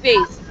smiling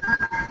face.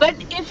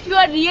 But if you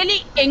are really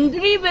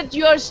angry with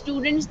your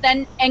students, then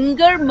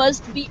anger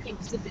must be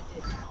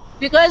exhibited,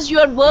 because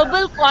your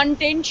verbal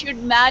content should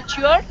match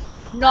your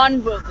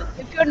non-verbal.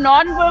 If your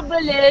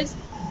non-verbal is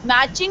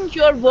matching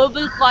your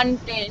verbal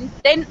content,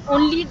 then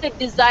only the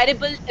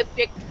desirable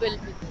effect will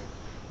be there.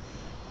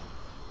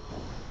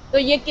 तो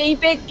ये कहीं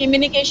पे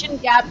communication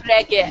gap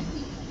रह गया है.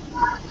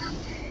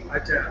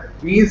 अच्छा,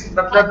 means हाँ,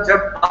 मतलब जब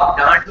आप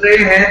डांट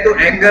रहे हैं तो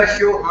एंगर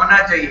शो होना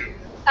चाहिए.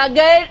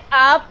 अगर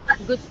आप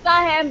गुस्सा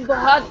है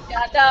बहुत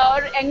ज्यादा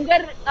और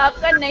एंगर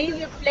आपका नहीं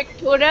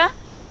रिफ्लेक्ट हो रहा,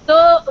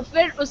 तो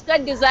फिर उसका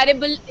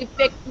डिजायरेबल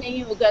इफेक्ट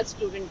नहीं होगा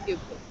स्टूडेंट के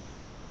ऊपर.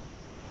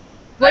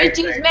 वही राइट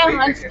चीज राइट, मैं वही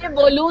मैं हंस कह के रहा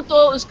बोलूं तो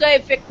उसका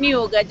इफेक्ट नहीं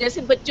होगा.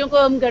 जैसे बच्चों को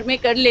हम घर में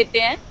कर लेते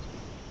हैं,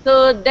 तो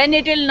देन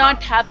इट विल हूँ.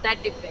 Not have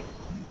that effect.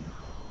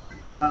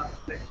 हाँ,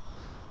 right.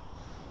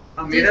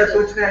 हाँ, जी मेरा सर.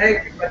 सोचना है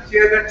कि बच्चे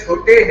अगर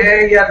छोटे हैं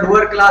या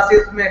लोअर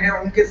क्लासेस में हैं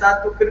उनके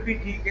साथ तो फिर भी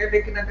ठीक है,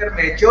 लेकिन अगर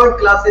मैच्योर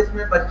क्लासेस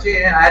में बच्चे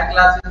हैं, हायर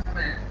क्लासेस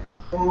में हैं,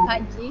 तो हाँ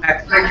जी.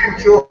 एक्सप्रेशन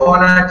शो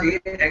होना चाहिए,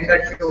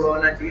 एंगर शो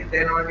होना चाहिए,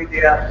 then only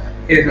they are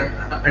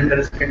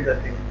understand the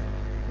thing.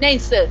 नहीं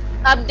सर,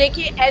 अब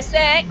देखिए ऐसा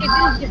है, it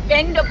is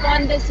depend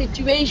upon the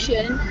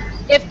situation.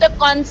 If the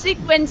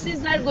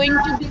consequences are going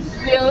to be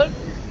severe,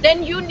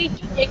 then you need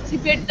to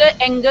exhibit the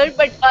anger,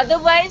 but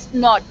otherwise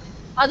not.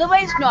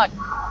 Otherwise not.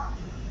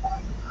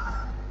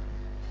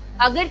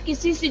 अगर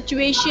किसी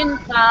situation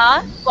का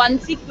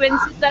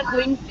consequences are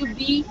going to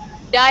be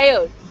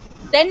dire,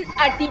 then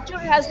a teacher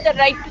has the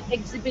right to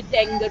exhibit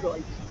anger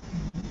also.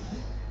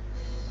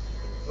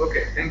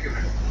 Okay, thank you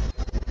madam.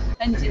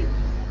 हाँ जी.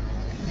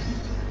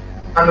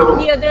 Hello.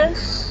 Any other?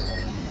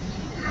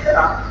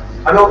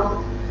 Hello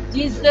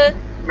जी sir.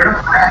 Madam,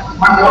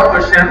 one more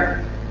question.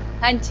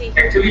 हाँ जी.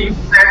 Actually, you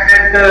said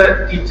that the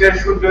teacher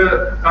should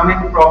come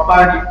in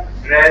proper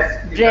dress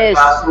in the Dress.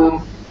 classroom,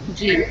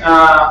 ji.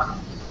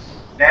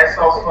 less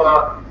of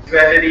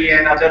jewelry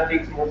and other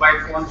things, mobile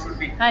phones should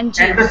be. हाँ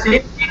जी. And the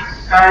same thing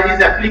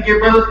is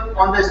applicable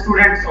on the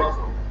students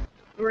also.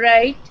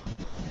 Right.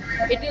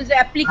 It is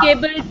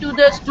applicable to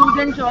the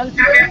students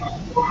also.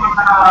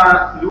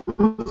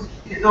 Lose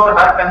his or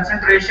her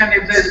concentration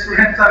if the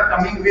students are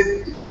coming with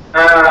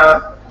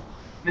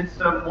means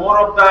more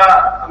of the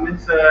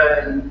means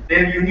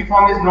their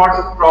uniform is not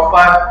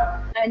proper.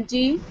 हाँ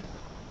जी.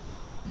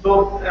 So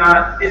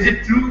is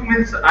it true?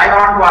 Means I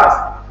want to ask.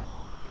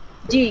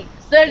 Ji.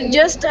 Sir,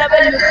 just have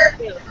a look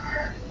here.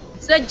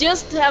 Sir,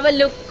 just have a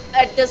look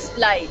at the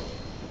slide.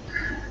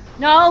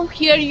 Now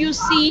here you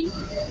see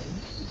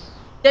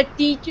the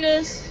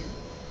teachers.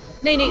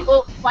 नहीं नहीं, वो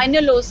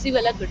final ओसी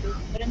वाला कर दो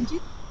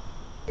Paramjit.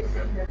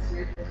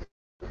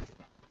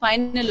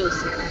 Final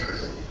OC.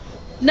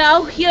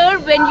 Now here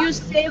when you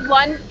say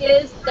one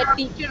is the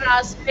teacher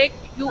aspect,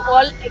 you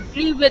all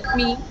agree with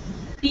me.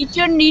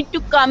 Teacher need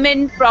to come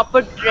in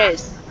proper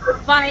dress.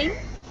 Fine.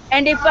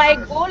 And if I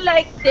go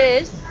like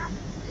this,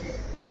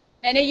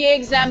 मैंने ये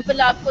example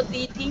आपको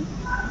दी थी.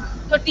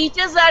 So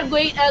teachers are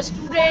going,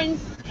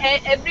 students,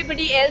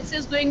 everybody else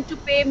is going to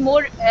pay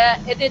more.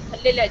 ਇਹਦੇ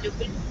ਥੱਲੇ ਲੈ ਜਾਓ,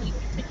 ਬਿਲਕੁਲ ਥੱਲੇ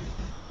ਪਿੱਛੇ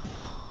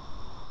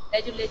ਲੈ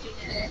ਜਾਓ, ਲੈ ਜਾਓ.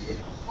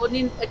 ਉਹ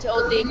ਨਹੀਂ, ਅੱਛਾ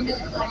ਉਹ ਦੇਖ ਕੇ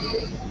ਦਿਖਾਣੀ.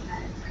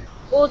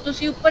 ਉਹ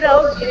ਤੁਸੀਂ ਉੱਪਰ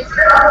आओ,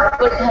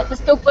 ਉਸ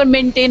ਤੋਂ ਉੱਪਰ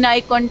मेंटेन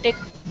आई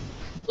कांटेक्ट,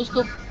 ਉਸ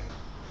ਤੋਂ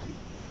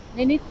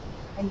नहीं नहीं.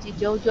 हाँ जी,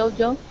 जाओ जाओ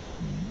जाओ.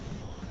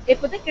 ये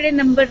पता किहड़े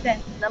नंबर है,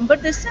 नंबर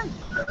दसा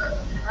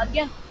आ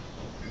गया.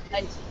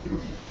 हाँ जी.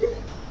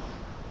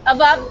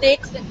 अब आप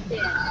देख सकते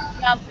हैं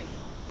यहाँ पे.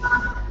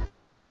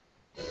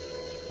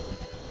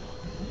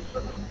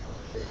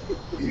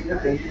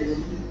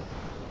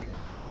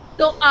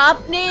 तो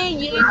आपने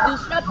ये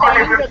दूसरा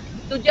पहलू रख,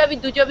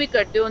 दूजा भी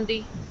कर दो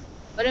दी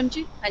परम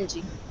जी. हाँ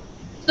जी.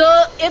 So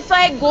if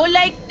I go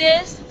like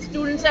this,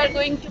 students are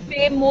going to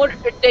pay more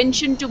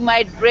attention to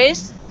my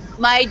dress,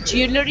 my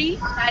jewelry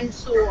and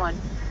so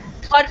on.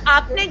 और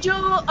आपने जो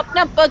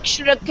अपना पक्ष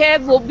रखा है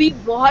वो भी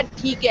बहुत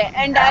ठीक है.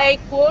 And I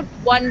quote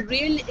one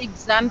real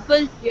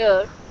example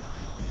here.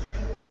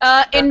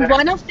 In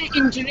one of the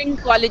engineering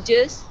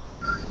colleges,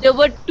 there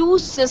were two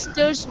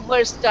sisters who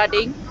were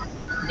studying.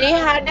 They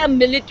had a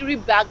military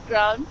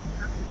background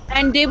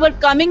and they were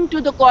coming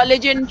to the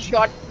college in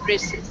short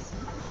dresses.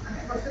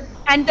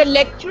 And the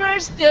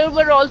lecturers there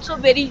were also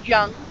very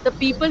young. The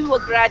people who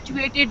were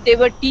graduated, they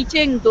were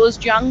teaching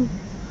those young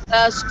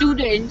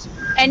students.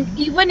 And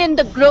even in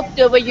the group,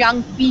 there were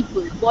young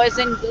people, boys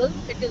and girls.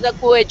 It is a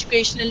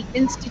co-educational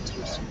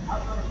institution.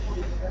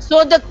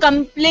 So the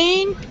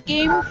complaint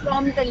came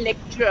from the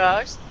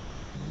lecturers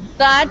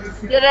that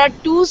there are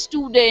two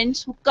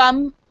students who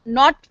come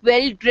not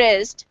well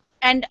dressed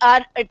and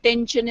our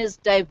attention is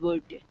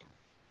diverted.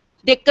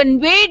 They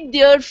conveyed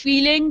their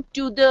feeling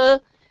to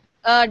the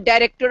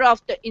director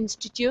of the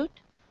institute.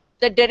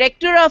 The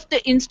director of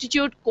the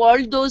institute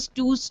called those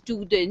two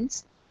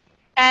students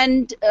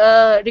and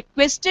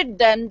requested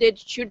them they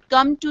should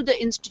come to the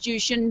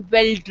institution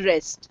well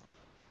dressed.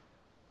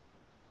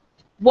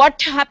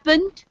 What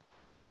happened?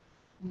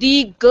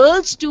 The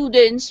girl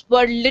students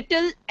were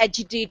little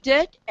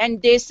agitated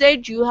and they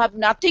said, you have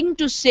nothing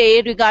to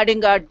say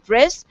regarding our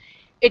dress.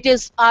 It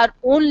is our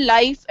own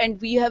life, and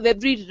we have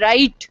every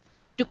right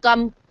to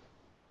come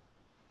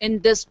in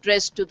this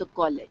dress to the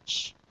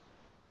college.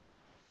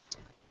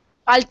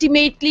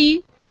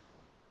 Ultimately,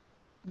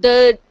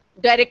 the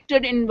director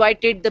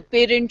invited the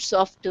parents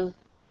of the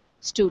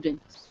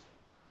students.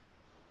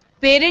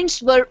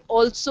 Parents were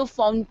also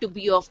found to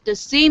be of the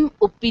same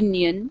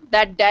opinion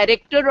that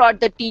director or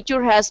the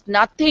teacher has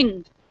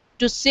nothing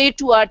to say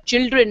to our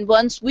children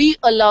once we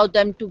allow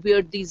them to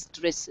wear these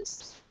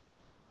dresses.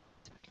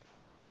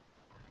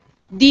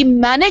 The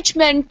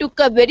management took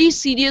a very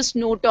serious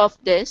note of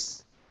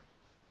this,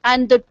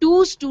 and the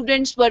two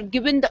students were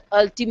given the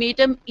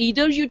ultimatum: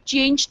 either you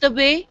change the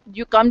way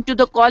you come to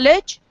the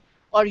college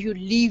or you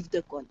leave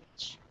the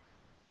college.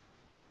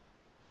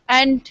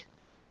 And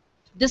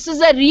this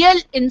is a real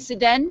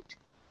incident.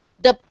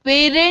 The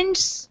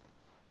parents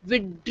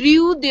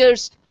withdrew their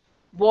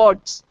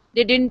wards.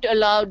 They didn't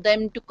allow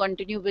them to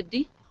continue with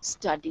the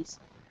studies.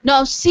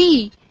 Now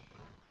see,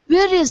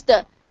 where is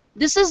the,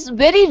 this is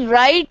very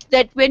right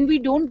that when we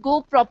don't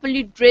go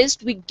properly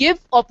dressed, we give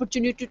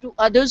opportunity to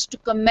others to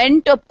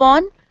comment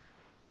upon,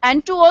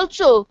 and to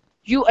also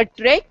you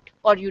attract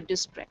or you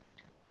distract.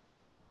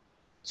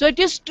 So it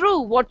is true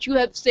what you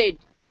have said.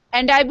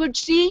 And I would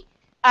see,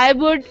 I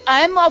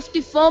am of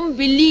the firm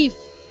belief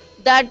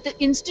that the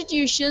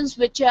institutions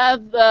which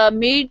have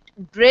made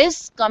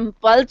dress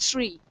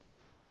compulsory,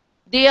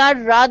 they are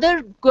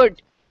rather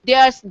good. They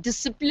are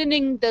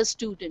disciplining the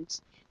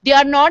students. They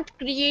are not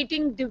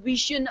creating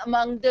division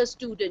among the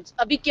students.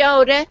 Abhi kya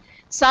ho raha hai?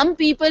 Some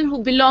people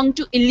who belong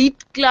to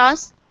elite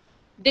class,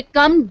 they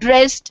come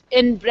dressed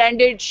in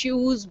branded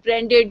shoes,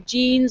 branded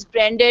jeans,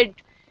 branded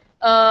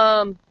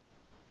um,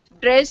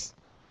 dress,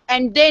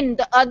 and then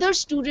the other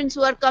students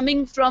who are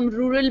coming from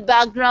rural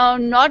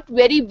background, not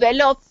very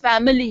well off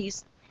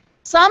families,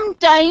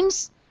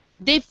 sometimes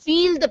they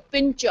feel the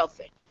pinch of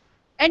it,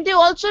 and they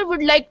also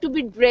would like to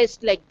be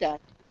dressed like that.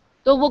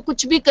 तो वो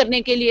कुछ भी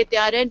करने के लिए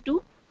तैयार हैं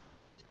to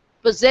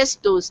possess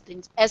those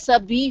things. ऐसा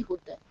भी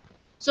होता है.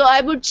 So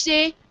I would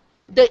say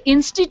the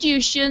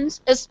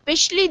institutions,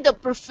 especially the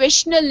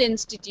professional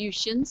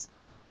institutions,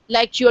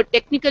 like your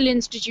technical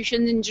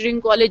institutions,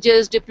 engineering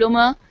colleges,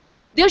 diploma,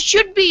 there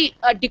should be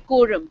a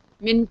decorum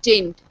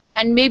maintained,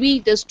 and maybe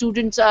the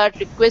students are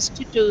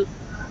requested to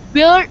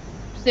wear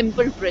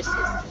simple dresses,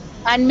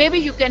 and maybe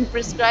you can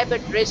prescribe a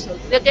dress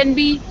also. There can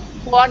be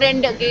for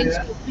and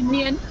against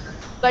opinion,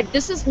 but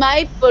this is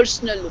my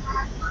personal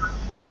opinion.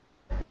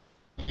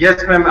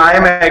 Yes, ma'am. I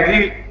am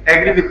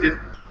agree with this.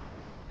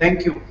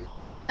 Thank you.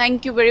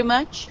 Thank you very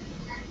much.